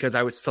work is because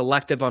I was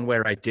selective on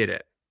where I did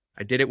it.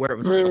 I did it where it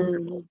was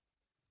comfortable.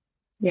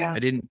 Yeah. I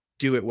didn't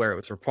do it where it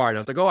was required. I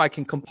was like, oh, I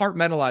can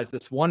compartmentalize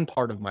this one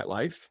part of my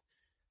life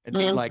and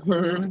be like,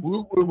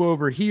 woo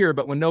over here.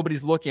 But when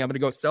nobody's looking, I'm going to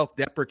go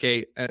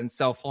self-deprecate and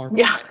self-harm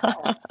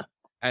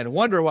and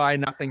wonder why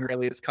nothing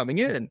really is coming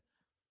in.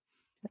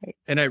 Right.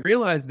 And I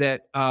realized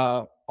that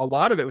a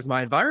lot of it was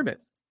my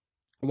environment.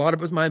 A lot of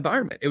it was my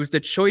environment. It was the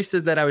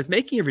choices that I was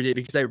making every day,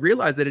 because I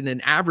realized that in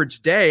an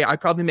average day, I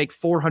probably make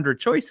 400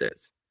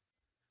 choices.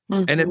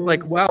 And it's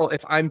like, well,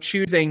 if I'm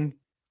choosing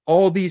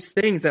all these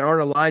things that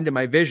aren't aligned to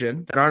my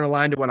vision, that aren't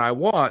aligned to what I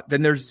want,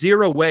 then there's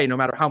zero way, no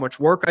matter how much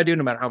work I do,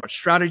 no matter how much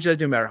strategy I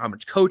do, no matter how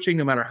much coaching,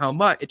 no matter how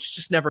much, it's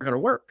just never going to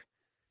work.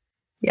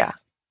 Yeah.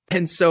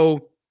 And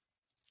so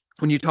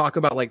when you talk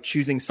about like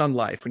choosing Sun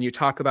Life, when you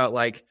talk about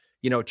like,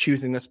 you know,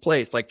 choosing this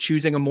place, like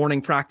choosing a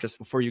morning practice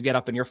before you get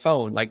up on your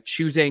phone, like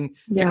choosing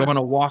to go on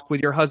a walk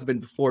with your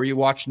husband before you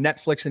watch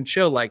Netflix and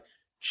chill, like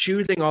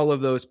choosing all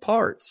of those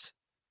parts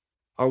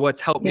are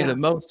what's helped me the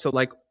most. So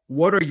like,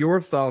 what are your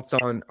thoughts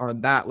on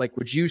that? Like,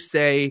 would you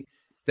say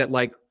that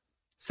like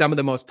some of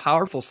the most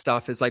powerful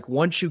stuff is like,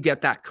 once you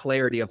get that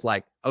clarity of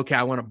like, okay,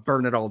 I want to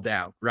burn it all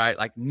down, right?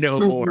 Like no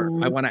more,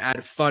 I want to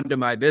add fun to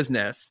my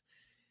business.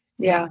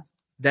 Yeah.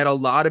 That a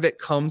lot of it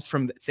comes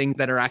from things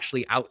that are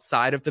actually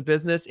outside of the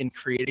business and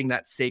creating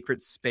that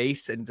sacred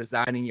space and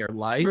designing your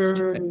life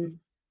to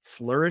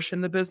flourish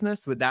in the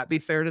business. Would that be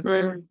fair to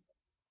say?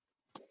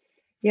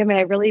 Yeah. I mean,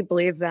 I really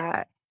believe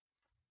that.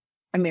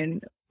 I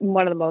mean,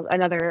 one of the most,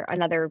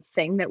 another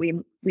thing that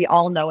we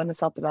all know in the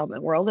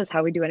self-development world is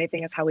how we do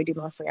anything is how we do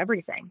mostly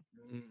everything,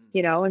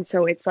 you know? And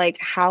so it's like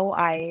how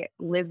I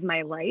live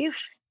my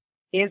life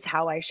is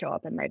how I show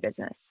up in my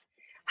business.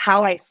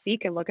 How I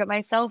speak and look at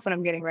myself when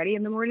I'm getting ready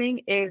in the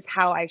morning is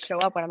how I show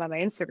up when I'm on my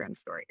Instagram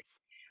stories.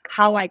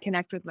 How I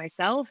connect with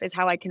myself is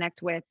how I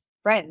connect with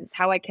friends.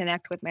 How I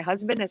connect with my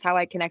husband is how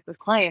I connect with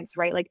clients,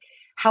 right? Like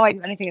how I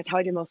do anything is how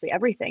I do mostly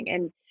everything.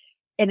 And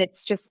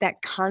it's just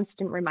that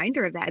constant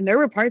reminder of that. And there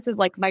were parts of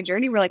like my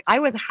journey where like I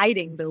was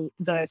hiding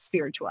the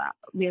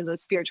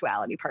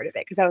spirituality part of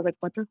it. Cause I was like,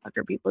 what the fuck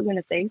are people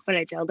gonna think when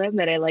I tell them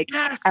that I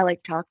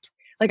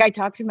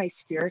talked to my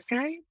spirit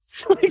guides?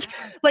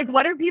 like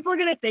what are people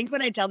gonna think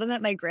when I tell them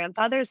that my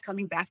grandfather is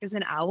coming back as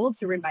an owl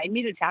to remind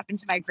me to tap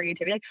into my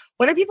creativity? Like,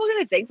 what are people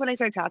gonna think when I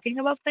start talking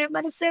about plant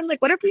medicine?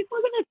 Like, what are people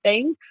gonna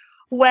think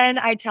when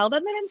I tell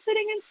them that I'm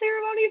sitting in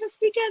ceremony this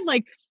weekend?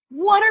 Like,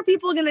 what are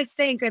people going to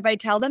think if I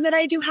tell them that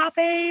I do half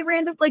a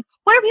random, like,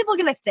 what are people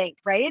going to think?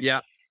 Right.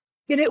 Yeah.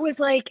 And it was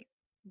like,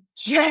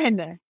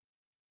 Jen,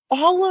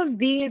 all of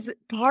these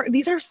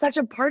are such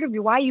a part of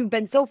you, why you've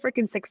been so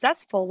freaking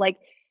successful. Like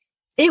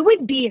it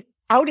would be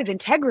out of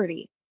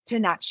integrity to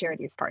not share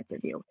these parts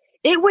of you.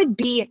 It would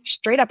be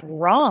straight up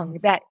wrong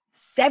that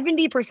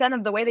 70%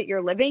 of the way that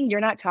you're living, you're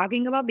not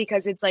talking about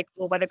because it's like,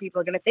 well, what are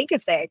people going to think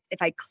if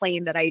I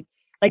claim that I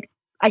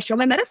show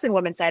my medicine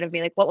woman side of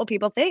me? Like, what will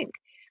people think?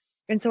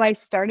 And so I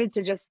started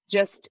to just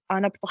your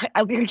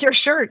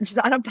shirt, just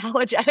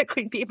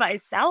unapologetically be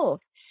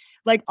myself,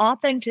 like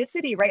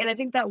authenticity, right? And I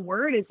think that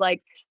word is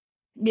like,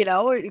 you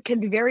know, it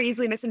can be very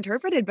easily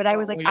misinterpreted. But I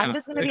was like, I'm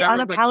just going to be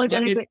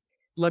unapologetically. Like,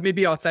 let me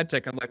be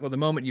authentic. I'm like, well, the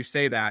moment you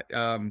say that,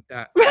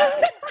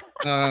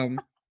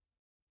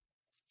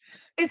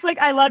 it's like,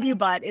 I love you,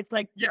 bud. It's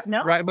like,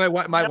 no, right. My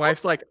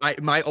wife's like,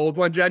 my old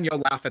one, Jen,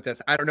 you'll laugh at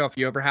this. I don't know if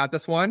you ever had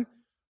this one,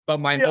 but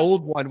my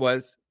old one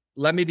was,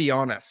 let me be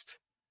honest.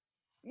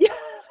 Yeah.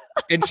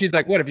 And she's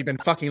like, what, have you been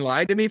fucking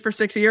lying to me for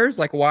 6 years?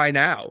 Like, why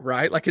now?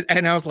 Right. Like,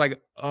 and I was like,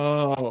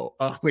 oh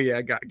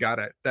yeah, got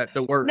it. That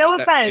the word. No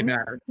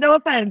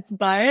offense,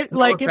 but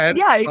like, no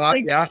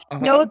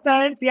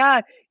offense. Yeah.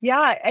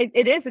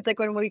 It is. It's like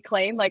when we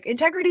claim like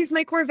integrity is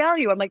my core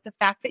value. I'm like, the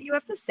fact that you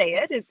have to say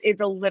it is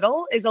a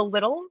little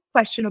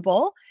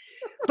questionable,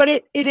 but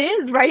it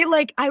is, right?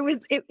 Like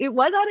it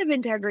was out of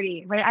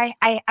integrity, right?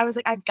 I was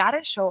like, I've got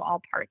to show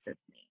all parts of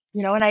me,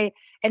 you know,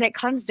 and it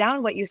comes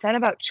down what you said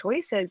about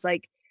choices.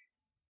 Like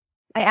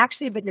I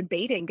actually have been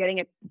debating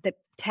getting the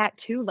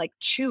tattoo, like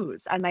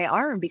choose on my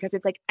arm, because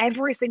it's like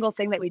every single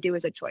thing that we do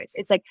is a choice.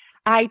 It's like,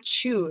 I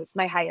choose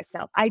my highest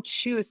self. I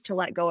choose to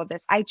let go of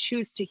this. I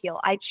choose to heal.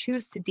 I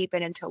choose to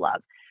deepen into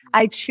love.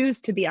 I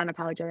choose to be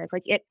unapologetic.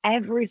 Like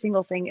every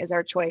single thing is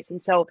our choice.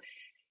 And so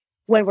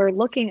when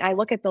I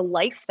look at the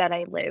life that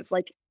I live,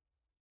 like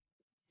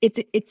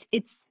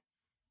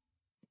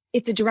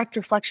it's a direct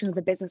reflection of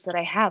the business that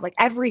I have. Like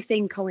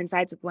everything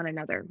coincides with one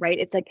another, right?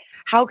 It's like,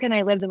 how can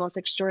I live the most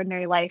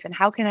extraordinary life? And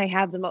how can I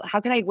have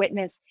how can I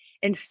witness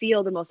and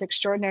feel the most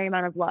extraordinary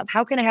amount of love?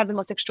 How can I have the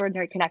most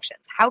extraordinary connections?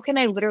 How can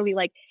I literally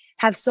like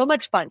have so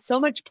much fun, so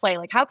much play?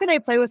 Like, how can I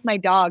play with my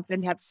dogs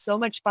and have so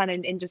much fun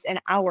in just an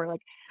hour?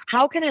 Like,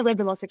 how can I live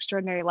the most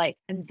extraordinary life?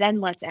 And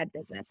then let's add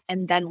business,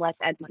 and then let's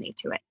add money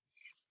to it.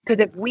 Because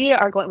if we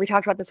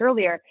talked about this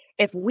earlier,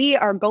 if we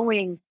are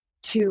going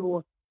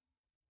to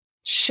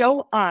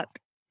show up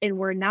and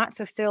we're not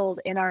fulfilled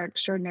in our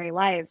extraordinary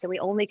lives, then we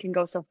only can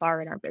go so far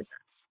in our business.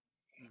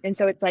 And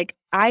so it's like,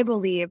 I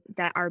believe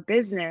that our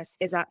business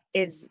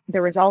is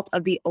the result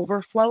of the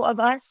overflow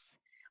of us.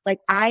 Like,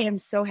 I am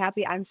so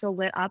happy. I'm so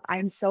lit up.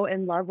 I'm so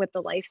in love with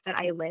the life that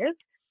I live.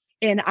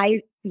 And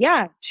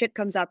shit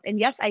comes up. And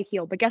yes, I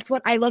heal. But guess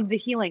what? I love the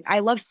healing. I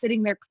love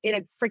sitting there in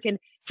a freaking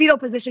fetal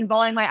position,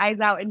 bawling my eyes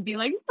out and being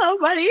like,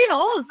 somebody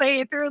help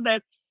me through this.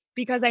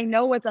 Because I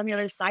know what's on the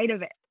other side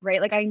of it, right?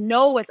 Like I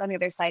know what's on the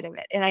other side of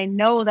it. And I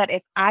know that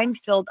if I'm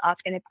filled up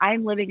and if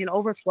I'm living in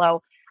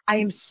overflow,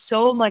 I'm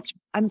such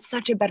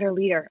a better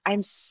leader.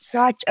 I'm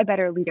such a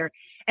better leader.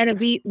 And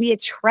we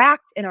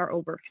attract in our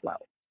overflow.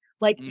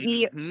 Like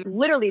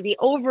literally the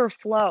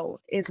overflow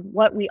is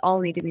what we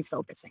all need to be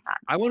focusing on.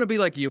 I want to be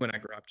like you when I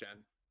grow up, Jen.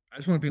 I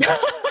just want to be like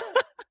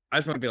I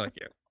just want to be like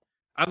you.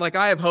 I'm like,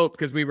 I have hope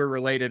because we were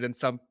related in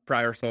some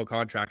prior soul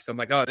contract. So I'm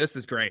like, oh, this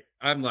is great.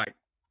 I'm like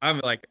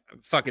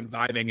fucking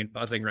vibing and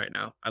buzzing right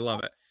now. I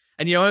love it.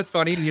 And you know what's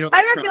funny? You know,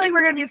 I have a feeling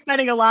we're going to be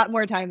spending a lot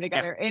more time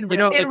together in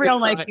real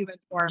life human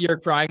form. You're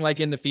crying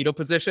like in the fetal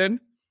position.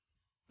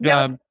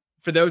 Yeah.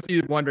 For those of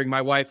you wondering,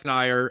 my wife and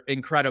I are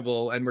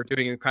incredible and we're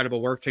doing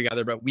incredible work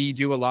together, but we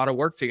do a lot of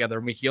work together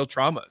and we heal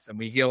traumas and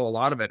we heal a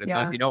lot of it. And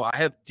as you know, I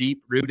have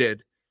deep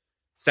rooted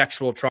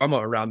sexual trauma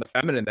around the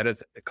feminine that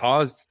has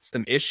caused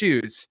some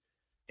issues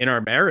in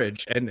our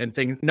marriage and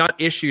things, not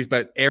issues,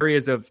 but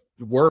areas of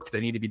work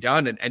that need to be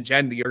done. And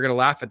Jen, you're going to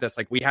laugh at this.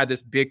 Like we had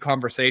this big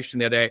conversation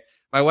the other day.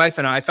 My wife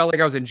and I felt like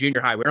I was in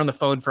junior high. We were on the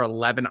phone for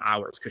 11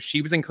 hours because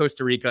she was in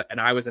Costa Rica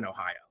and I was in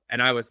Ohio.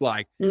 And I was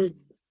like,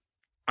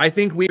 I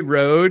think we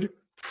rode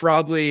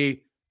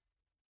probably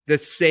the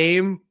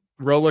same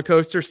roller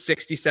coaster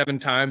 67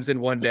 times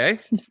in one day.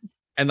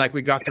 And like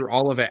we got through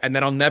all of it. And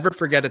then I'll never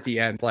forget at the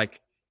end,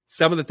 like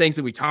some of the things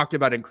that we talked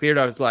about and cleared,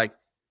 I was like,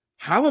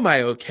 how am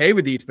I okay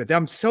with these? But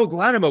I'm so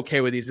glad I'm okay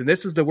with these. And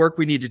this is the work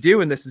we need to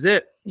do. And this is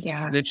it.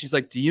 Yeah. And then she's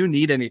like, do you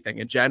need anything?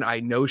 And Jen,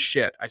 I know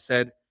shit. I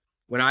said,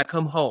 when I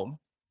come home,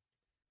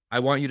 I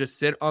want you to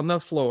sit on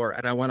the floor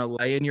and I want to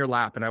lay in your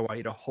lap and I want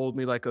you to hold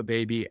me like a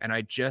baby. And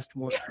I just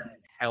want to be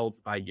held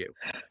by you.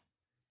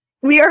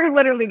 We are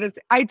literally this.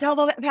 I tell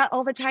Pat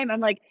all the time. I'm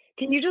like,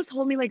 can you just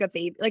hold me like a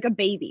baby, like a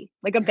baby?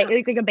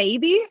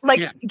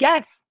 Like,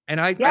 yes.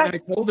 And I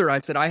told her, I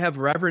said, I have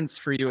reverence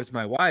for you as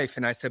my wife.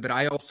 And I said, but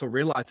I also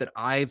realized that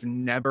I've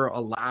never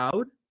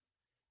allowed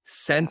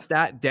since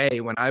that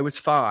day when I was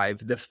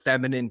 5, the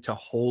feminine to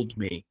hold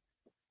me,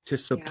 to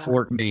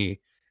support me.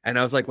 And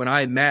I was like, when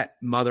I met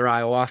Mother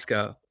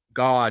Ayahuasca,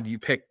 God, you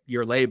picked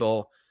your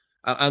label.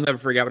 I'll never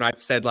forget when I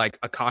said like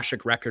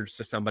Akashic Records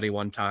to somebody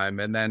one time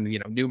and then,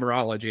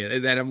 numerology.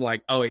 And then I'm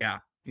like, oh yeah.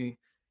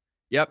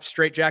 Yep.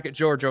 Straight Jacket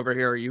George over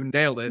here. You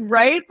nailed it.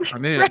 Right.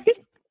 I'm in. Right.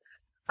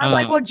 I'm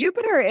like, well,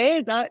 Jupiter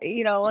is,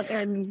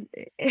 in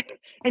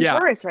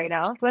Taurus right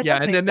now. So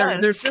that and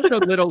then there's just a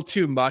little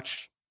too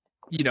much,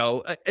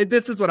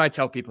 this is what I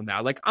tell people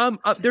now. Like,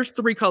 there's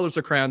 3 colors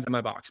of crayons in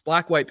my box,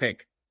 black, white,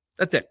 pink.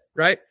 That's it.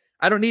 Right.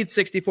 I don't need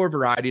 64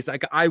 varieties.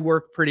 Like I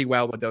work pretty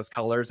well with those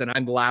colors and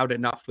I'm loud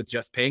enough with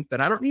just pink that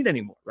I don't need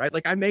anymore. Right.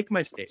 Like I make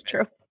my statement.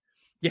 True.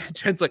 Yeah.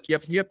 Jen's like,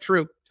 yep.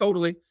 True.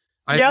 Totally.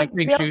 I have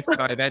pink shoes at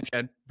my event,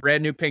 Jen.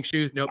 Brand new pink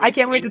shoes. Nope. I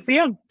can't wait to see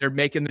them. They're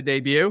making the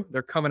debut.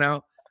 They're coming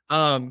out.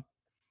 And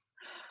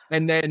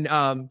then,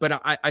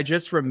 but I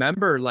just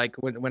remember like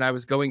when I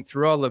was going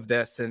through all of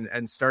this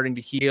and starting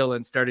to heal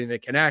and starting to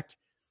connect.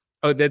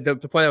 Oh, the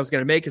point I was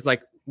going to make is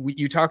like,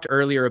 you talked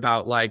earlier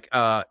about like,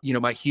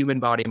 my human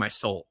body, my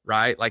soul,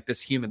 right? Like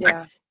this human,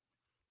 like,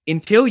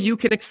 until you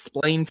can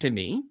explain to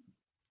me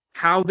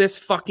how this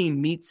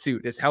fucking meat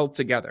suit is held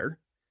together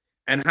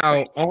and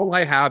how all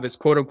I have is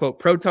quote unquote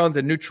protons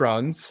and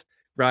neutrons,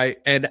 right?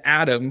 And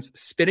atoms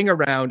spinning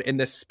around in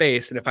this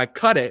space. And if I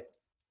cut it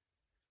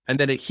and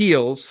then it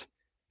heals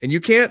and you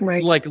can't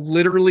like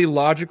literally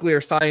logically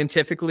or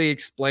scientifically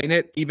explain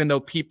it, even though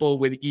people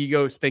with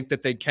egos think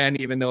that they can,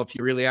 even though if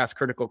you really ask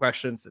critical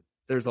questions,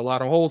 there's a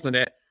lot of holes in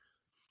it.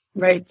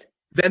 Right.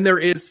 Then there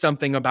is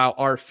something about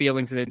our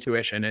feelings and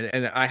intuition.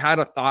 And I had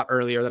a thought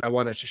earlier that I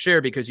wanted to share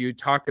because you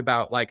talked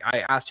about, like,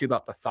 I asked you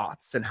about the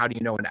thoughts and how do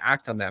you know when to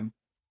act on them?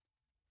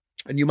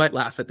 And you might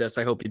laugh at this.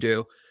 I hope you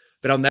do.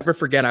 But I'll never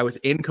forget, I was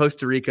in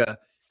Costa Rica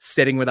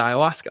sitting with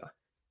ayahuasca,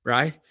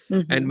 right?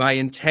 Mm-hmm. And my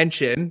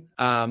intention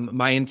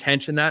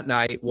that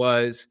night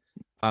was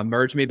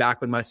merge me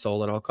back with my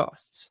soul at all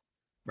costs.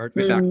 Merge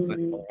me back with my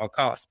soul at all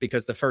costs.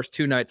 Because the first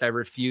 2 nights I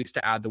refused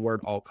to add the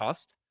word all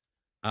cost.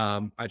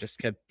 I just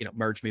kept,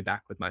 merge me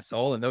back with my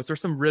soul. And those were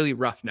some really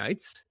rough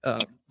nights.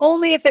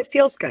 Only if it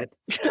feels good.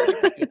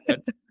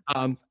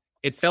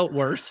 It felt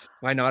worse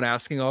by not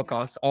asking all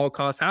costs. All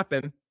costs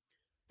happen.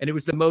 And it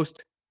was the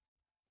most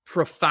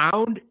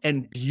profound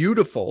and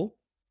beautiful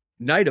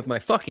night of my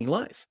fucking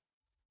life.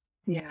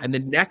 Yeah. And the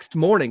next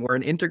morning we're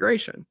in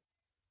integration.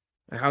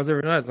 How's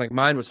everyone? It's like,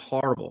 mine was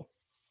horrible.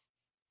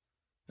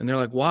 And they're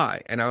like,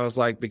 why? And I was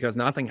like, because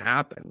nothing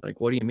happened.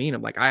 Like, what do you mean?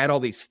 I'm like, I had all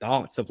these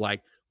thoughts of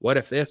like, what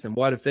if this and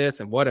what if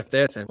this and what if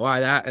this and why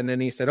that? And then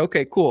he said,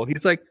 okay, cool.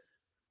 He's like,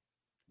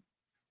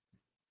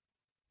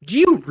 do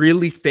you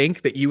really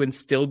think that you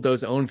instilled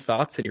those own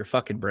thoughts in your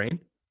fucking brain?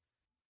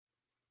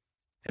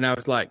 And I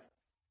was like,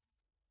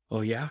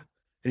 oh yeah.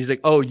 And he's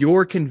like, oh,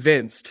 you're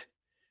convinced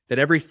that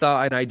every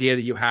thought and idea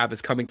that you have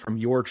is coming from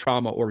your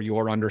trauma or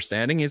your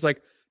understanding. He's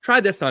like, try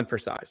this on for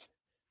size.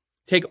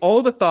 Take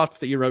all the thoughts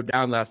that you wrote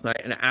down last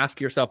night and ask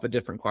yourself a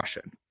different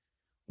question.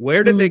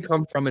 Where did they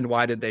come from and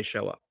why did they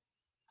show up?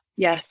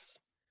 Yes.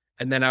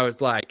 And then I was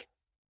like,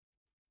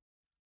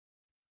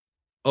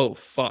 oh,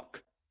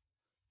 fuck.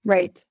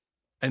 Right.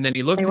 And then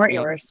he looked at me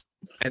yours.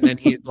 And then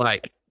he's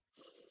like,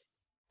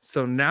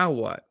 so now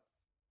what?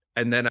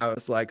 And then I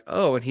was like,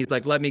 oh, and he's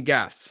like, let me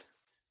guess.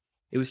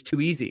 It was too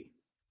easy.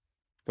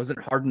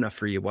 Wasn't hard enough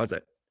for you, was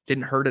it?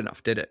 Didn't hurt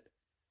enough, did it?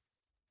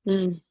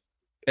 Mm.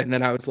 And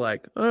then I was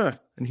like, and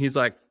he's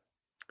like,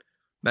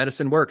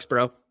 medicine works,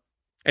 bro.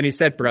 And he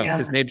said, bro,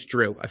 his name's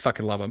Drew. I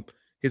fucking love him.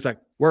 He's like,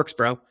 works,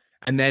 bro.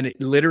 And then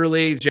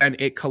literally, Jen,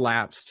 it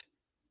collapsed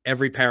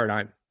every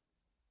paradigm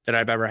that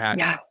I've ever had.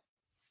 Yeah.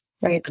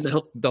 Right.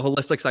 And the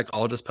holistic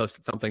psychologist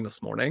posted something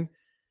this morning.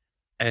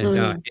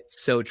 And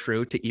it's so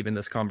true to even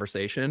this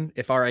conversation.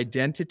 If our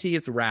identity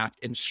is wrapped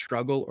in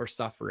struggle or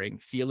suffering,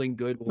 feeling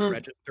good will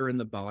register in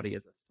the body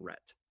as a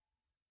threat.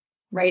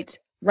 Right.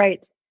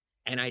 Right.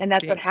 And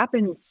that's what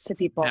happens to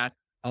people. That's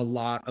a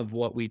lot of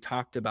what we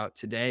talked about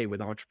today with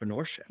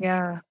entrepreneurship.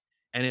 Yeah.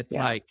 And it's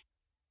like,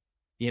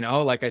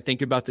 like I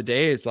think about the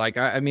days, like,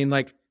 I mean,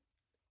 like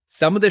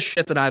some of the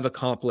shit that I've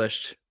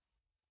accomplished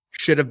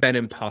should have been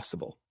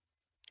impossible.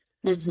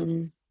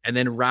 Mm-hmm. And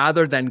then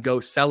rather than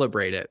go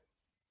celebrate it,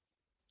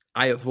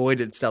 I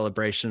avoided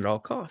celebration at all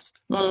cost.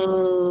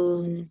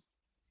 And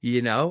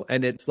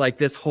it's like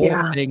this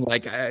whole thing,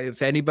 like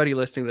if anybody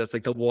listening to this,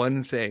 like the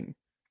one thing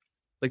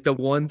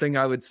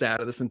I would say out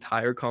of this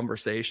entire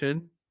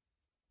conversation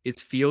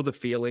is feel the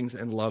feelings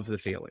and love the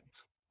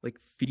feelings. Like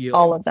feel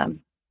all of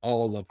them.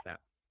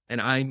 And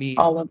I mean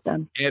all of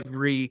them,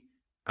 every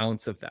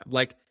ounce of them.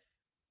 Like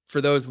for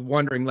those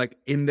wondering, like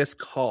in this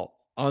call,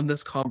 on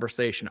this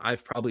conversation,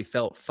 I've probably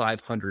felt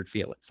 500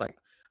 feelings. Like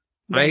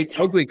I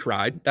ugly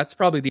cried. That's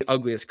probably the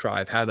ugliest cry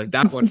I've had. Like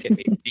that one hit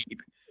me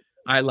deep.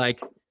 I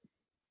like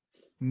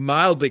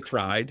mildly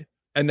cried.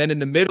 And then in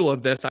the middle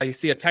of this, I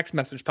see a text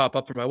message pop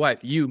up from my wife.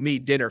 You, me,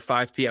 dinner,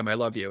 5 p.m. I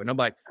love you. And I'm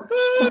like,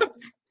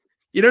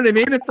 you know what I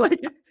mean? It's like,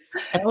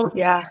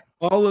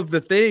 all of the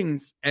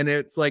things. And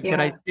it's like, but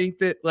I think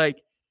that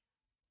like,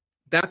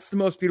 that's the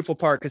most beautiful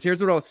part. Cause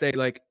here's what I'll say.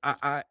 Like,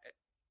 I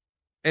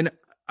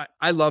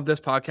love this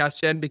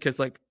podcast, Jen, because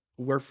like,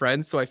 we're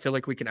friends, so I feel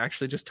like we can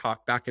actually just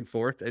talk back and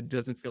forth. It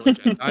doesn't feel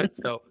like that.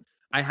 So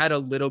I had a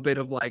little bit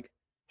of like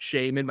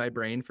shame in my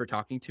brain for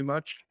talking too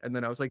much, and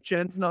then I was like,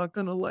 Jen's not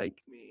gonna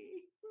like me.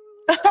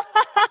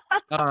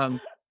 That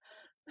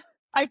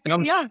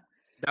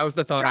was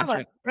the thought.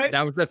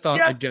 That was the thought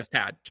I just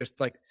had, just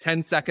like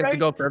 10 seconds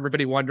ago. For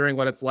everybody wondering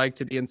what it's like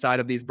to be inside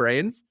of these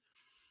brains,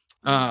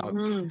 I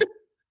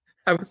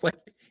was like,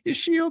 is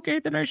she okay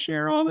that I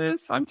share all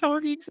this? I'm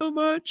talking so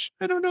much.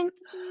 I don't know what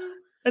to do.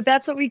 But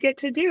that's what we get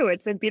to do.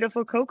 It's a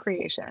beautiful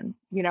co-creation,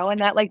 and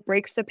that like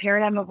breaks the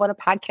paradigm of what a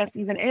podcast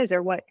even is,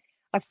 or what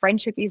a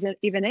friendship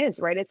even is,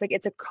 right? It's like,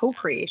 it's a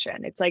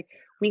co-creation. It's like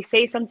we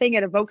say something,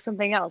 it evokes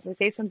something else. We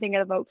say something,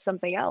 it evokes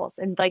something else.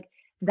 And like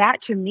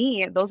that, to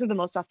me, those are the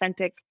most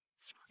authentic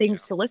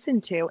things to listen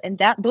to. And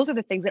those are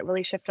the things that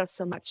really shift us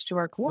so much to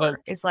our core. Well,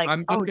 it's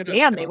like, oh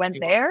damn, they went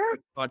there.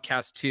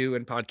 Podcast 2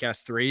 and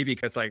podcast 3,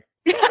 because like,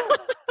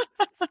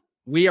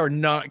 we are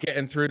not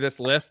getting through this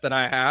list that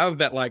I have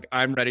that like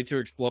I'm ready to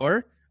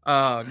explore.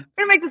 We're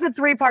gonna make this a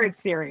 3-part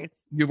series.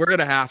 We're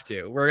gonna have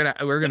to. We're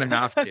gonna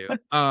have to.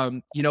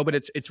 But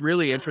it's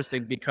really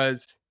interesting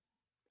because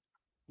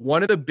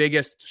one of the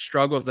biggest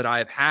struggles that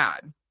I've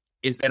had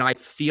is that I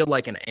feel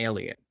like an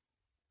alien,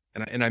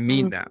 and I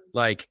mean that.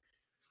 Like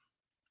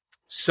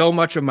so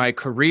much of my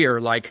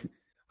career, like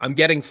I'm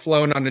getting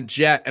flown on a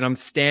jet and I'm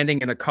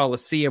standing in a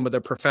coliseum with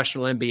a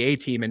professional NBA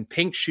team in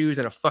pink shoes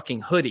and a fucking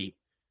hoodie,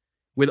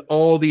 with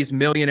all these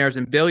millionaires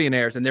and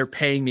billionaires, and they're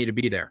paying me to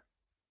be there.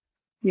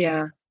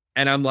 Yeah.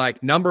 And I'm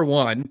like, number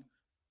one,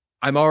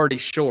 I'm already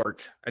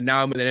short, and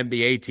now I'm with an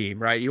NBA team,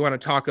 right? You want to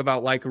talk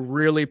about like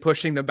really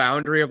pushing the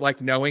boundary of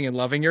like knowing and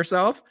loving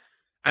yourself?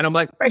 And I'm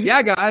like,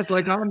 yeah, guys,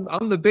 like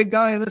I'm the big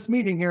guy in this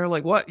meeting here.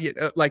 Like what?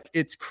 Like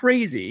it's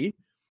crazy.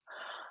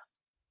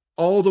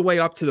 All the way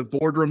up to the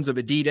boardrooms of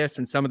Adidas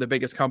and some of the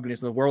biggest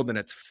companies in the world. And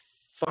it's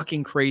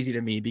fucking crazy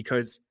to me,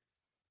 because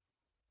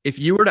if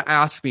you were to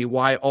ask me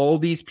why all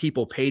these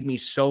people paid me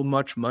so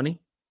much money,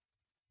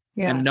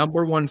 the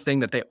number one thing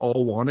that they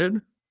all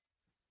wanted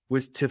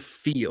was to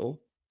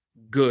feel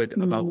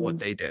good about what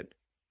they did.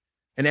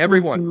 And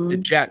everyone, the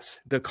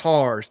jets, the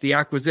cars, the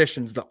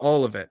acquisitions,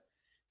 all of it,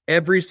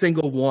 every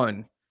single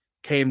one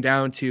came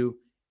down to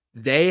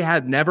they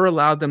had never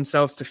allowed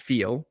themselves to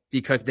feel,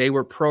 because they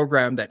were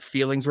programmed that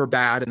feelings were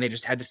bad and they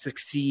just had to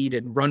succeed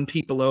and run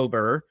people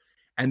over.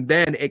 And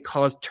then it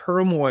caused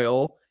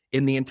turmoil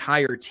in the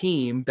entire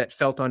team that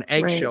felt on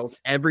eggshells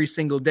every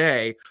single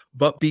day.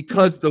 But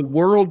because the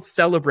world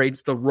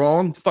celebrates the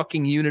wrong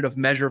fucking unit of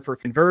measure for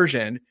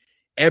conversion,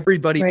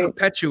 everybody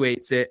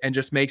perpetuates it and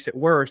just makes it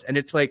worse. And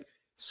it's like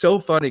so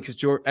funny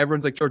because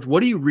everyone's like, George,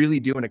 what do you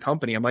really do in a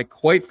company? I'm like,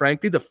 quite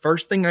frankly, the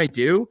first thing I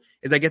do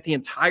is I get the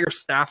entire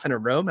staff in a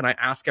room and I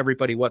ask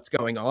everybody what's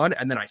going on.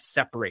 And then I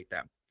separate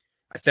them.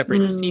 I separate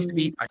the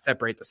C-suite. I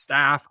separate the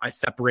staff. I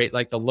separate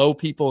like the low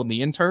people and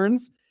the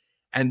interns.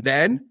 And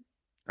then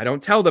I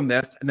don't tell them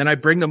this. And then I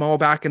bring them all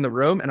back in the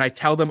room and I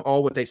tell them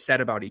all what they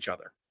said about each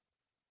other.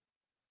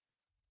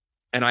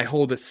 And I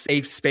hold a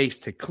safe space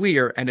to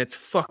clear. And it's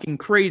fucking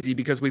crazy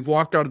because we've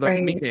walked out of those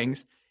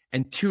meetings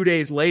and 2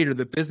 days later,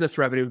 the business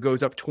revenue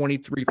goes up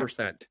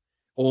 23%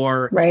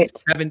 or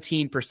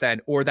 17%,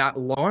 or that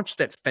launch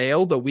that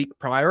failed the week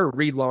prior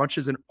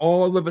relaunches and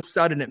all of a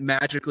sudden it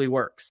magically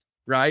works.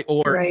 right?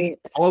 Or Right.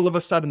 all of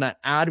a sudden that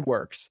ad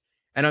works.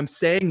 And I'm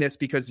saying this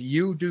because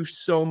you do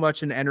so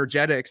much in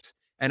energetics,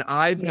 and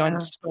I've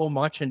done so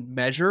much in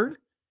measure,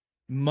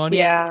 money,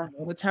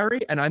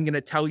 monetary. And I'm going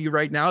to tell you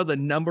right now, the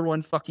number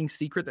one fucking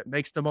secret that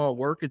makes them all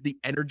work is the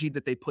energy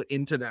that they put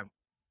into them.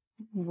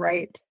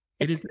 Right.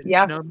 It is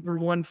the number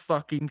one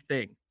fucking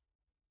thing.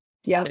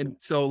 Yeah. And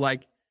so,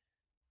 like,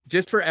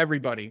 just for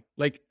everybody,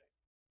 like,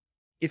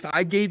 if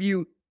I gave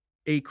you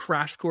a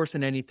crash course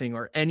in anything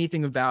or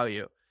anything of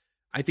value,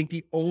 I think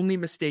the only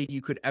mistake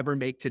you could ever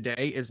make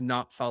today is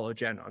not follow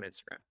Jenn on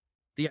Instagram.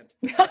 The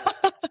end.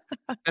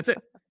 That's it.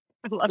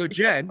 So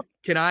Jenn,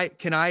 can I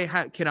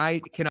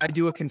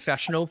do a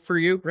confessional for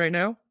you right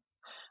now?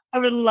 I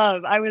would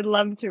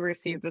love to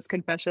receive this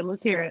confession.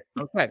 Let's hear it.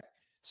 Okay.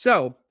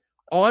 So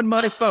on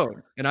my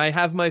phone, and I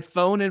have my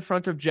phone in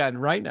front of Jenn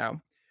right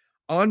now.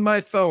 On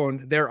my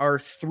phone, there are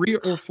 3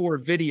 or 4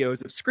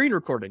 videos of screen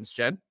recordings,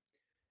 Jenn.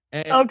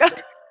 And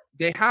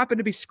they happen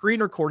to be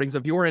screen recordings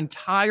of your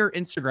entire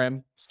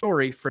Instagram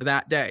story for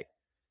that day.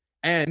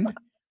 And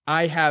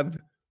I have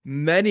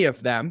many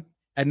of them.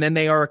 And then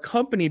they are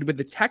accompanied with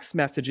the text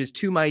messages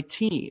to my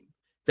team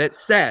that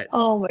says,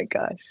 oh my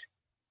gosh,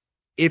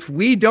 if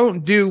we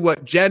don't do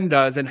what Jenn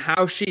does and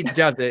how she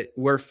does it,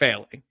 we're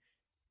failing.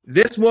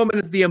 This woman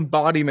is the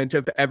embodiment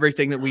of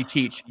everything that we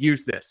teach.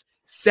 Use this.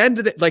 Send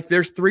it. Like,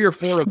 there's 3 or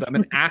 4 of them,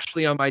 and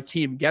Ashley on my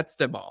team gets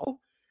them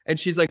all. And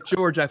she's like,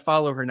 George, I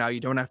follow her now. You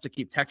don't have to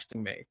keep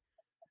texting me.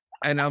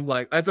 And I'm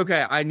like, that's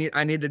okay. I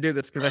need to do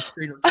this because I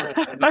screen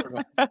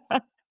recorded.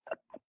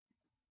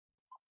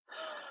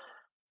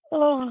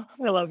 Oh,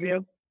 I love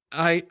you.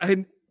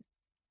 And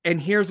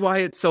here's why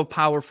it's so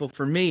powerful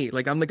for me.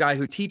 Like, I'm the guy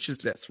who teaches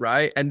this,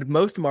 right? And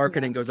most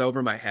marketing goes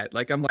over my head.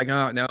 Like, I'm like,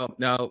 oh,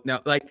 no,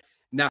 like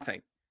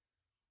nothing.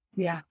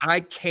 Yeah.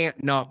 I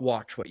can't not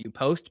watch what you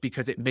post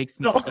because it makes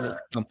me feel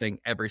something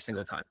every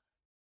single time.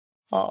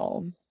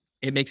 Oh.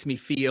 It makes me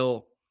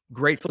feel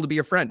grateful to be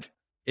your friend.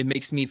 It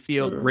makes me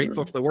feel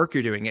grateful for the work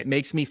you're doing. It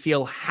makes me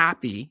feel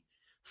happy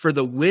for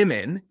the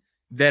women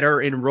that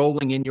are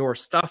enrolling in your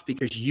stuff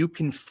because you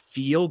can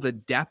feel the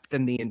depth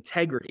and the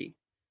integrity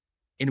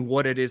in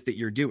what it is that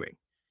you're doing.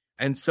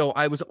 And so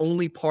I was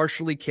only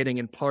partially kidding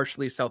and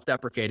partially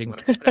self-deprecating when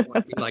I said I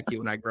want to be like you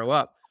when I grow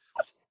up.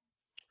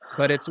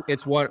 But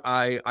it's what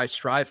I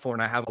strive for,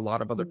 and I have a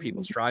lot of other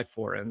people strive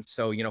for. And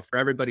so, you know, for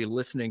everybody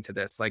listening to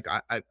this, like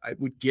I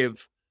would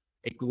give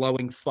a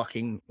glowing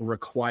fucking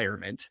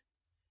requirement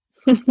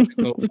to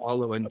go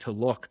follow and to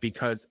look,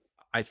 because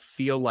I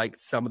feel like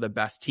some of the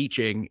best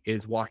teaching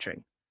is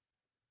watching.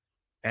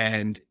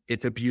 And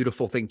it's a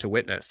beautiful thing to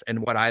witness. And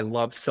what I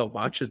love so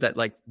much is that,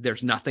 like,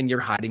 there's nothing you're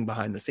hiding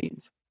behind the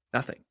scenes.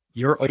 Nothing.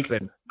 You're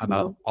open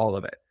about all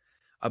of it,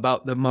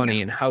 about the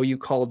money and how you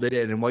called it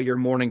in and what your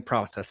morning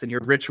process and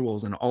your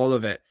rituals and all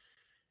of it.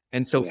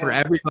 And so for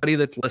everybody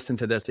that's listened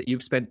to this, that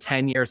you've spent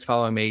 10 years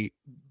following me,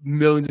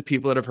 millions of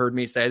people that have heard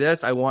me say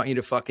this, I want you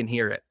to fucking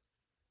hear it.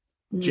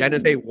 Jenn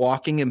is a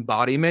walking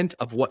embodiment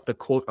of what the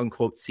quote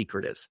unquote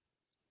secret is.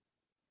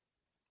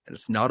 And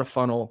it's not a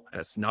funnel, and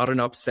it's not an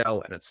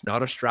upsell, and it's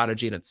not a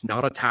strategy, and it's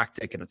not a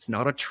tactic, and it's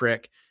not a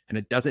trick, and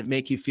it doesn't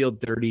make you feel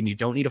dirty, and you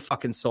don't need a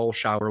fucking soul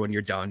shower when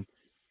you're done.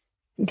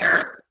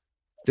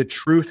 The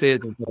truth is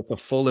it's a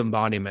full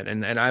embodiment.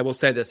 And I will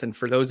say this, and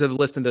for those that have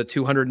listened to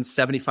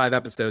 275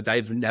 episodes,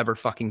 I've never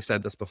fucking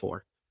said this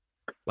before.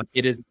 Like,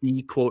 it is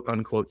the quote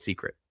unquote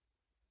secret.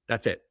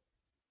 That's it.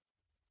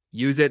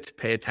 Use it,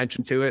 pay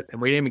attention to it.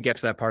 And we didn't even get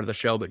to that part of the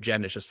show, but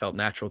Jenn, it just felt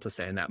natural to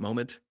say in that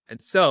moment.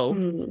 And so,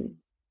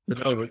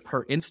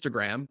 her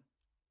Instagram,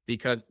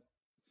 because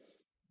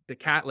the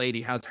cat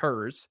lady has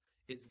hers,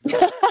 is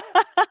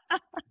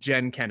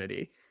Jenn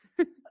Kennedy.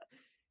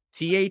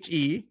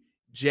 TheJenn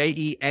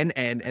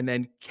and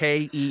then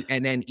Kennedy.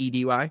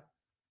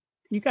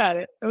 You got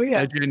it. Oh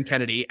yeah. Jenn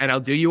Kennedy. And I'll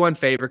do you one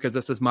favor, because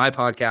this is my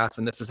podcast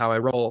and this is how I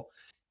roll.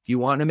 If you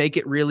want to make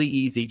it really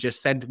easy,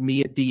 just send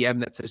me a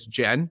DM that says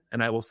Jenn,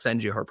 and I will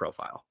send you her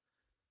profile.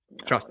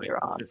 Trust me. You're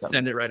awesome. Just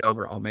send it right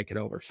over. I'll make it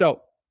over.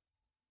 So,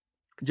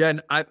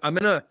 Jenn, I'm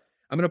gonna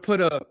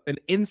put an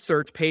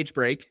insert page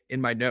break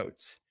in my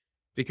notes,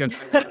 because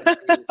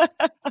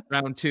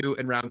round 2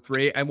 and round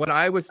 3. And what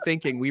I was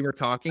thinking, we were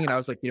talking, and I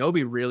was like, you know, it'd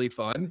be really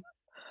fun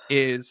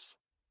is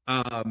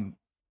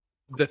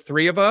the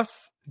 3 of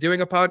us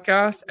doing a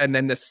podcast, and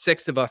then the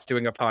 6 of us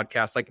doing a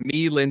podcast, like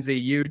me, Lindsay,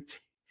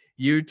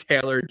 you,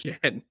 Taylor,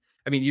 Jenn.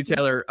 I mean, you,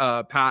 Taylor,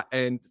 Pat,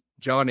 and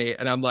Johnny.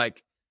 And I'm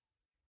like,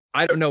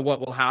 I don't know what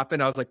will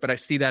happen. I was like, but I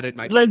see that in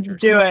my. Let's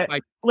pictures. do it.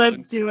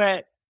 Let's do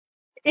it.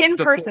 In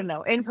person,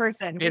 though. In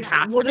person. It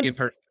has to be in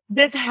person.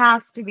 This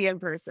has to be in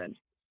person.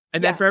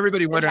 And then for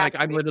everybody wondering, like,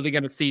 I'm literally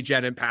going to see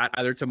Jenn and Pat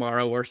either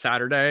tomorrow or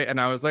Saturday. And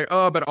I was like,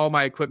 oh, but all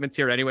my equipment's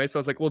here anyway. So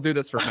I was like, we'll do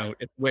this remote.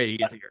 It's way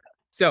easier.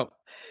 So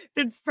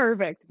it's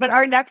perfect. But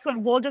our next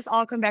one, we'll just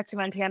all come back to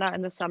Montana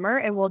in the summer,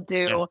 and we'll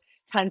do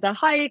tons of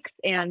hikes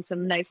and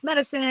some nice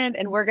medicine.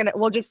 And we'll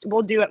do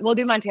it. We'll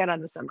do Montana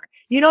in the summer.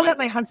 You know that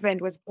my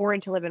husband was born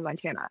to live in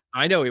Montana.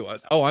 I know he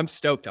was. Oh, I'm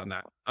stoked on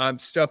that.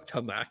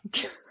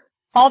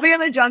 I'll be in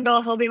the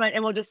jungle. He'll be my,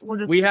 and we'll just.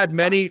 We had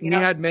many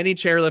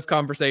chairlift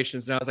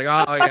conversations, and I was like,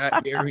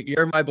 "Oh yeah,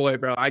 you're my boy,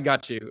 bro. I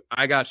got you.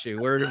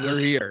 We're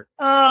here.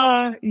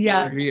 Yeah.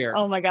 We're here.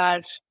 Oh my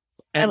gosh,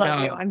 And, I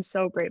love you. I'm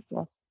so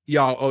grateful.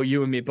 Y'all, oh,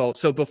 you and me both.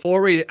 So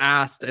before we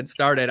asked and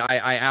started,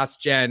 I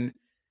asked Jen,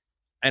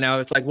 and I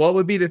was like, "What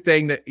would be the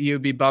thing that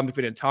you'd be bummed if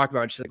we didn't talk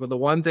about?" And she's like, "Well, the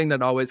one thing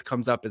that always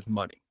comes up is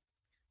money."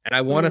 And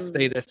I want to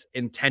say this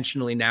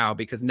intentionally now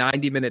because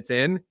 90 minutes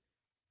in,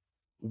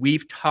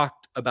 we've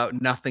talked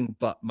about nothing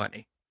but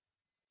money.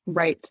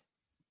 Right.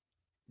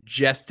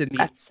 Just in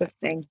That's the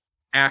thing.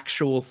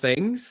 Actual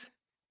things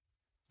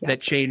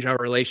that change our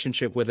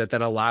relationship with it,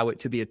 that allow it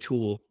to be a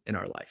tool in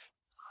our life.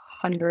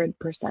 100%.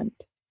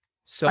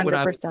 So 100%. What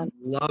I would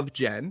love,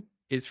 Jen,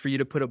 is for you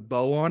to put a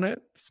bow on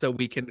it so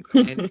we can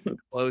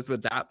close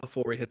with that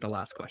before we hit the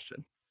last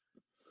question.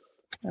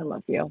 I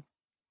love you.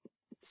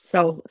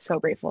 So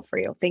grateful for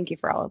you. Thank you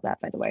for all of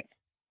that, by the way.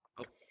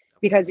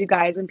 Because you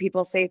guys, and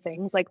people say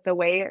things like this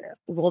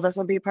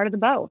will be part of the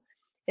bow,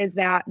 is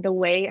that the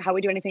way how we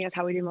do anything is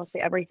how we do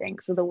mostly everything.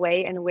 So the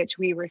way in which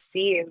we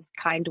receive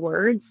kind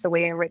words, the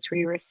way in which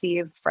we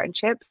receive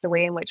friendships, the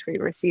way in which we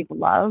receive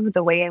love,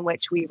 the way in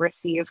which we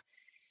receive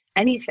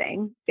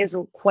anything is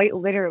quite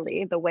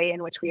literally the way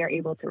in which we are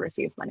able to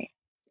receive money.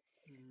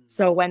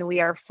 So when we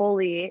are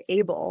fully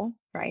able,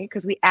 right,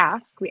 because we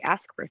ask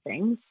for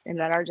things, and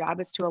that our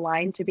job is to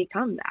align to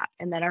become that.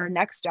 And then our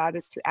next job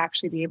is to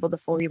actually be able to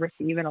fully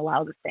receive and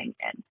allow the thing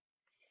in.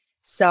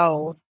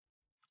 So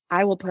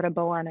I will put a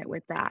bow on it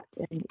with that,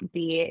 and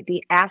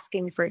the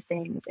asking for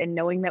things and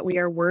knowing that we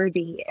are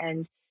worthy,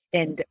 and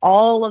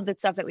all of the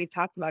stuff that we've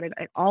talked about, it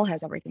all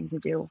has everything to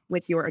do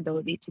with your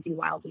ability to be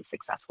wildly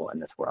successful in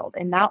this world.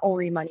 And not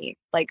only money,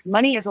 like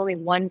money is only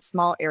one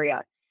small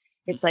area.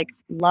 It's like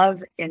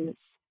love and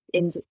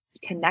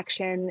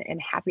connection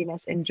and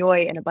happiness and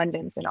joy and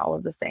abundance and all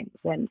of the things.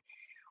 And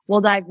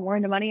we'll dive more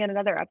into money in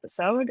another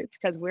episode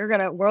because we're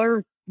gonna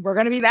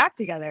be back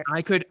together.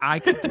 I could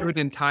do an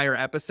entire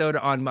episode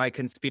on my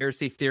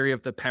conspiracy theory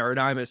of the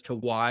paradigm as to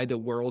why the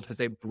world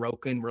has a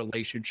broken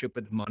relationship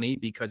with money,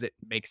 because it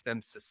makes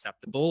them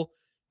susceptible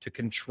to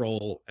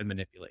control and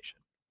manipulation.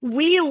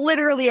 We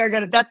literally are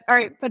gonna. That's all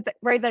right.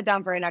 Write that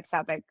down for our next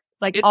topic.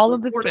 Like it's all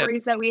of the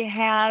stories that we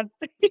have.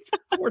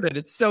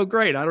 It's so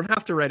great. I don't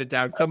have to write it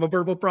down because I'm a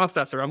verbal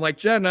processor. I'm like,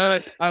 Jenn,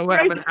 I'm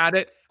gonna add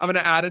it. I'm gonna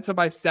add it to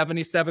my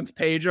 77th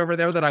page over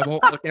there that I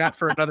won't look at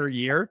for another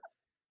year.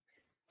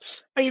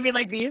 Oh, you mean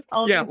like these?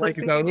 Yeah, like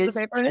those,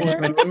 or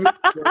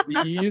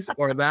these,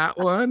 or that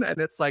one. And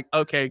it's like,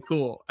 okay,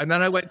 cool. And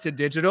then I went to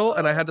digital,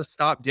 and I had to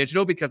stop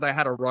digital because I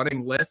had a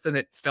running list, and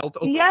it felt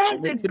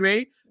overwhelming to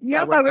me.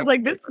 Yep, I was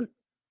like, this is.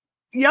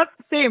 Yep,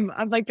 same.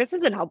 I'm like, this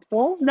isn't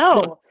helpful.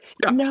 No,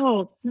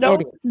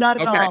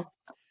 not at all.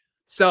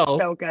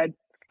 So good.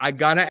 I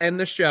gotta end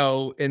the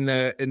show in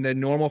the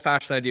normal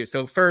fashion I do.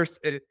 So first,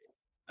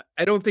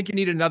 I don't think you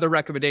need another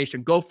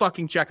recommendation. Go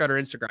fucking check out our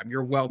Instagram.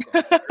 You're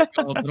welcome.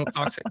 Little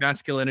toxic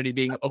masculinity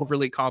being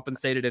overly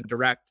compensated and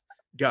direct.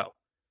 Go.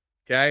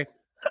 Okay.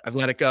 I've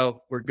let it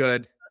go. We're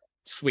good.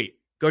 Sweet.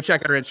 Go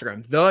check out our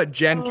Instagram. The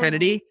Jenn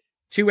Kennedy,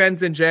 2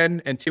 N's in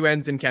Jenn and 2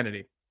 N's in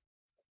Kennedy.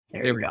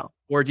 There we go.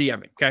 Or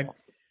DM me. Okay.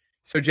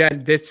 So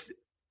Jenn,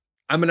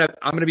 I'm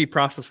gonna be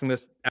processing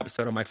this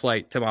episode on my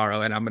flight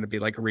tomorrow, and I'm gonna be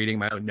like reading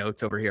my own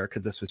notes over here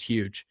because this was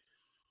huge.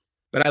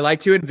 But I like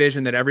to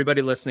envision that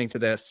everybody listening to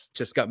this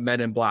just got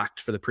Men in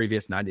Blacked for the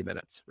previous 90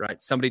 minutes, right?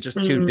 Somebody just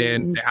tuned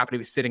in. They happen to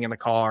be sitting in the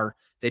car.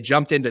 They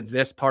jumped into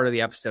this part of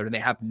the episode, and they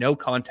have no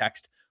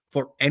context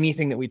for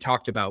anything that we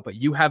talked about. But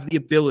you have the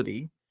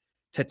ability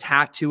to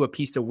tattoo a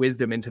piece of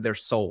wisdom into their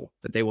soul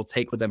that they will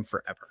take with them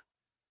forever.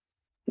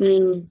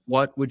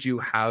 What would you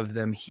have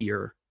them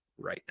hear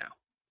right now?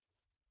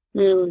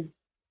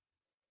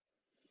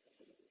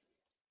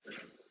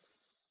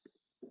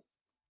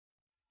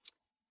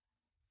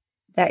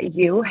 That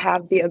you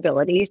have the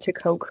ability to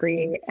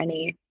co-create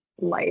any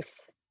life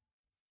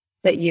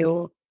that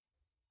you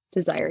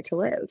desire to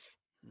live,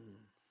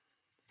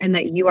 and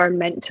that you are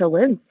meant to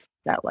live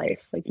that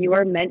life. Like you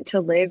are meant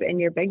to live in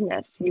your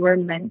bigness. You are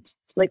meant,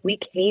 like we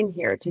came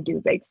here to do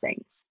big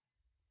things.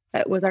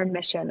 That was our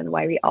mission and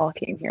why we all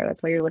came here.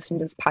 That's why you're listening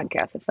to this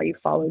podcast. That's why you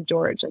followed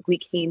George. Like we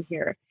came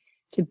here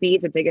to be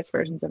the biggest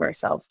versions of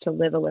ourselves, to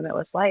live a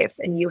limitless life.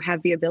 And you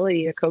have the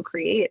ability to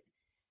co-create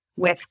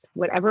with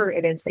whatever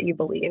it is that you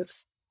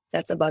believe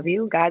that's above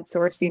you, God,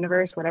 source,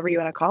 universe, whatever you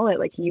want to call it.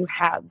 Like you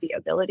have the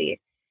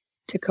ability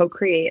to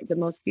co-create the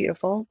most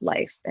beautiful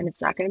life. And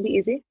it's not going to be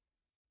easy,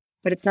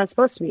 but it's not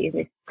supposed to be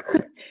easy. If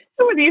it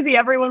was easy,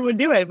 everyone would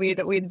do it.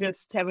 We'd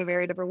just have a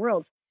very different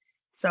world.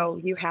 So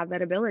you have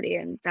that ability,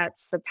 and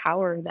that's the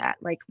power that,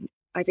 like,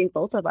 I think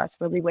both of us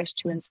really wish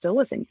to instill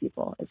within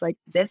people. It's like,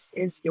 this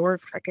is your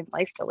freaking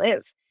life to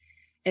live.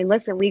 And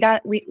listen, we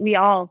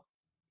all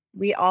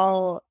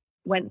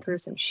went through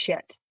some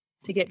shit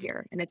to get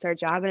here, and it's our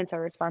job and it's our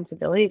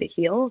responsibility to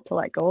heal, to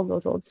let go of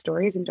those old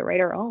stories and to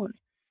write our own.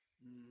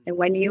 And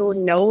when you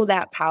know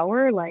that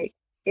power, like,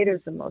 it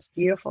is the most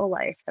beautiful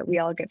life that we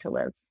all get to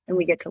live, and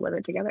we get to live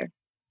it together.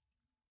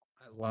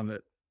 I love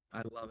it.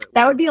 I love it.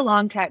 That would be a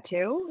long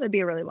tattoo. It'd be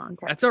a really long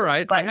tattoo. That's all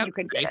right. But you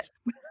could get it.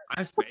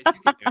 I have space. You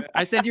can do it.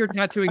 I said you're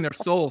tattooing their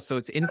soul, so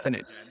it's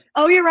infinite, Jen.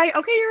 Oh, you're right.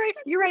 Okay,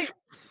 you're right.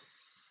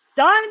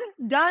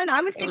 Done.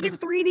 I was thinking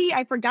 3D.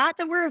 I forgot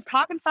that we're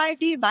talking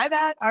 5D. My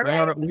bad. All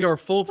right. We are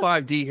full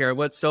 5D here.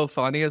 What's so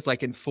funny is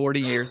like in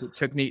 40 years, it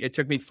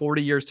took me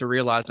 40 years to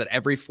realize that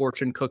every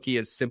fortune cookie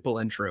is simple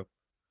and true.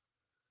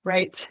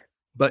 Right.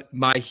 But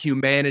my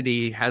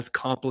humanity has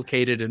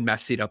complicated and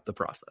messied up the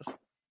process.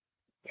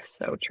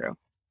 So true.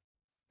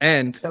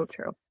 And so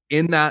true.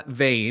 In that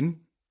vein,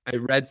 I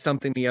read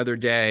something the other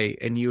day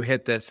and you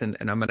hit this, and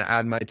I'm going to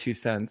add my 2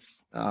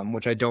 cents,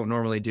 which I don't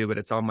normally do, but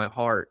it's on my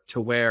heart,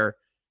 to where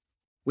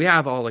we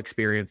have all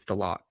experienced a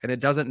lot. And it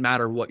doesn't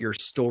matter what your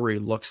story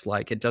looks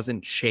like. It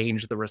doesn't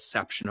change the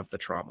reception of the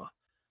trauma.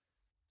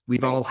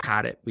 We've all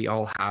had it. We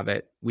all have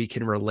it. We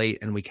can relate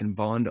and we can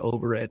bond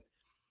over it.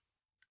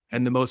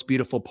 And the most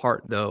beautiful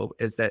part, though,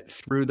 is that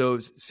through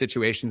those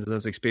situations and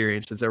those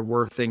experiences, there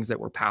were things that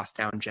were passed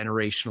down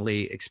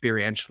generationally,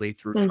 experientially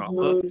through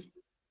trauma,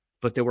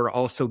 but there were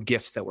also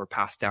gifts that were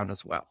passed down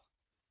as well.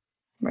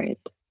 Right.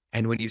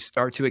 And when you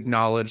start to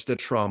acknowledge the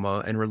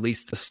trauma and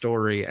release the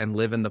story and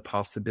live in the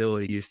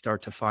possibility, you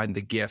start to find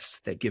the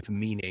gifts that give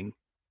meaning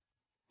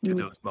to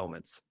those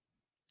moments.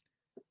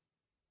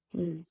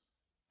 And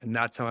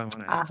that's how I want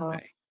to end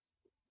today.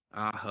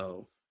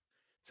 Aho.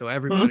 So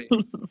everybody,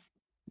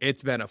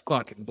 it's been a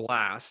fucking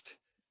blast.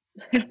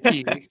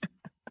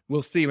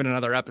 We'll see you in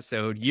another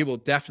episode. You will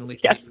definitely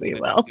see me in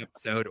the next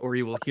episode, or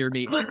you will hear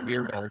me in a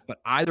weird role. But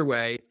either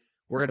way,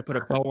 we're going to put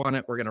a bow on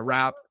it. We're going to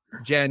wrap.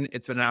 Jen,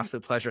 it's been an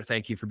absolute pleasure.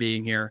 Thank you for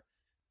being here.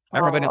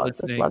 Everybody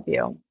listening, love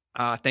you.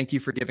 Thank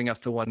you for giving us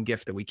the one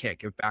gift that we can't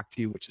give back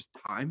to you, which is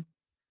time.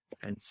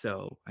 And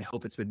so I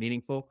hope it's been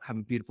meaningful. Have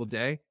a beautiful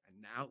day.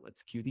 And now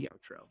let's cue the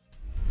outro.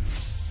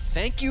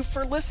 Thank you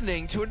for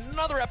listening to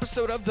another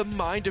episode of The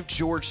Mind of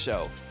George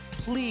Show.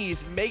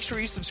 Please make sure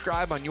you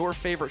subscribe on your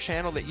favorite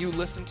channel that you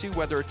listen to,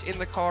 whether it's in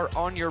the car,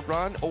 on your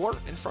run, or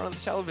in front of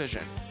the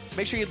television.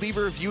 Make sure you leave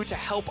a review to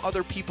help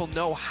other people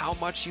know how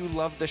much you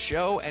love the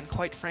show, and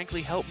quite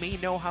frankly, help me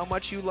know how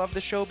much you love the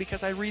show,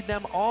 because I read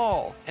them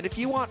all. And if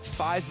you want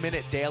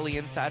 5-minute daily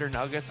insider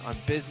nuggets on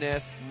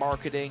business,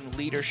 marketing,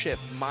 leadership,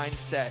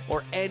 mindset,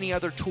 or any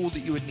other tool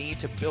that you would need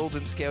to build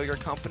and scale your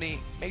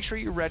company, make sure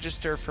you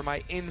register for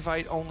my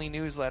invite-only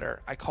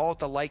newsletter. I call it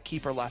the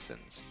Lightkeeper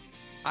Lessons.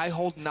 I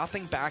hold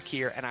nothing back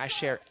here, and I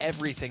share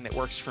everything that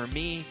works for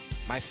me,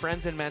 my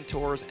friends and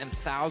mentors, and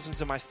thousands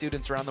of my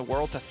students around the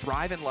world to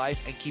thrive in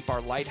life and keep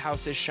our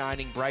lighthouses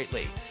shining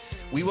brightly.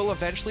 We will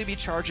eventually be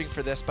charging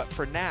for this, but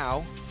for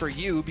now, for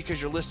you, because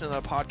you're listening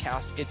to the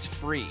podcast, it's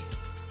free.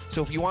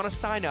 So if you want to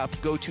sign up,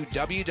 go to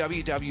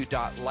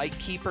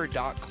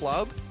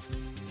www.lightkeeper.club,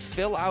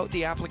 fill out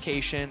the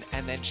application,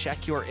 and then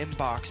check your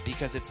inbox,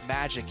 because it's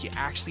magic. You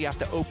actually have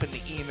to open the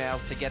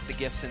emails to get the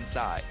gifts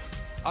inside.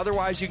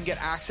 Otherwise, you can get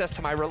access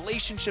to my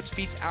Relationships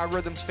Beats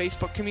Algorithms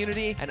Facebook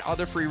community and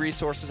other free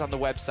resources on the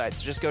website.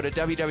 So just go to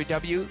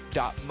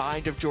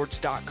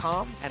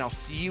www.mindofgeorge.com, and I'll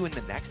see you in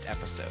the next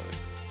episode.